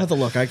July. I'll have to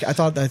look. I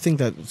think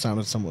that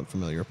sounded somewhat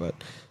familiar, but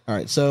all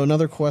right. So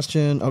another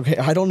question. Okay,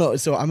 I don't know.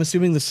 So I'm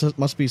assuming this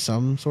must be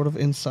some sort of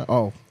insight.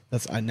 Oh,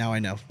 now I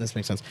know. This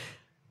makes sense.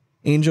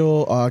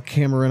 Angel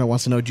Camarena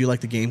wants to know, do you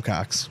like the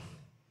Gamecocks?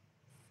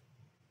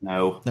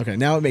 No. Okay,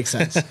 now it makes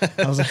sense.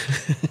 I was like,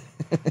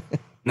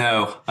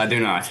 No, I do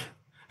not.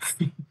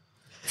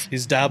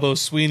 He's Dabo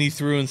Sweeney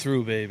through and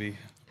through, baby.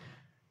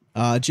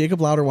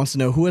 Jacob Lauder wants to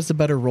know, who has the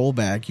better roll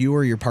bag, you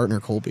or your partner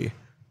Colby?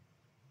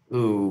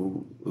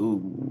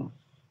 Ooh.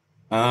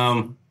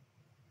 I'd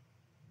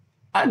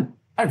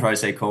probably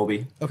say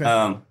Colby.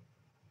 Okay.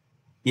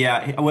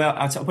 Yeah, well,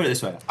 I'll put it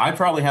this way. I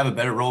probably have a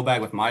better roll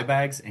bag with my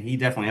bags, and he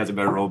definitely has a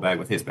better roll bag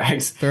with his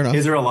bags. Fair enough.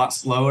 His are a lot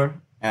slower,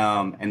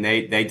 and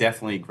they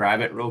definitely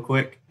grab it real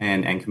quick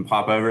and can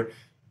pop over.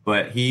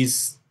 But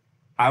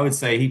I would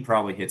say he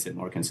probably hits it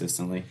more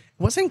consistently.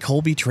 Wasn't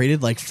Colby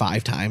traded like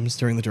 5 times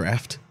during the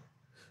draft?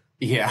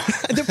 Yeah.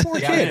 The poor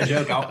Yeah, I made a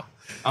kid. joke.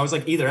 I was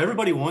like, either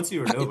everybody wants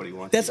you or nobody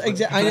wants That's you.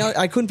 exactly.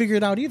 I couldn't figure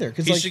it out either.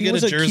 Because He like, should he get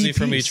was a key jersey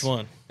from piece. each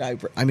one.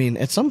 I mean,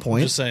 at some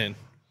point. Just saying.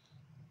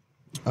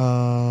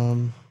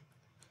 But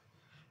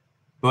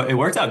it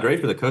worked out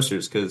great for the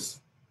coasters because,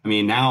 I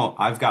mean, now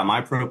I've got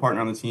my pro partner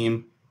on the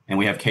team, and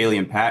we have Kaylee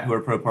and Pat who are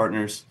pro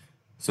partners.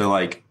 So,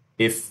 like,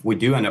 if we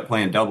do end up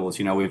playing doubles,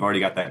 we've already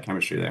got that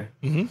chemistry there.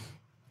 Mm-hmm.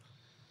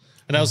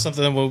 And that was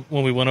something that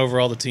when we went over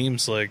all the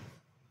teams, like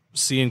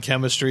seeing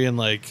chemistry and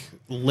like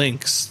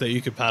links that you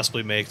could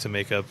possibly make to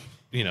make up,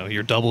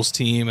 your doubles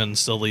team and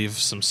still leave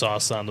some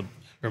sauce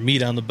or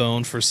meat on the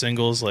bone for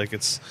singles. Like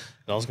it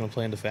all's going to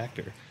play into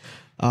factor.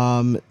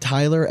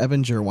 Tyler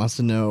Ebinger wants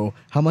to know,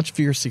 how much of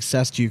your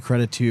success do you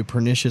credit to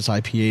pernicious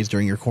IPAs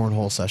during your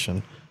cornhole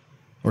session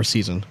or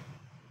season?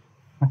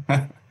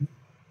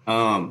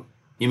 You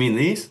mean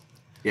these?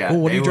 Yeah. Oh,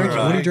 what are you drinking?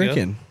 What are you go.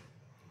 drinking?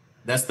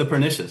 That's the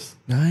Pernicious.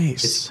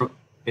 Nice.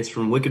 It's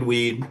from Wicked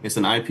Weed. It's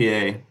an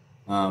IPA.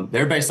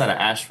 They're based out of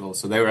Asheville,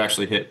 so they were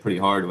actually hit pretty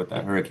hard with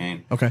that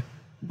hurricane. Okay.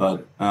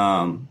 But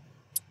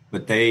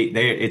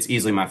it's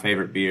easily my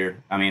favorite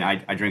beer. I mean,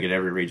 I drink it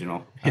every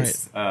regional.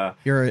 It's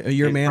You're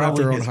a man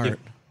after your own heart.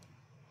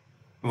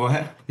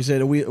 What? You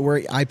said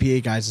we're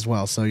IPA guys as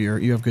well, so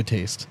you have good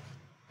taste.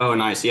 Oh,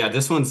 nice. Yeah,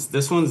 this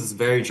one's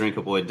very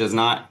drinkable. It does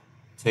not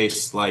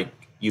taste like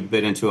you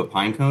bit into a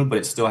pine cone, but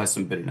it still has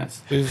some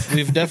bitterness.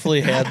 We've definitely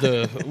had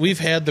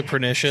the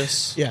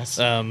pernicious. Yes.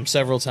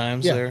 Several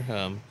times Yeah.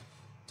 there.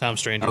 Tom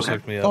Stranger's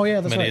hooked me up. Oh yeah,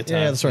 that's many right. a time,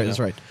 Yeah, that's right. That's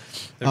right.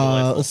 They're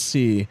delightful. Let's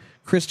see.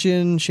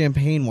 Christian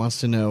Champagne wants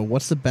to know,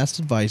 what's the best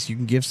advice you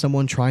can give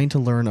someone trying to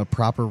learn a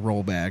proper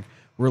roll bag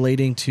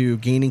relating to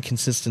gaining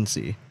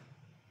consistency?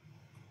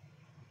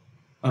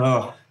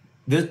 The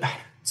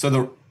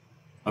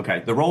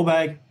roll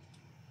bag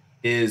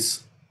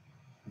is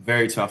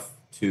very tough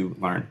to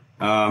learn.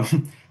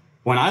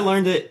 When I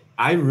learned it,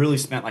 I really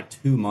spent like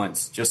 2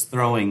 months just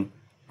throwing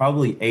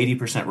probably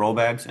 80% roll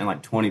bags and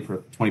like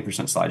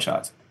 20% slide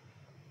shots,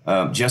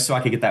 just so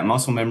I could get that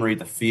muscle memory,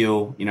 the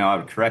feel. I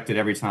would correct it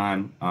every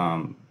time,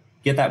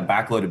 get that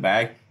backloaded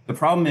bag. The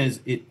problem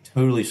is it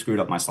totally screwed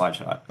up my slide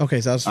shot.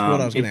 Okay, so that's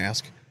what I was going to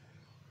ask.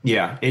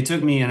 Yeah, it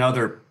took me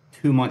another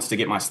 2 months to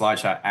get my slide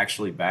shot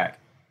actually back.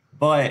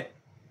 But,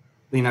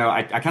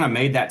 I kind of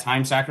made that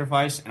time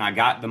sacrifice and I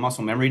got the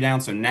muscle memory down.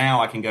 So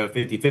now I can go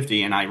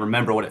 50-50 and I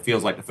remember what it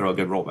feels like to throw a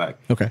good roll bag.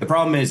 Okay. The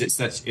problem is it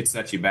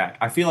sets you back.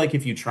 I feel like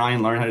if you try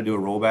and learn how to do a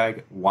roll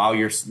bag while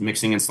you're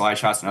mixing in slide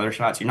shots and other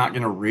shots, you're not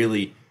going to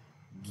really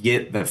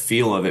get the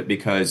feel of it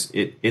because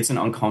it's an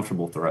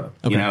uncomfortable throw.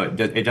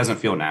 Okay. It doesn't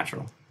feel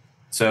natural.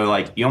 So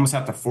like you almost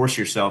have to force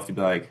yourself to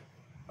be like,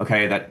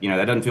 okay, that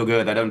doesn't feel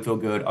good. That doesn't feel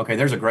good. Okay,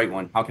 there's a great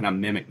one. How can I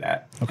mimic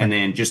that? Okay. And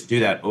then just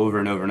do that over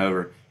and over and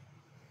over.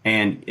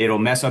 And it'll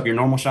mess up your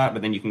normal shot,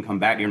 but then you can come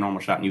back to your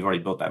normal shot and you've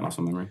already built that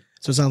muscle memory.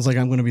 So it sounds like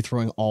I'm going to be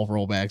throwing all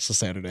roll bags this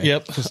Saturday.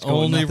 Yep, Just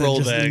only roll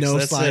just bags. No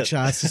That's slide it.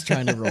 shots, just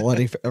trying to roll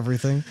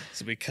everything.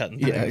 So be cutting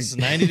Yeah. things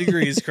 90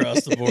 degrees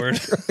across the board.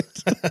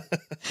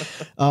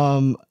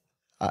 I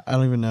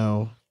don't even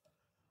know.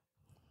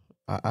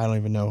 I don't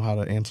even know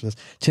how to answer this.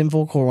 Tim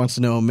Volkor wants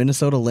to know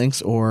Minnesota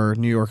Lynx or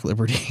New York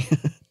Liberty.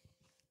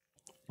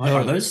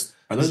 Are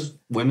those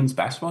women's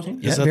basketball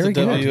teams? Is that very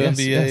the good.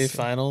 WNBA Yes.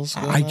 finals?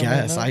 going I on right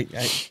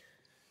guess.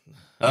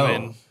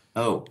 now?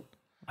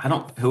 I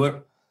don't.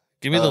 Whoever.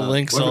 Give me the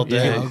Lynx all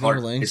Yeah, day. I'll go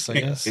Lynx, I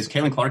guess. Is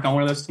Caitlin Clark on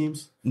one of those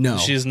teams? No,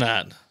 She's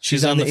not.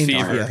 She's on the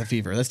Fever. Yeah, the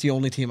Fever. That's the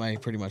only team I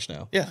pretty much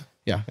know. Yeah.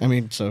 Yeah, I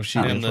mean, so she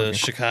And the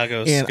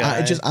Chicago and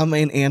Sky. I'm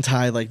an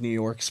anti New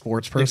York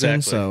sports person.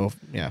 Exactly. So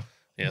yeah,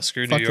 Yeah,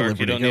 screw Fuck New the York.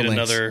 You Liberty. don't Go need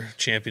Lynx. another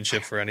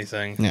championship for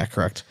anything. yeah,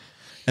 correct.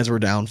 As we're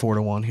down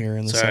 4-1 here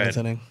in the It's all seventh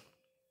right. inning.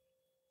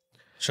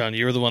 Sean,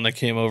 you were the one that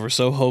came over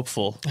so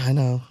hopeful. I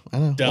know.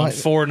 Down Why-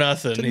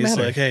 4-0. Didn't He's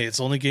matter. like, hey, it's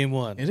only game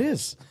one. It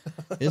is.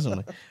 It is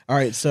only. All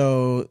right.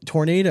 So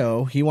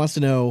Tornado, he wants to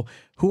know,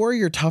 who are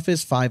your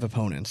toughest 5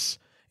 opponents?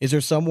 Is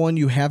there someone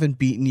you haven't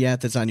beaten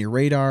yet that's on your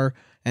radar?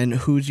 And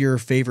who's your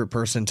favorite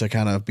person to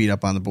kind of beat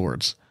up on the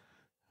boards?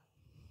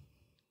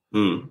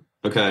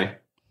 Okay.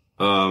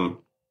 I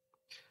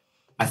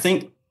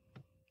think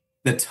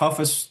the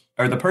toughest,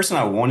 or the person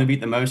I want to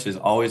beat the most, is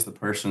always the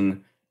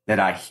person that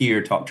I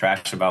hear talk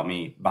trash about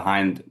me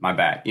behind my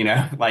back,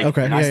 like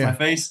Okay, nice yeah, to my yeah.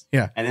 face.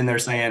 Yeah. And then they're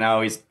saying,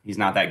 oh, he's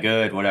not that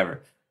good,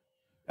 whatever.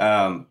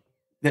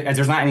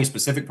 There's not any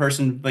specific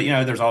person, but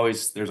there's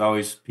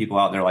always people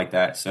out there like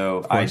that.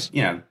 So I, course.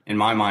 in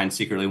my mind,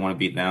 secretly want to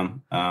beat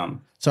them.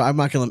 So I'm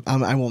not gonna.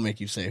 I won't make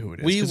you say who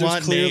it is. We 'cause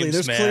want names,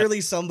 There's Matt. clearly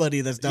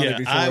somebody that's done it Yeah,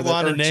 before. I that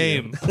want a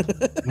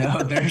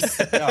irks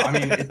you.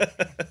 name.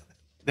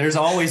 There's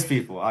always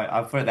people.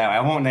 I'll put it that way.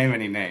 I won't name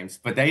any names,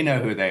 but they know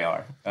who they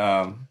are.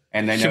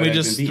 And they know. Can we they've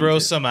just been throw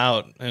beaten. some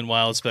out in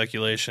wild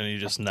speculation and you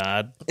just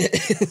nod?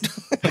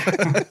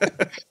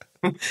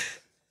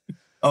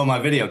 Oh, my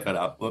video cut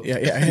out. Whoops. Yeah,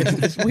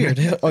 it's weird.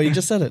 Oh, you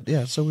just said it.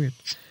 Yeah, it's so weird.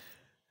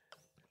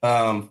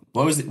 What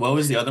was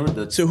the other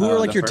one? So who are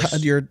like the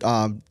first your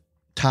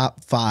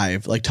top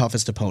 5 like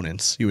toughest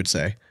opponents? You would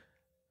say.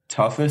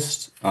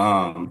 toughest?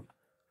 I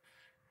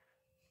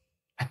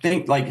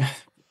think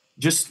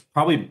just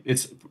probably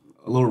it's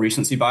a little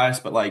recency bias,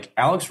 but like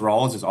Alex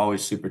Rawls is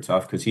always super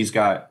tough because he's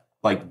got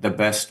like the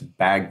best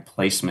bag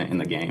placement in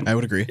the game. I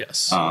would agree.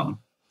 Yes.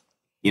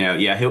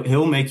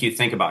 He'll make you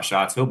think about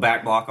shots. He'll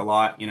back block a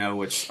lot,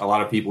 which a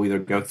lot of people either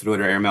go through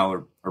it or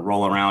airmail or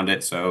roll around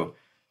it. So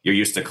you're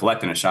used to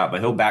collecting a shot, but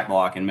he'll back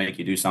block and make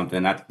you do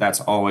something. That's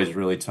always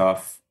really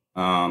tough.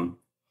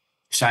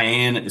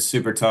 Cheyenne is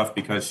super tough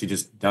because she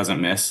just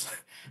doesn't miss.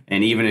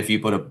 And even if you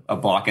put a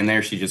block in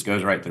there, she just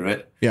goes right through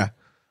it. Yeah.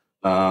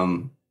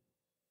 I'm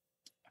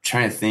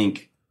trying to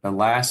think. The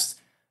last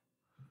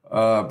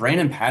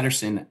Brandon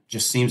Patterson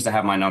just seems to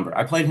have my number.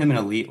 I played him in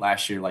Elite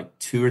last year like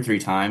 2 or 3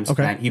 times.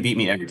 Okay. And he beat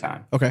me every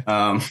time. Okay.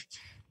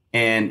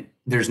 And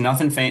there's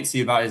nothing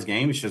fancy about his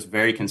game. It's just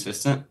very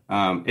consistent.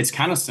 It's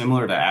kind of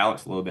similar to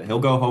Alex a little bit. He'll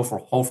go hole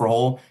for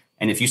hole.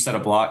 And if you set a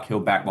block, he'll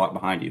back block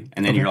behind you.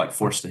 And then you're like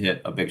forced to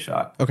hit a big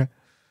shot. Okay.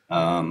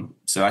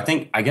 So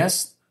I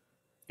guess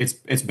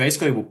it's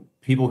basically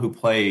people who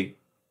play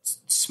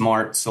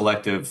smart,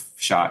 selective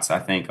shots, I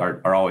think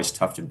are always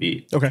tough to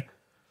beat. Okay.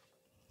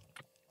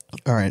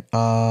 All right.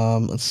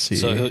 Let's see.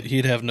 So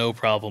he'd have no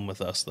problem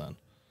with us then.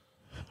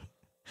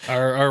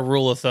 Our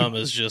rule of thumb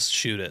is just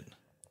shoot it,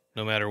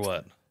 no matter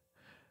what.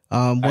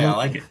 I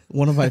like it.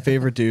 One of my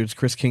favorite dudes,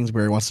 Chris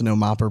Kingsbury, wants to know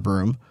mop or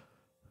broom.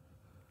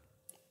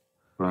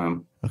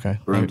 Broom, Okay.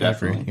 broom, I agree.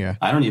 definitely. Yeah.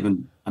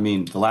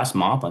 The last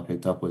mop I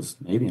picked up was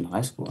maybe in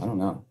high school. I don't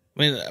know. I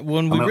mean,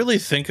 when we really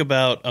think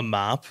about a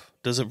mop,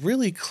 does it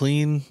really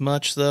clean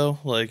much though?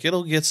 Like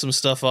it'll get some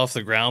stuff off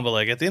the ground, but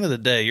like at the end of the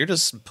day, you're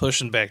just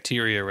pushing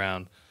bacteria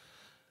around.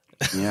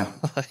 Yeah.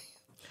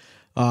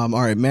 All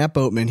right. Matt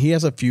Boatman, he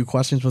has a few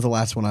questions, but the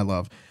last one I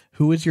love.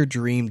 Who is your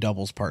dream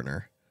doubles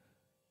partner?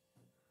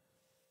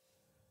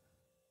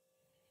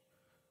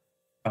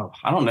 Oh,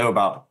 I don't know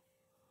about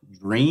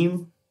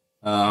dream.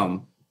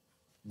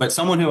 But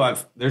someone who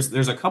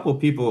there's a couple of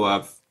people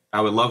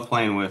I would love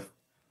playing with.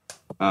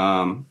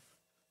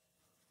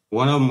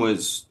 One of them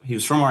he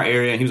was from our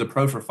area. He was a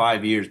pro for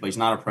 5 years, but he's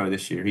not a pro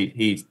this year.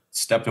 He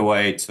stepped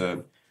away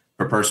for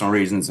personal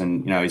reasons,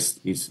 and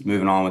he's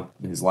moving on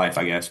with his life,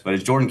 I guess. But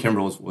Jordan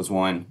Kimbrell was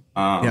one.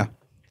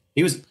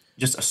 He was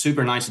just a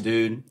super nice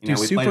dude. Dude,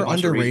 We super played a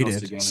bunch underrated. of regionals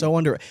together.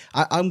 So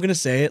I'm gonna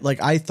say it.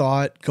 Like I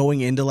thought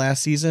going into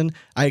last season,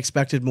 I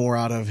expected more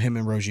out of him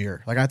and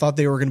Rozier. Like I thought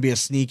they were gonna be a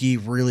sneaky,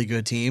 really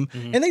good team,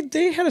 and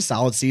they had a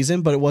solid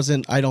season, but it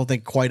wasn't. I don't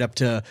think quite up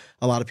to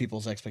a lot of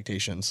people's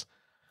expectations.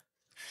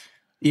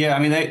 Yeah, I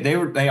mean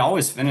they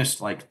always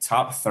finished like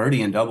top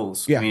 30 in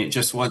doubles. Yeah. I mean it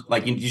just was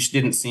like you just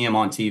didn't see them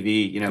on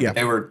TV.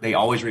 They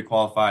always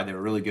requalified. They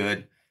were really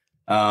good.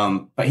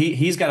 But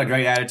he's got a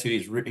great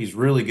attitude. He's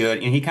really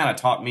good, and he kind of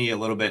taught me a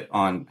little bit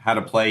on how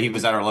to play. He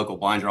was at our local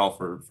blind draw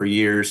for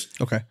years.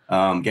 Okay,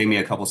 gave me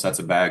a couple sets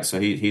of bags, so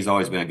he's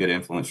always been a good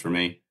influence for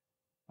me.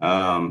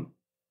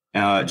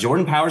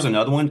 Jordan Power's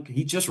another one.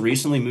 He just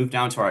recently moved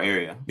down to our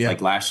area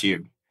like last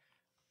year,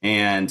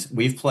 and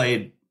we've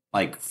played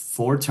like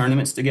 4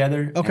 tournaments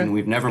together, and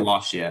we've never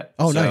lost yet.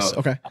 Oh, so nice.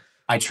 Okay.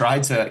 I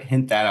tried to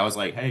hint that. I was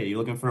like, hey, you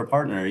looking for a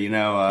partner? We've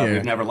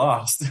never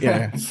lost.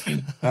 Yeah.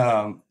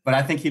 But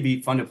I think he'd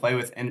be fun to play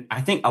with. And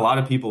I think a lot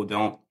of people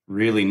don't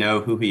really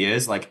know who he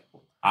is. Like,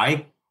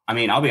 I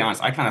mean, I'll be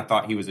honest. I kind of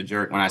thought he was a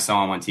jerk when I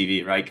saw him on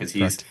TV, right? Because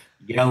he's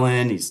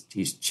yelling,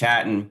 he's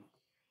chatting.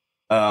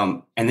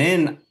 And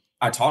then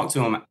I talked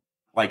to him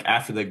like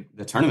after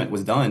the tournament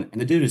was done,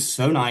 and the dude is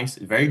so nice,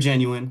 very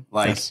genuine,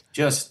 like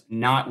just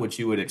not what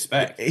you would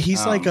expect.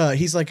 He's like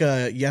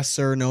a yes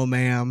sir, no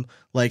ma'am,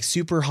 like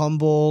super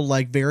humble,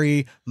 like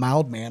very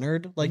mild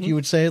mannered, like you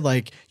would say.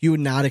 Like you would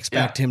not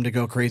expect him to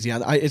go crazy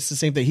on. It's the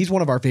same thing. He's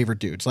one of our favorite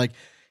dudes. Like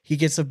he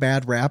gets a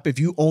bad rap. If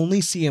you only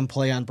see him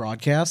play on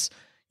broadcasts,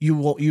 you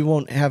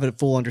won't have a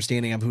full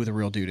understanding of who the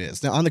real dude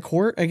is. Now on the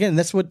court, again,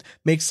 that's what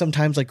makes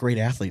sometimes like great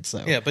athletes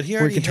though. Yeah, but he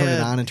can turn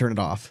it on and turn it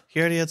off. He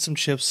already had some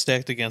chips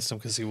stacked against him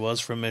because he was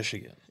from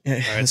Michigan.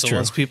 Yeah, all right, so true.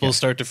 Once people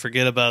start to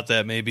forget about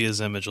that, maybe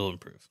his image will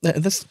improve.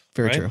 That's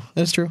very true.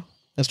 That's true.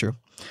 That's true.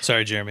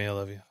 Sorry, Jeremy, I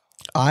love you.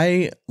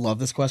 I love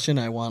this question.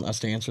 I want us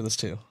to answer this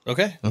too.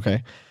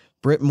 Okay.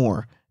 Britt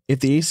Moore,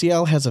 if the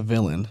ACL has a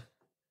villain,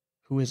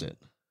 who is it?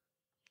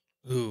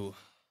 Ooh.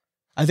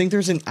 I think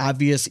there's an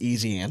obvious,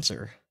 easy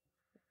answer.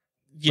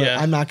 Yeah,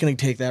 but I'm not going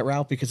to take that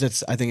route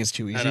because I think it's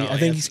too easy. I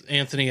think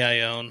Anthony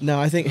Ione. No,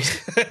 I think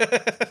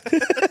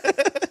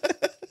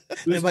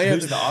who's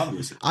the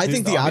obvious? I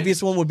think the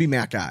obvious one would be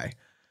Matt Guy,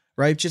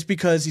 right? Just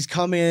because he's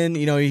come in,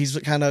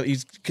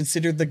 he's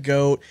considered the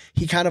GOAT.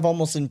 He kind of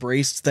almost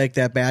embraced like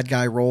that bad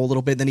guy role a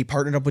little bit. Then he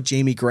partnered up with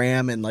Jamie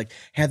Graham and like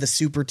had the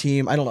super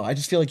team. I don't know. I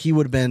just feel like he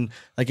would have been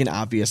like an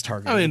obvious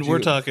target. I mean, you're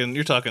talking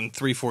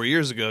 3-4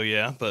 years ago,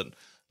 yeah, but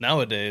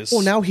nowadays.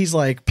 Well, now he's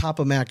like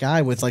Papa Matt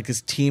Guy with like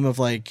this team of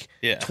like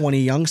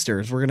 20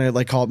 youngsters. We're gonna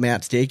like call it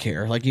Matt's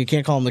Daycare. Like you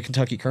can't call them the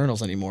Kentucky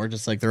Colonels anymore.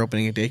 Just like they're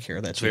opening a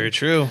daycare. That's very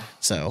true.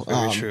 So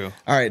very true.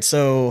 All right,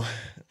 so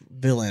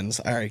villains.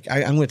 All right,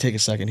 I'm gonna take a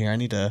second here. I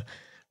need to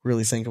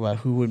really think about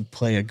who would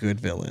play a good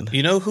villain.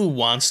 You know who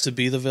wants to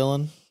be the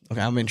villain? Okay,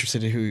 I'm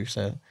interested in who you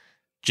said.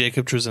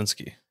 Jacob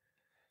Trzynski.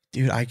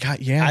 Dude, I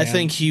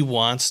think he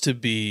wants to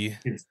be.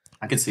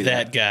 I could see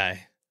that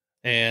guy,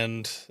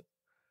 and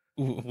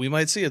we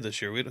might see it this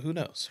year. Who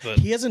knows? But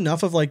he has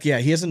enough of like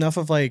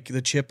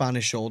the chip on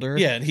his shoulder.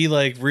 Yeah, and he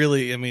like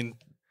really. I mean,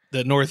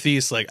 the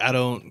Northeast. Like, I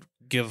don't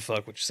give a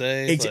fuck what you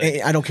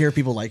say. I don't care if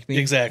people like me.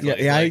 Exactly.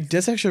 Yeah.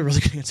 That's actually a really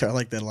good answer. I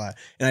like that a lot,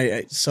 and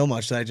I so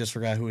much that I just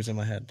forgot who was in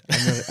my head.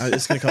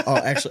 It's gonna come. Oh,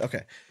 actually,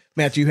 okay.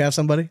 Matt, do you have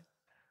somebody?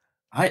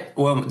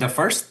 The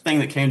first thing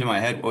that came to my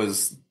head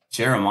was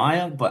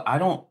Jeremiah, but I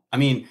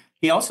mean,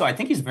 I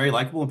think he's very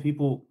likable and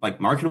people like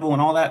marketable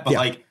and all that, but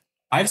like.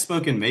 I've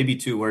spoken maybe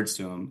 2 words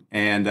to him,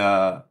 and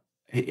I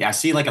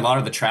see like a lot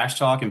of the trash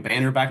talk and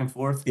banter back and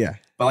forth. Yeah.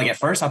 But like at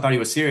first I thought he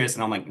was serious,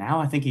 and I'm like,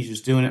 now I think he's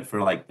just doing it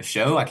for like the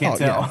show. I can't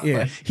tell.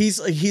 Yeah.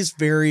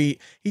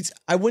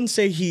 I wouldn't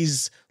say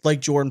he's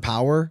like Jordan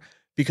Power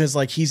because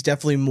like he's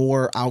definitely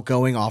more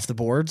outgoing off the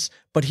boards,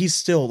 but he's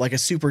still like a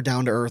super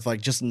down to earth,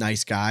 like just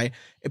nice guy.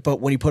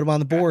 But when you put him on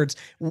the boards,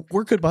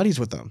 we're good buddies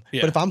with him.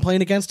 Yeah. But if I'm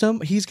playing against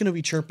him, he's going to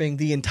be chirping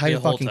the entire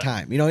fucking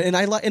time, and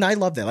I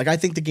love that. Like I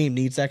think the game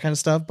needs that kind of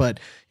stuff, but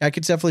I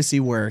could definitely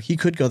see where he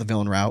could go the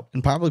villain route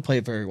and probably play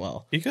it very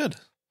well. He could.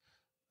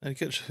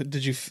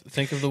 Did you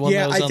think of the one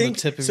that was on the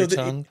tip of your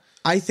tongue?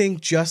 I think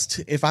just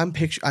if I'm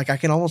I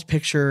can almost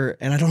picture,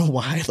 and I don't know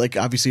why, like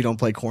obviously you don't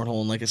play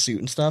cornhole in like a suit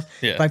and stuff,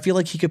 but I feel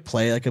like he could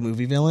play like a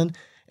movie villain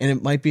and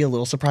it might be a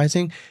little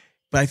surprising,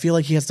 but I feel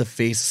like he has the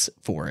face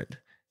for it.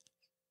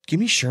 Give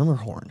me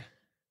Schermerhorn.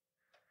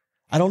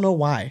 I don't know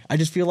why. I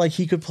just feel like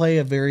he could play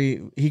a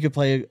villain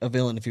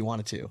if he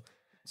wanted to.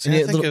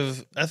 See,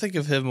 I think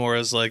of him more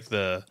as like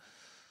the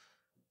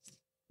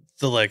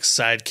like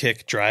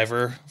sidekick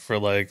driver for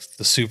like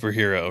the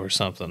superhero or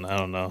something. I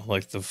don't know,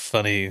 like the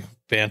funny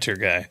banter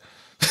guy.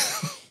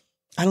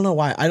 I don't know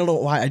why.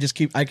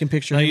 I can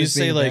picture. Now you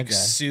say like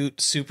suit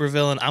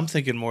supervillain. I'm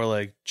thinking more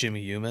like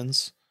Jimmy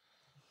Humans.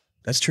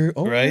 That's true.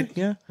 Oh, right?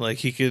 Yeah. Like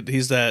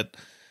he's that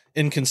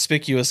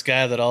inconspicuous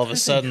guy that all of a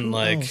sudden,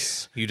 like,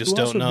 you just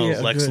don't know,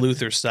 Lex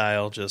Luthor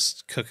style,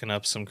 just cooking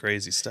up some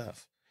crazy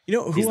stuff. You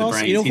know who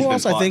else? You know who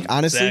else I think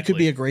honestly could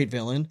be a great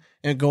villain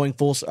and going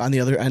full on the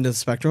other end of the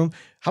spectrum.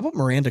 How about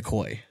Miranda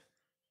Coy?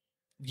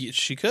 Yeah,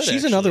 she could.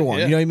 She's another one.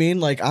 You know what I mean?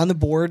 Like on the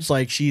boards,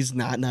 like she's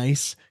not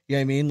nice. You know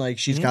what I mean? Like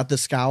she's got the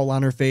scowl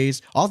on her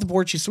face. Off the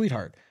board, she's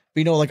sweetheart. But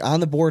you know, like on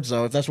the boards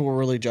though, if that's what we're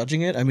really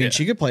judging it, I mean,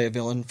 she could play a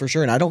villain for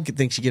sure. And I don't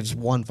think she gives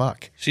one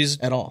fuck. She's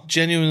at all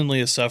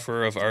genuinely a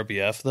sufferer of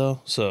RBF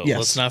though. So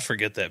let's not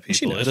forget that,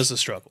 people. It is a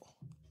struggle.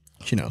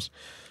 She knows.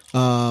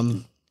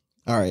 All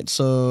right.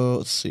 So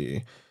let's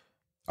see.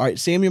 All right,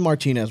 Samuel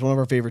Martinez, one of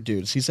our favorite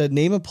dudes. He said,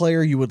 name a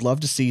player you would love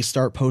to see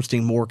start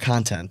posting more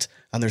content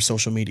on their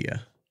social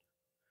media.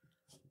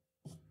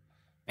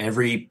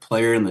 Every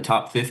player in the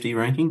top 50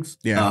 rankings.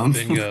 Yeah.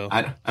 Bingo.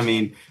 I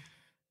mean,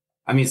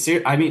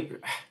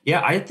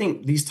 I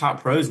think these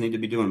top pros need to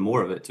be doing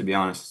more of it, to be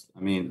honest. I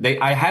mean,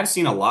 I have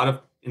seen a lot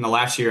of, in the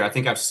last year, I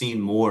think I've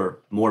seen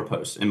more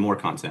posts and more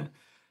content,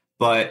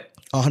 but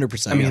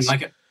 100%. I mean,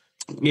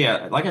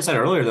 like I said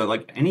earlier, though,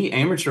 like any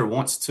amateur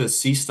wants to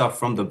see stuff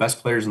from the best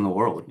players in the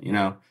world. You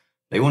know,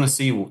 they want to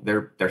see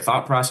their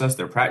thought process,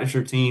 their practice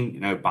routine, you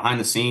know, behind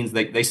the scenes.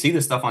 They see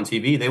this stuff on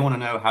TV. They want to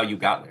know how you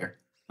got there.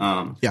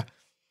 Yeah.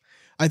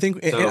 I think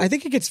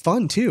it gets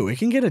fun too. It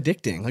can get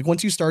addicting. Like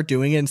once you start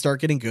doing it and start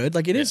getting good,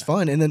 like it is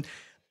fun. And then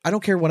I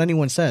don't care what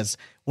anyone says.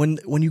 When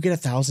you get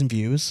 1,000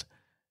 views,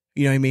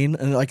 you know what I mean?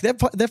 And like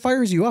that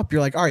fires you up. You're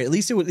like, all right, at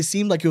least it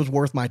seemed like it was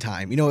worth my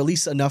time. You know, at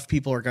least enough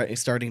people are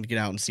starting to get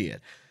out and see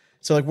it.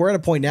 So like we're at a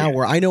point now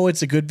where I know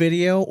it's a good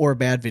video or a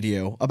bad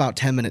video about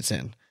 10 minutes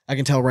in. I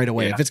can tell right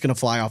away if it's going to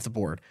fly off the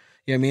board.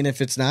 You know what I mean? If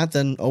it's not,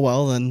 then oh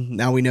well, then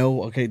now we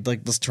know, okay,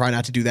 like let's try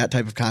not to do that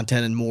type of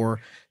content and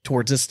more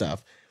towards this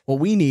stuff. What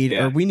we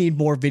need we need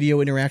more video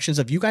interactions.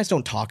 If you guys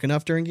don't talk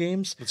enough during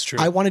games, that's true.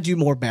 I want to do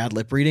more bad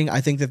lip reading. I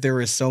think that there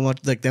is so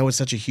much, like that was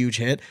such a huge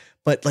hit,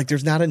 but like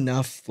there's not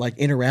enough like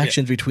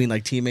interactions between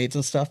like teammates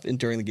and stuff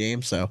during the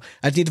game. So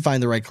I need to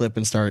find the right clip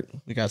and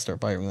we got to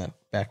start firing that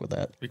back with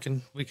that. We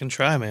can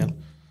try,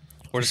 man.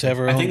 Or just have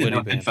our own. I think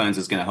the headphones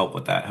is going to help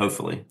with that.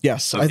 Hopefully.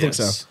 Yes, I think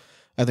so.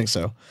 I think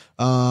so.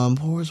 Where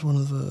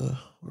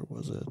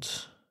was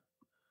it?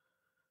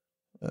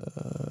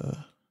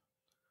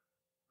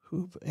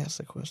 Who asked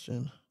the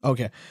question?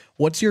 Okay.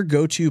 What's your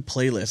go-to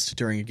playlist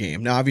during a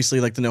game? Now, obviously,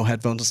 like the no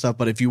headphones and stuff,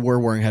 but if you were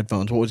wearing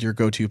headphones, what was your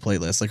go-to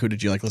playlist? Like, who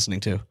did you like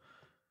listening to?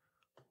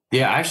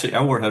 Yeah, actually,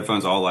 I wore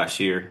headphones all last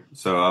year.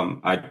 So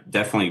I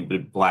definitely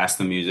blast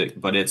the music,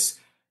 but it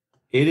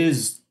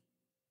is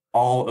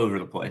all over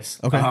the place.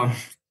 Okay.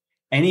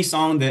 Any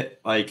song that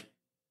like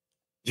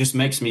just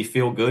makes me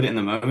feel good in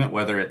the moment,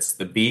 whether it's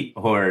the beat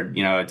or,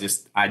 you know,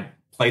 just I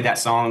played that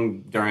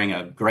song during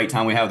a great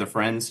time we have with the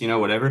friends, you know,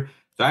 whatever.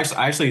 So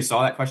I actually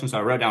saw that question, so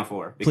I wrote down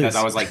 4 because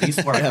I was like,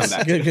 these 4 I come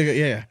back to. Good,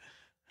 yeah.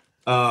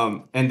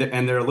 And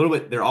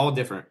they're all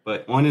different,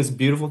 but one is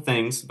 "Beautiful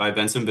Things" by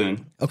Benson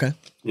Boone. Okay.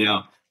 You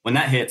know, when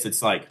that hits,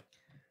 it's like,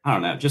 I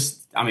don't know,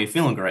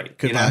 feeling great.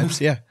 Good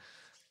vibes, yeah.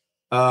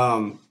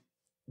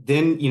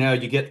 Then, you know,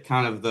 you get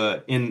kind of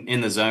the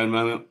in the zone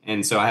moment,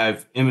 and so I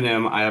have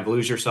Eminem, I have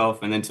 "Lose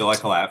Yourself," and then "Till I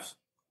Collapse."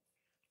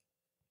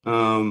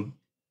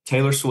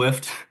 Taylor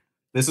Swift.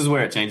 This is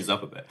where it changes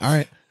up a bit. All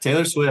right.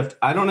 Taylor Swift,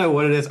 I don't know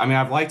what it is. I mean,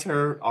 I've liked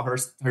all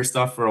her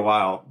stuff for a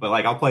while, but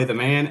like I'll play "The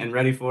Man" and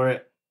 "Ready for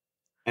It,"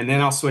 and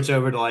then I'll switch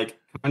over to like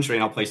country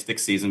and I'll play "Stick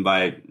Season"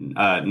 by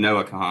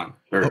Noah Kahan.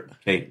 Or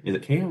Kate, is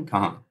it Kate or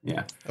Kahan?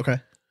 Yeah. Okay.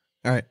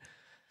 All right.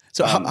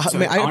 So,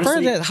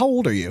 how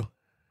old are you?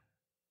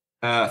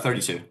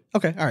 32.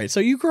 Okay. All right. So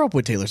you grew up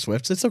with Taylor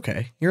Swift. It's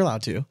okay. You're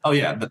allowed to. Oh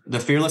yeah, the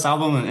Fearless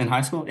album in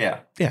high school. Yeah.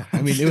 Yeah.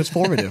 I mean, it was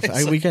formative.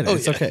 We get it.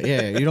 It's okay.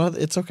 Yeah. You don't.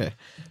 It's okay.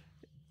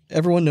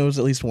 Everyone knows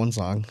at least one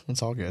song.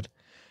 It's all good.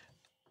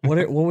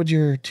 What would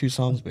your 2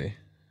 songs be?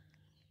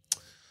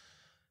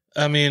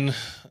 I mean,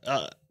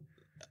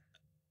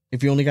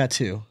 if you only got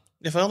 2.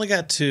 If I only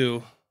got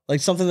 2,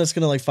 like something that's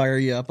gonna like fire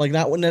you up, like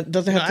that one that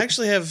doesn't have. I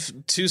actually have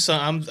 2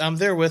 songs. I'm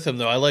there with him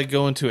though. I like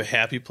going to a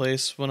happy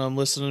place when I'm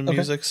listening to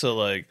music. So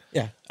like,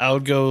 I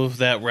would go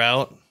that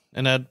route,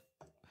 and I'd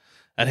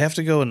have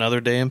to go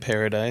 "Another Day in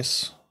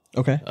Paradise."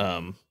 Okay.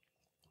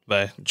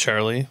 By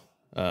Charlie.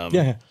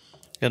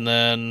 And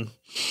then,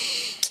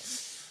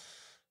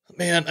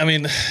 man, I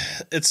mean,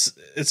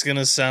 it's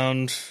gonna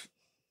sound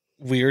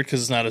weird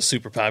because it's not a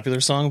super popular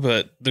song,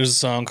 but there's a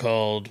song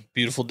called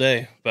 "Beautiful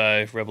Day"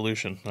 by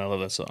Revolution, and I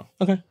love that song.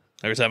 Okay.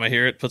 Every time I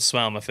hear it, it puts a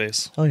smile on my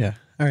face. Oh yeah.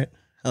 All right.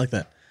 I like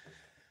that.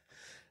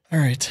 All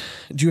right.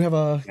 Do you have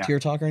a tier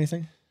talk or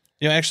anything?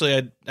 You know,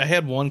 actually, I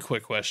had one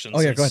quick question. Oh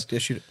yeah, go ahead. Yeah,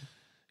 shoot it.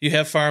 You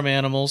have farm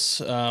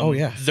animals. Oh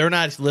yeah. They're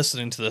not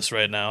listening to this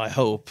right now, I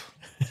hope.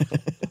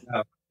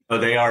 But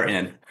they are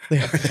in. They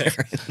are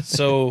there.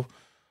 So,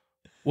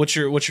 what's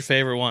your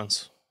favorite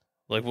ones?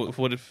 Like,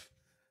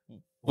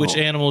 which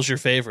animal's your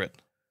favorite?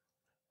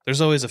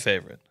 There's always a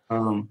favorite.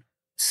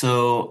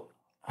 So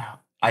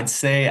I'd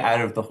say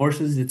out of the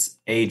horses, it's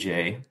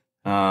AJ.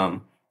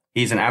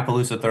 He's an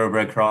Appaloosa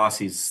Thoroughbred cross.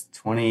 He's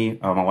 20.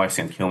 Oh, my wife's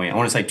gonna kill me. I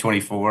want to say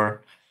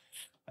 24.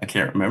 I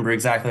can't remember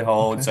exactly how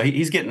old. Okay. So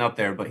he's getting up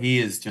there, but he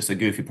is just a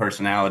goofy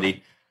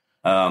personality.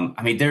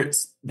 I mean,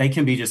 they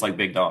can be just like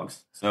big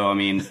dogs. So I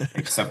mean,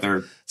 except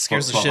they're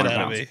Scares the shit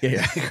out of me.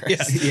 Yeah.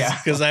 Yeah.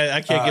 Because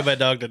I can't get my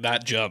dog to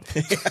not jump.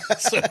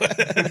 So-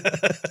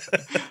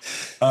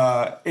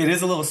 It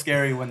is a little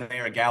scary when they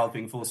are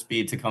galloping full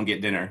speed to come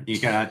get dinner. You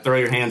kind of throw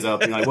your hands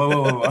up and you're like, whoa,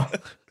 whoa, whoa,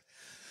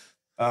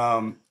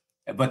 whoa.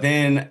 But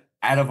then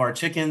out of our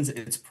chickens,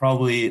 it's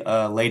probably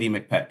Lady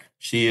McPeck.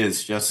 She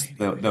is just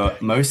the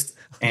most,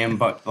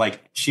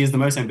 she is the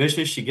most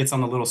ambitious. She gets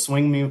on the little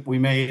swing we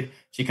made.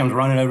 She comes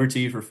running over to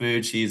you for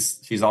food.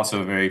 She's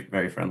also very,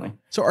 very friendly.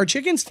 So are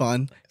chickens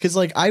fun? Because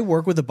like I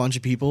work with a bunch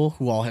of people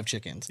who all have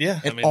chickens. Yeah,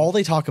 and all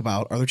they talk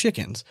about are their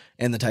chickens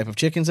and the type of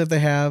chickens that they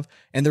have.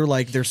 And they're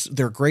like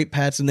they're great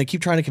pets, and they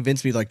keep trying to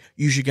convince me like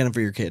you should get them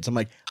for your kids. I'm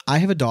like, I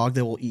have a dog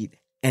that will eat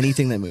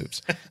anything that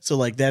moves. So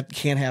like that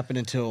can't happen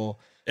until.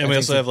 And we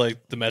also have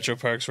like the metro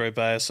parks right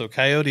by us, so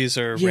coyotes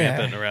are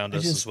rampant around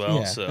us as well.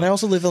 Yeah. So And I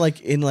also live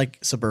in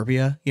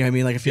suburbia. You know what I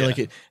mean? Like I feel like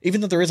it,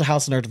 even though there is a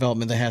house in our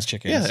development that has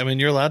chickens. yeah, I mean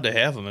you're allowed to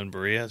have them in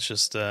Berea. It's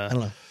just I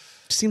don't know.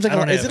 It seems like I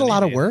don't is have it a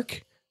lot of any.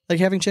 work? Like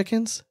having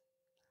chickens?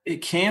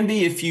 It can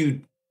be if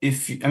you,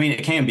 I mean,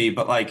 it can be,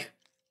 but like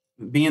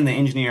being the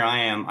engineer I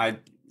am, I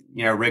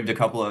rigged a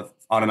couple of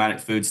automatic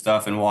food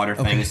stuff and water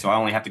things, so I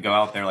only have to go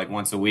out there like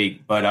once a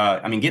week. But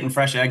I mean, getting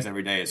fresh eggs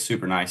every day is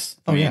super nice.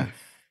 I mean, yeah.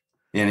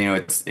 And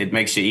it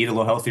makes you eat a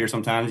little healthier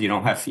sometimes. You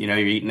don't have you're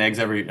eating eggs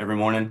every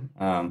morning.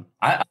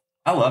 I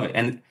love it,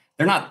 and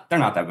they're not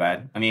that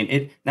bad. I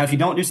mean, now if you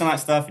don't do some of that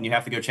stuff and you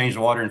have to go change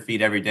the water and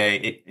feed every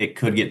day, it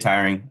could get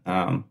tiring.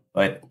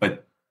 But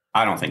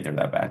I don't think they're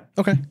that bad.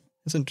 Okay,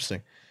 that's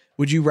interesting.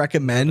 Would you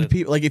recommend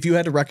people like if you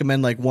had to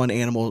recommend like one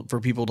animal for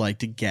people to like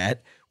to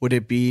get? Would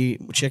it be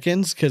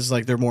chickens because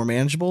like they're more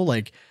manageable?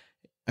 Like,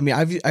 I mean,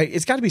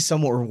 it's got to be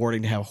somewhat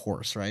rewarding to have a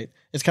horse, right?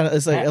 It's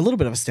like a little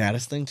bit of a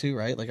status thing too,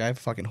 right? Like I have a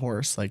fucking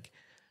horse. Like,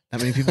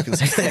 not many people can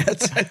say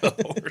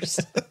that. horse.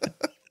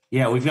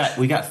 Yeah, we got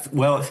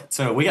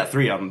so we got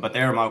 3 of them, but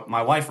they're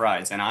my wife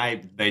rides, and I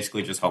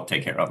basically just help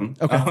take care of them.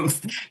 Okay.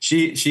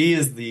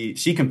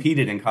 She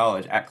competed in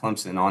college at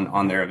Clemson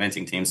on their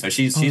eventing team, so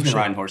she's been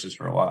riding horses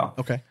for a while.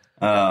 Okay.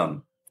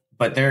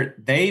 But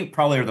they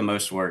probably are the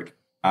most work.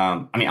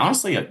 I mean,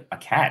 honestly, a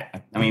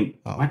cat. I mean,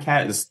 my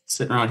cat is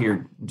sitting around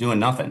here doing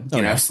nothing,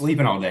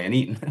 sleeping all day and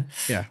eating.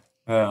 Yeah.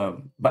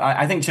 But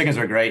I think chickens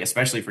are great,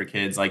 especially for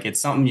kids. Like it's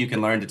something you can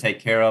learn to take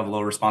care of, a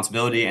little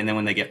responsibility, and then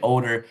when they get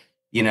older,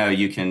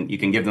 you can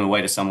give them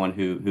away to someone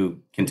who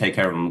can take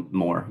care of them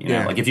more.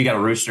 Like if you got a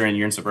rooster and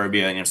you're in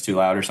suburbia and it's too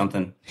loud or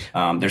something,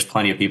 there's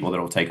plenty of people that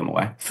will take them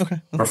away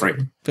for free.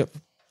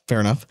 Fair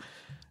enough.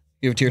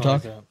 You have a tier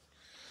talk?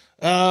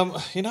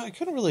 I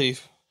couldn't really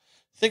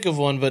think of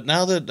one, but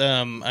now that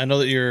I know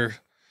that you're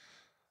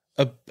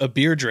a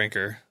beer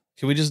drinker,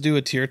 can we just do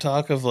a tier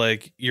talk of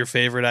like your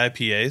favorite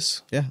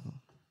IPAs? Yeah.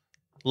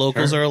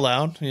 Locals Sure. are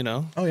allowed,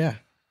 Oh yeah.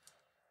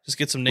 Just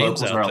get some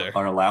names Locals out there.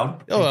 are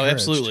allowed. Oh, encouraged.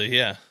 absolutely,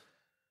 yeah.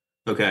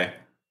 Okay.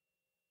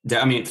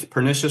 I mean,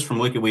 Pernicious from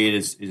Wicked Weed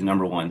is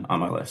number 1 on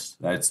my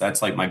list.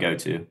 That's like my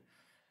go-to.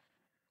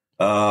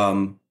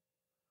 The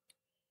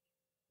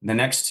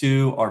next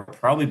 2 are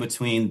probably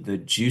between the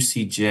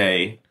Juicy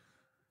J,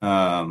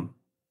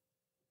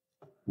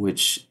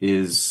 which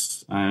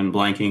is I'm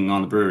blanking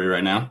on the brewery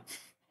right now.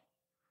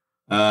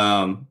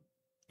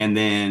 And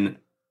then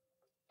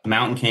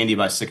Mountain Candy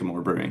by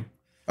Sycamore Brewing.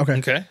 Okay.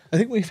 Okay. I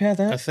think we've had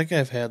I that. think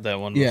I've had that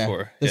one Yeah.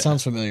 before. That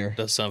sounds familiar.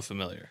 Does sound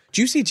familiar.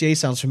 Juicy J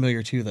sounds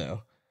familiar too,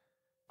 though.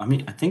 I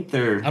mean, I think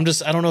they're. I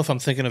don't know if I'm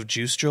thinking of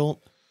Juice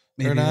Jolt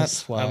Maybe or not.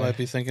 that's why. I might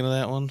be thinking of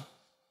that one.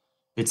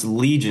 It's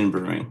Legion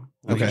Brewing.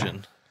 Okay.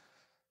 Legion.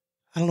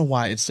 I don't know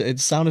why it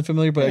sounded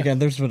familiar, but again,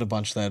 there's been a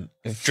bunch that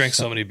Drank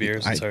so many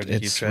beers, it's hard to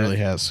keep track. It really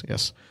has.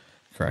 Yes.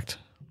 Correct.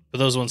 But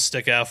those ones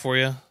stick out for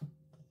you?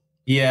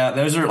 Yeah,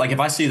 those are like if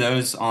I see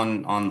those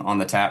on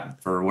the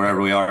tap for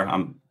wherever we are,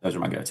 those are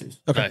my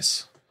go-tos. Okay.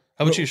 Nice.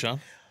 How about you, Sean?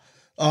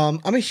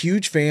 I'm a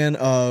huge fan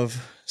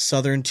of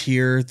Southern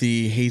Tier,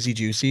 the hazy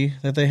juicy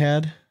that they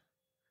had.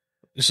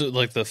 Is it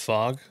like the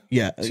fog?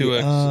 Yeah.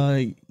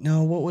 2X.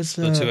 No, what was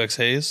The 2X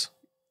haze?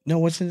 No,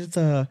 what's in it?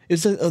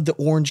 It's the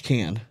orange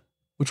can.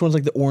 Which one's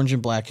like the orange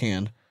and black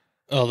can?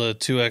 Oh, the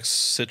 2X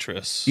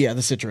citrus. Yeah,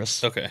 the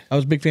citrus. Okay. I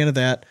was a big fan of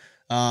that.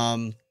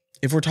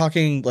 If we're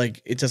talking like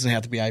it doesn't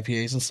have to be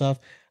IPAs and stuff,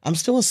 I'm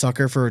still a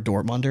sucker for a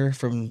Dortmunder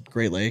from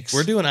Great Lakes.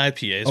 We're doing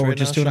IPAs Oh, right we're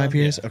just now,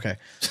 doing Sean? IPAs?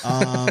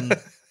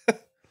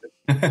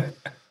 Yeah. Okay.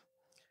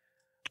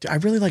 I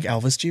really like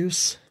Elvis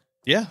juice.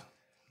 Yeah.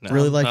 No,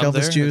 Really like I'm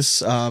Elvis there. juice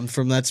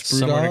from that's It's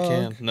summer in a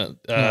Brewdog. can. No,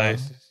 No.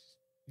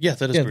 yeah,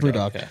 that is Yeah, Brewdog.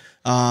 Brewdog. Okay.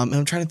 And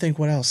I'm trying to think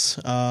what else.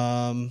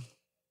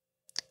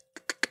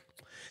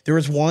 There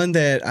was one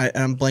that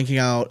I'm blanking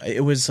out.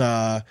 It was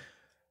I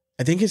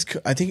think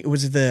it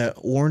was the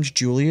Orange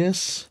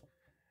Julius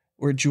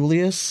or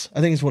Julius. I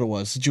think it's what it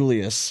was,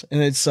 Julius,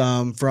 and it's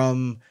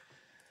from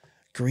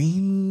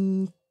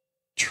Green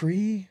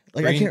tree.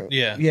 Like Green- I can't.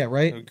 yeah. Yeah.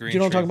 Right. The Do Green you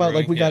know what I'm Tree talking about?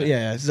 Like we Brewing, got.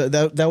 Yeah. So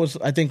that was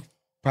I think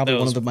probably That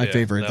one was- of my yeah,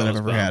 favorites that that I've was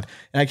ever bomb. had.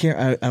 And I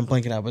can't. I'm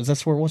blanking out. But is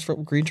that what's for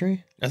Green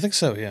Tree? I think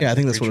so. Yeah. Yeah, I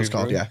think that's Green what it's Tree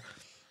called. Brewing.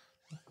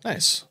 Yeah.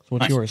 Nice.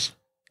 What's Nice. yours?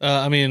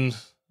 I mean,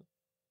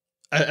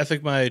 I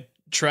think my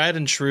tried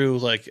and true,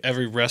 like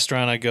every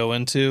restaurant I go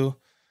into,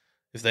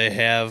 if they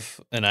have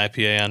an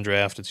IPA on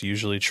draft, it's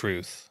usually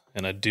Truth.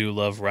 And I do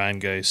love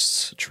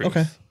Rheingeist's Truth.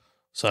 Okay.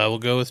 So I will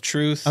go with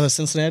Truth. On the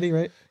Cincinnati,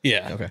 right?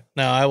 Yeah. Okay.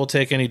 Now I will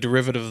take any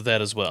derivative of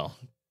that as well.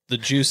 The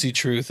Juicy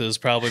Truth is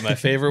probably my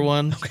favorite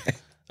one. Okay.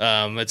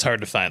 It's hard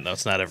to find though.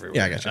 It's not everywhere.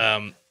 Yeah, I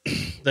gotcha.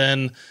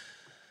 Then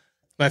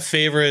my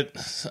favorite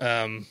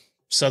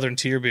Southern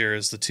tier beer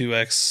is the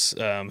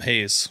 2X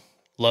Haze.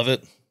 Love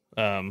it.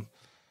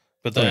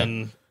 But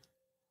then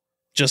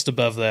just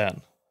above that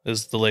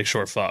is the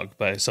Lakeshore Fog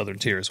by Southern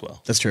Tier as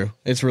well. That's true.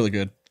 It's really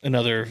good.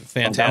 Another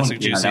fantastic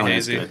that juicy one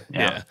is hazy. good. Yeah.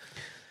 Yeah.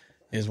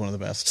 It is one of the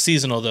best.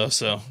 Seasonal though,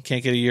 so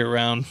can't get it year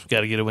round.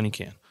 Got to get it when you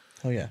can.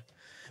 Oh yeah.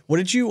 What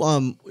did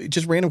you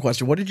just random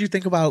question. What did you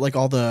think about like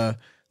all the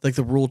like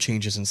the rule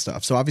changes and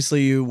stuff? So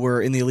obviously you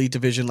were in the elite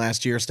division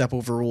last year. Step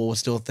over rule was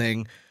still a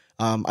thing.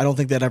 I don't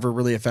think that ever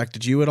really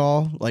affected you at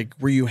all. Like,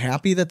 were you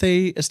happy that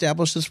they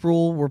established this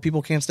rule where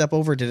people can't step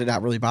over? Did it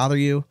not really bother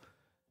you?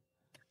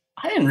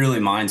 I didn't really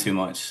mind too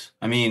much.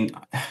 I mean,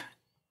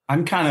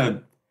 I'm kind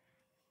of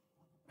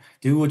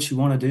do what you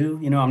want to do.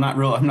 You know, I'm not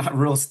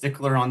real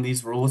stickler on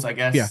these rules, I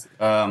guess.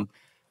 Yeah.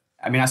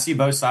 I mean, I see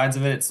both sides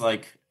of it. It's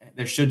like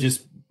there should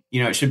just,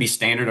 it should be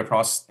standard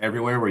across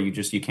everywhere where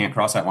you can't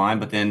cross that line.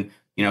 But then,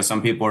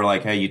 some people are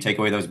like, hey, you take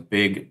away those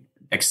big,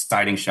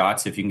 exciting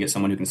shots if you can get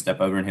someone who can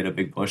step over and hit a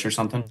big push or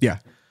something. Yeah.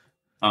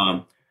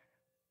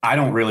 I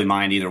don't really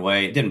mind either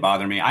way. It didn't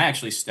bother me. I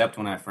actually stepped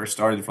when I first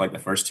started for like the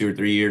first 2 or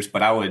 3 years,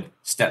 but I would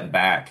step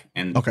back.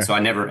 And so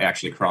I never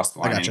actually crossed the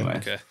line gotcha. anyway.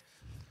 Okay.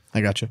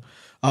 I got you.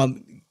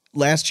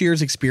 Last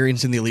year's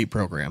experience in the elite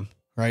program,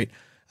 right?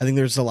 I think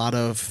there's a lot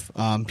of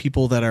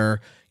people that are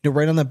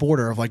right on that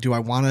border of like, do I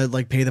want to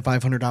like pay the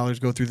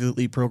 $500 go through the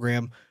elite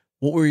program?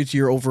 What was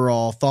your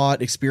overall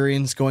thought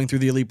experience going through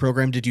the elite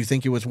program? Did you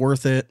think it was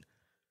worth it?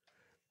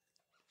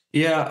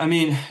 Yeah, I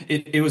mean,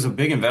 it was a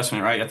big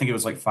investment, right? I think it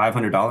was like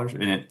 $500,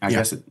 and I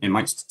guess it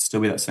might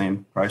still be that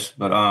same price,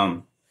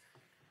 but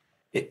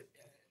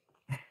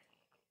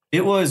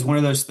it was one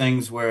of those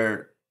things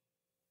where,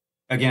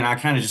 again, I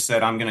kind of just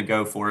said I'm going to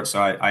go for it,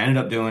 so I ended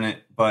up doing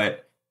it.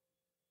 But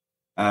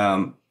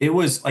it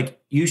was like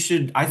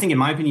I think in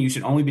my opinion, you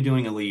should only be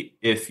doing elite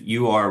if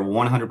you are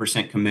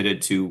 100%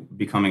 committed to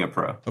becoming a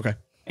pro. Okay.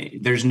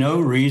 There's no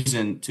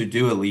reason to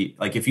do elite.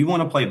 Like if you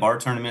want to play bar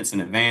tournaments in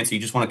advance, you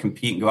just want to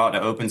compete and go out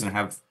to opens and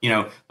have,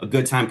 a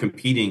good time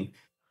competing.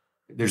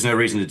 There's no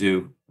reason to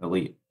do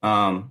elite.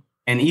 And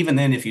even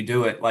then, if you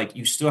do it, like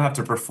you still have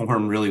to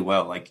perform really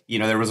well. Like,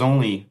 there was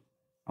only,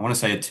 I want to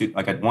say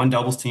a one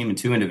doubles team and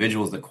 2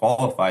 individuals that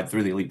qualified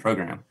through the elite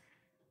program.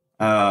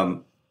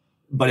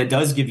 But it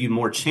does give you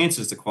more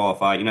chances to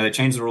qualify. They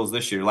changed the rules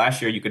this year.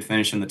 Last year, you could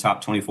finish in the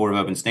top 24 of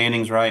open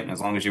standings, right? And as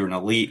long as you were an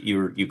elite,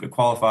 you could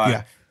qualify.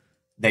 Yeah.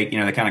 They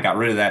kind of got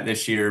rid of that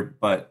this year,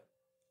 but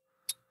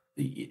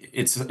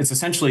it's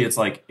essentially, it's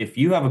like, if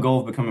you have a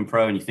goal of becoming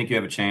pro and you think you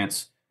have a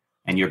chance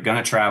and you're going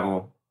to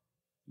travel,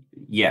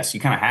 yes,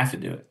 you kind of have to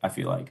do it. I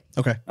feel like,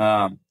 Okay.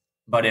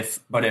 but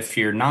if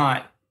you're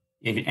not,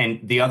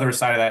 and the other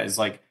side of that is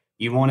like,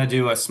 you want to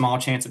do a small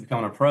chance of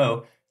becoming a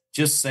pro,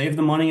 just save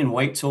the money and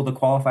wait till the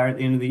qualifier at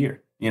the end of the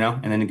year,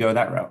 and then go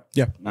that route.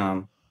 Yeah.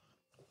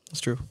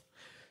 That's true.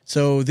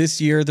 So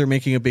this year they're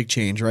making a big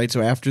change, right?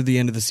 So after the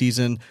end of the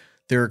season,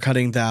 they're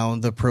cutting down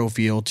the pro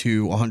field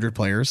to 100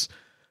 players.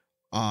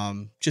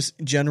 Just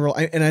general,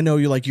 and I know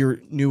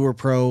you're newer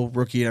pro,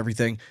 rookie, and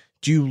everything.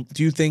 Do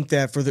you think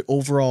that for the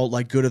overall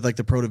like good of like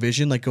the pro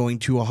division, like going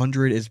to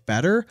 100 is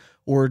better,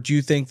 or do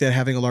you think that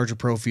having a larger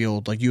pro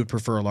field, like you would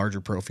prefer a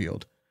larger pro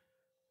field?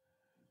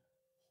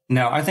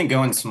 No, I think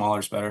going smaller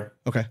is better.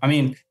 Okay. I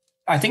mean,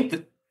 I think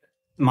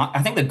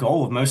the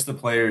goal of most of the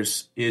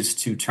players is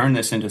to turn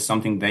this into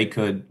something they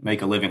could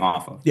make a living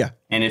off of. Yeah.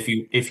 And if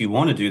you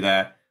want to do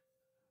that,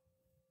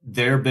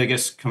 their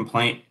biggest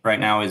complaint right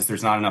now is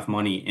there's not enough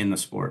money in the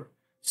sport.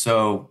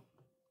 So,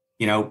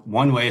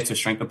 one way is to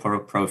shrink the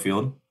pro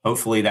field.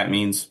 Hopefully that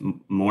means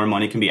more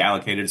money can be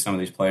allocated to some of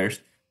these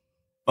players.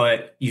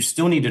 But you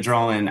still need to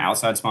draw in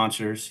outside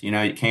sponsors. You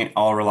can't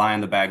all rely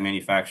on the bag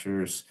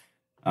manufacturers.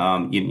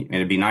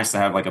 It'd be nice to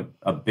have like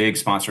a big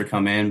sponsor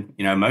come in.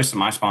 Most of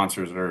my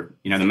sponsors are,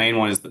 the main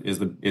one is the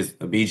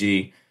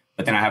BG,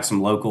 but then I have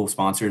some local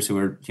sponsors who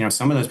are,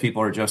 some of those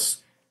people are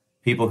just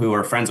people who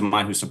are friends of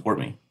mine who support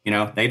me.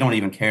 They don't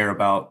even care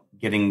about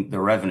getting the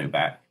revenue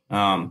back.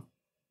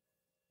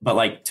 But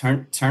like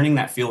turning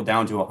that field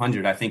down to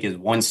 100, I think is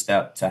one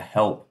step to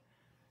help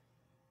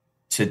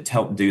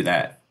do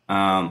that.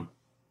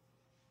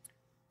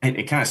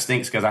 It kind of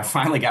stinks because I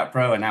finally got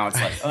pro and now it's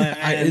like,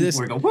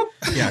 we're going, whoop.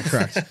 Yeah,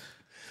 correct.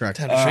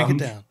 Time to shrink it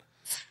down.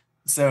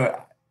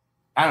 So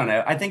I don't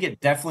know. I think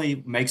it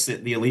definitely makes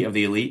it the elite of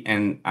the elite,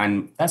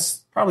 and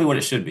that's probably what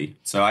it should be.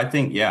 So I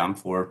think, I'm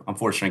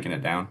for shrinking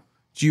it down.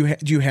 Do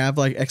you have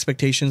like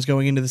expectations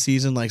going into the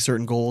season, like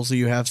certain goals that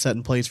you have set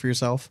in place for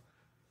yourself?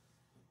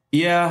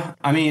 Yeah,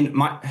 I mean,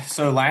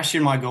 so last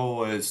year my goal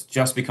was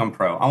just become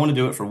pro. I want to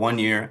do it for 1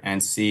 year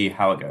and see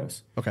how it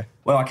goes. Okay.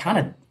 Well, I kind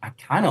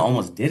of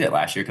almost did it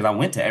last year because I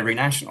went to every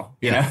national,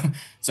 you know.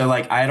 So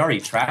like I had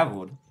already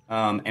traveled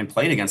and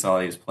played against all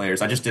these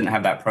players. I just didn't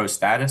have that pro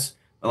status,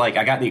 but like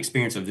I got the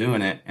experience of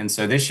doing it. And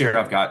so this year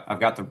I've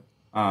got the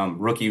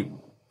rookie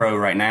pro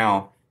right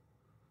now,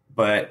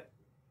 but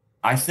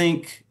I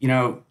think, you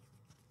know,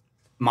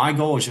 my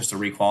goal is just to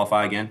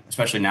requalify again,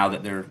 especially now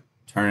that they're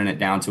turning it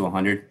down to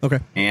 100. Okay.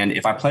 And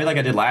if I play like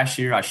I did last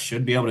year, I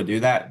should be able to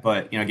do that.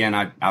 But, you know, again,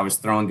 I was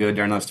throwing good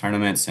during those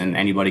tournaments, and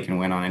anybody can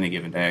win on any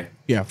given day.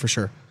 Yeah, for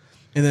sure.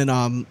 And then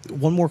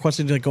one more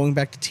question, like going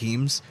back to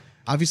teams.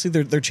 Obviously,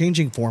 they're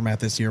changing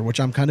format this year, which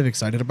I'm kind of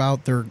excited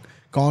about. They're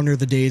gone are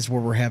the days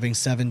where we're having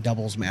 7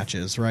 doubles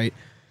matches, right?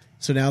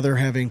 So now they're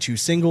having 2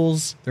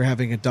 singles, they're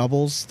having a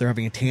doubles, they're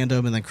having a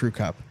tandem, and then crew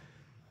cup.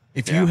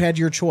 If you had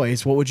your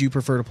choice, what would you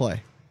prefer to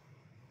play?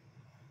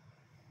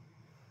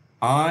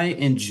 I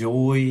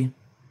enjoy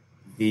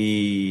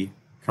the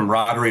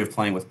camaraderie of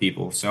playing with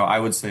people. So I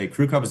would say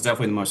Crew Cup is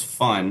definitely the most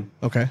fun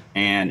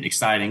and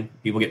exciting.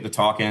 People get to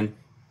talking.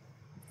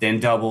 Then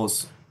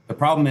doubles. The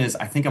problem is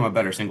I think I'm a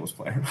better singles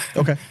player.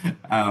 Okay.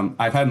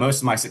 I've had most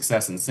of my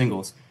success in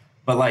singles.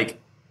 But like,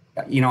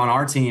 you know, on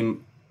our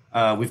team,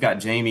 we've got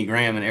Jamie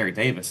Graham and Eric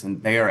Davis,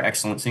 and they are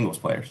excellent singles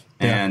players.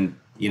 Yeah. And,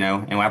 you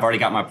know, and I've already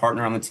got my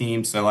partner on the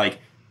team. So like,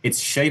 it's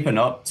shaping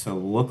up to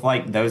look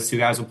like those 2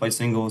 guys will play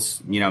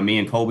singles. You know, me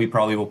and Colby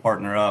probably will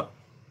partner up.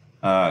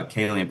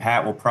 Kaylee and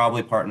Pat will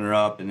probably partner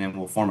up, and then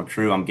we'll form a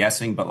crew, I'm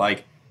guessing. But,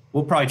 like,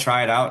 we'll probably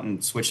try it out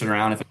and switch it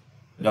around if it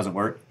doesn't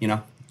work, you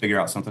know, figure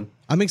out something.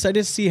 I'm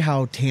excited to see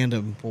how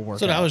tandem will work.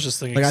 That's what I was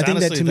just thinking. Like, I think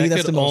honestly, that, to me,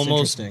 that's could the most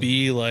almost interesting.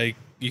 be like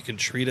you can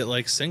treat it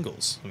like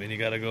singles. I mean, you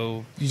got to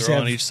go just throw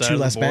have on each 2 side of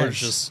less the board. bags.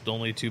 Just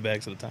only 2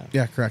 bags at a time.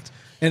 Yeah, correct.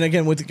 And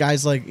again, with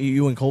guys like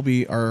you and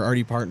Colby are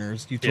already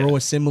partners, you throw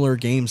a similar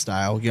game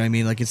style. You know what I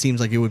mean? Like, it seems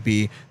like it would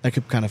be, that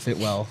could kind of fit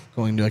well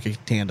going to like a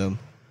tandem.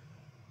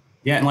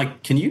 Yeah, and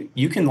like,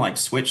 you can like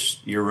switch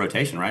your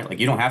rotation, right?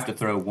 Like, you don't have to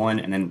throw one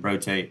and then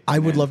rotate. I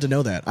would love to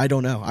know that. I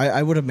don't know.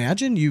 I would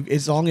imagine you,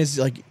 as long as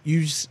like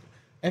you just,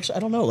 actually, I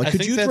don't know. Like, I could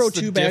think you that's throw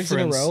the 2 bags in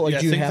a row? Like, I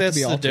do you think have that's to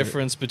be the alternate?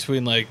 difference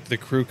between like the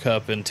crew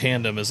cup and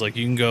tandem is like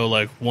you can go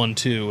like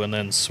 1-2 and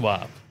then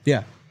swap.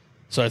 Yeah.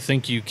 So I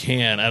think you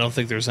can. I don't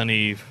think there's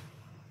any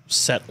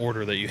set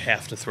order that you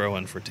have to throw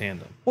in for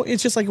tandem. Well,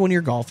 it's just like when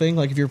you're golfing,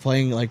 like if you're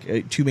playing like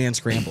a 2-man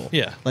scramble.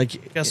 Yeah. Like, You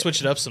gotta switch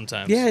it up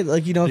sometimes. yeah,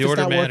 like, you know, The if it's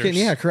order not working, matters.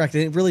 yeah, correct.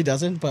 It really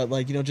doesn't, but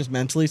like, you know, just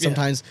mentally,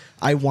 sometimes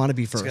I want to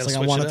be first. gotta Like, I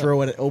switch want it to up.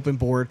 throw at an open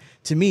board.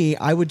 To me,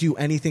 I would do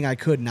anything I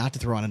could not to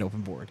throw on an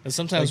open board. And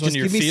sometimes Like, when just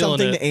you're give me feeling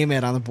something it, to aim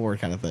at on the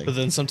board, kind of thing. but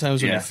then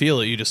sometimes when Yeah. you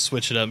feel it, you just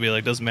switch it up and be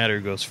like, doesn't matter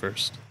who goes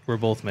first. We're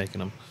both making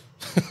them.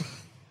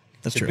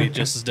 That's It'd true. be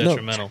just as No,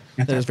 detrimental.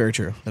 that is very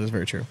true. That is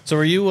very true. So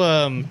are you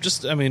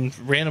just I mean,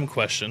 random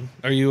question.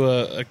 Are you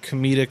a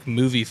comedic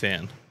movie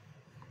fan?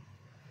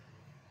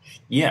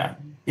 Yeah.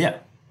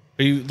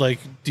 Are you like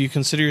do you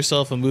consider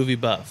yourself a movie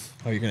buff?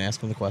 Oh, you're gonna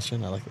ask him the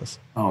question? I like this.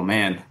 Oh,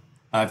 man.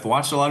 I've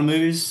watched a lot of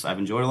movies. I've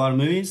enjoyed a lot of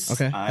movies.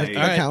 Okay. I,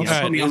 That counts. you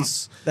know, put me on-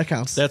 It's- That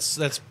counts.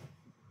 That's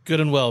good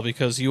and well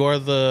because you are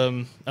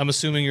the I'm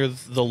assuming you're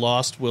the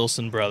lost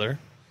Wilson brother.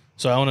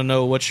 So I want to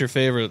know what's your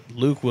favorite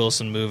Luke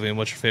Wilson movie and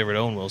what's your favorite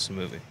Owen Wilson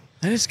movie,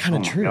 That is kind Oh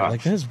of my true. gosh.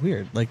 Like, that is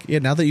weird. Like, yeah,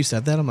 now that you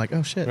said that, I'm like,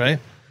 oh shit. right?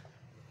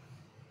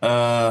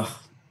 Oh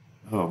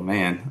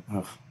man.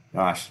 Oh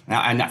gosh.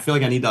 Now I feel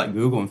like I need to like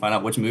Google and find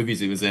out which movies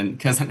he was in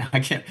because I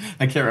can't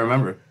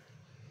remember.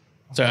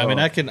 So I mean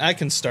I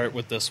can start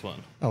with this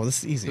one. Oh, this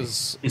is easy.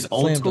 'Cause It's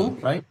old Slam school,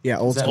 dunk. right? Yeah,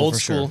 old Is that school old for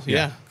school, sure.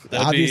 yeah.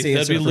 That'd Obvious be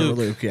answer Luke.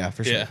 for Luke. Yeah,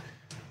 for sure. Yeah.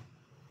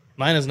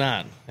 Mine is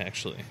not,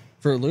 actually.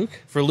 For Luke?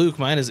 For Luke,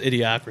 mine is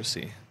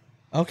Idiocracy.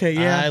 Okay,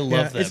 yeah. I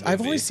love that I've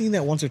movie. only seen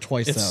that once or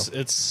twice It's though.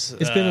 it's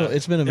It's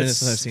been a minute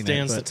since I've seen it,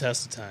 Stands but- the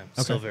test of time.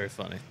 Still very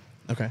funny.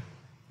 Okay.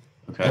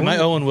 Okay. And my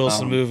Owen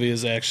Wilson movie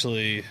is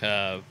actually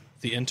The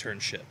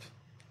Internship.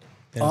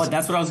 Oh,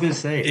 that's what I was gonna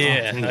say.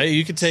 Yeah, Oh, dang it.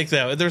 you could take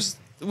that.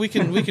 We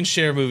can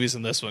share movies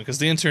in this one because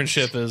The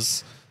Internship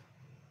is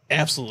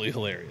absolutely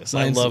hilarious.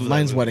 I love that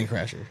mine's movie. Wedding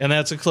Crasher, and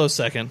that's a close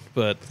second.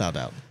 But without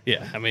doubt.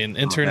 yeah, I mean,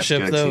 that's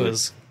Internship good, though too.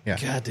 is Yeah.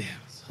 goddamn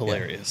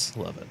hilarious.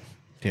 Love it.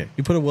 Yeah.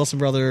 You put a Wilson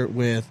brother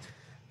with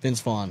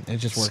Vince Vaughn, and it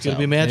just works gonna out.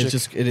 be magic. It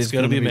is It's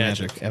gonna gonna be be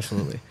magic.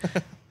 Absolutely.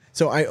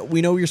 So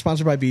we know you're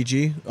sponsored by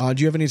BG.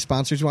 Do you have any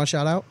sponsors you want to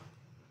shout out?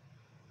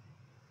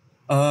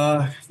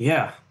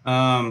 Yeah.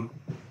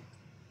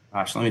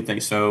 Gosh, let me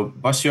think. So,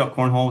 Bust You Up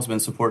Cornhole has been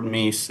supporting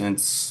me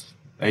since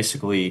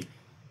basically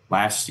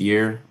last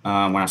year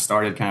when I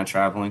started kind of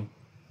traveling.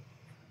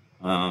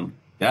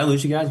 Did I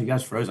lose you guys? You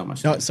guys froze on my No,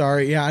 screen.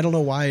 sorry. Yeah, I don't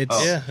know why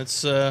it's. Yeah,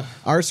 it's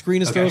Our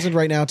screen is Okay. frozen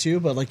right now too,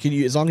 but like, can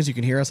you? As long as you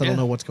can hear us, I don't yeah.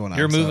 know what's going on.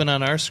 You're so- moving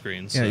on our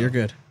screens. Yeah, you're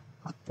good.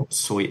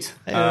 Sweet.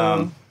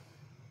 Hey-o.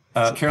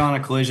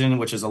 Carolina Collision,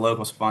 which is a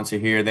local sponsor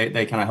here,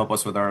 they kind of help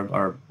us with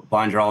our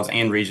blind draws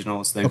and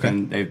regionals.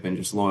 They've been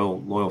just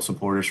loyal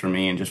supporters for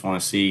me and just want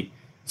to see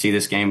see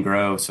this game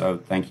grow. So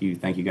thank you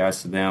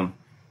guys to them.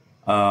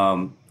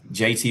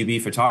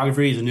 JTB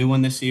Photography is a new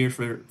one this year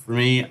for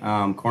me.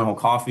 Cornhole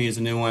Coffee is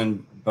a new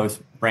one,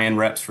 both brand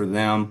reps for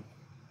them.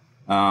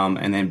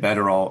 And then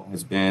Betterall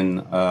has been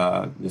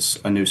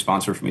a new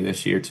sponsor for me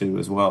this year too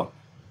as well.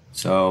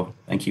 So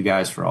thank you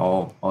guys for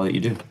all that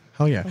you do.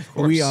 Oh yeah,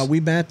 we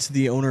met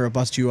the owner of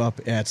Bust You Up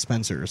at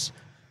Spencer's,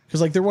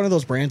 because like they're one of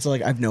those brands that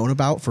like I've known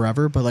about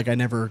forever, but like I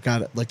never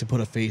got like to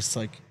put a face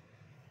like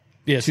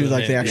to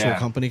like the actual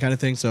company kind of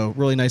thing. So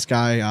really nice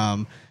guy.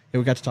 Yeah,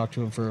 we got to talk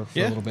to him for a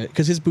little bit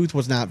because his booth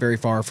was not very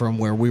far from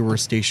where we were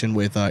stationed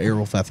with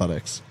Airwolf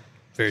Athletics.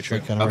 Very true.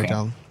 Like kind of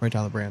right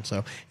down the brand.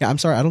 So yeah, I'm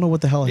sorry, I don't know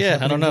what the hell. Yeah,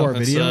 I don't know. Our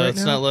video right it's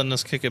now. not letting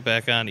us kick it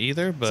back on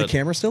either. But is the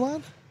camera still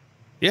on?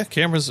 Yeah,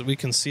 cameras. We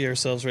can see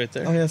ourselves right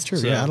there. Oh yeah, that's true.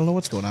 So, yeah, I don't know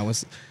what's going on.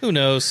 Who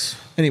knows?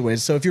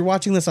 Anyways, so if you're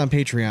watching this on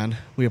Patreon,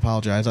 we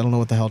apologize. I don't know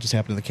what the hell just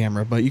happened to the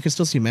camera, but you can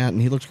still see Matt,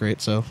 and he looks great.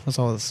 So that's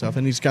all this stuff,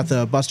 and he's got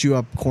the Bust You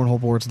Up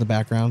cornhole boards in the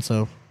background.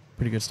 So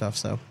pretty good stuff.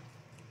 So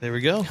there we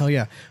go. Hell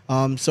yeah.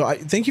 So I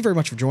thank you very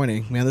much for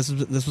joining, man. This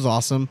was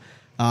awesome.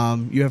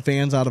 You have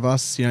fans out of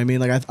us, you know what I mean?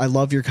 Like I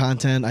love your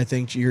content. I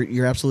think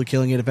you're absolutely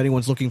killing it. If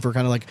anyone's looking for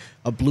kind of like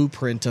a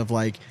blueprint of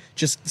like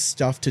just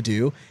stuff to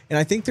do, and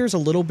I think there's a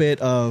little bit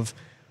of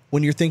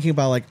when you're thinking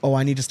about like, oh,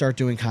 I need to start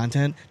doing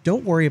content,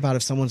 don't worry about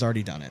if someone's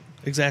already done it.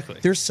 Exactly.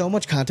 There's so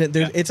much content.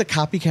 It's a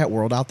copycat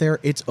world out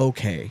there. It's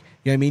okay.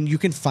 You know what I mean? You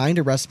can find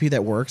a recipe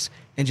that works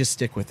and just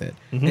stick with it,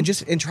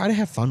 and try to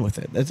have fun with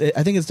it.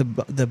 I think it's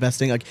the best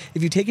thing. Like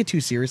if you take it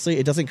too seriously,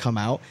 it doesn't come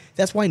out.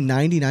 That's why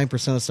 99%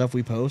 of the stuff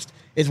we post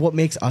is what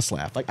makes us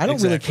laugh. Like I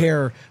don't really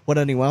care what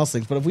anyone else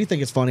thinks, but if we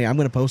think it's funny, I'm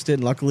going to post it.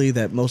 And luckily,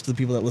 that most of the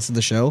people that listen to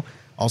the show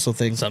also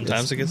think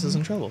sometimes it gets us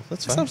in trouble.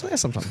 That's fine.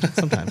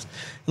 Sometimes,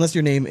 unless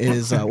your name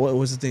is what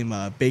was his name?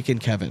 Bacon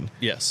Kevin.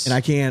 Yes. And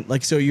I can't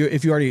like so.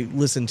 If you already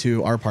listened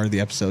to our part of the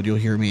episode, you'll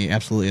hear me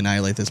absolutely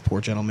annihilate this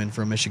poor gentleman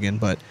from Michigan.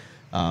 But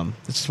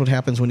it's just what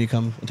happens when you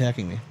come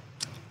attacking me.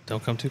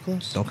 Don't come too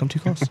close. Don't come too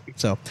close.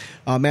 So,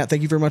 Matt,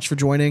 thank you very much for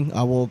joining.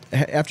 We'll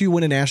after you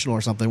win a national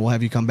or something, we'll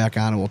have you come back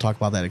on and we'll talk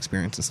about that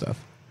experience and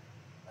stuff.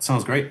 That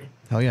sounds great.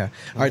 Hell yeah.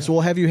 All right, so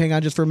we'll have you hang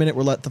on just for a minute.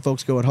 We'll let the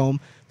folks go at home.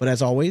 But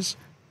as always,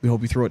 we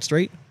hope you throw it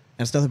straight.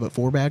 And it's nothing but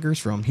 4 baggers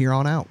from here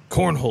on out.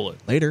 Cornhole it.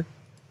 Later.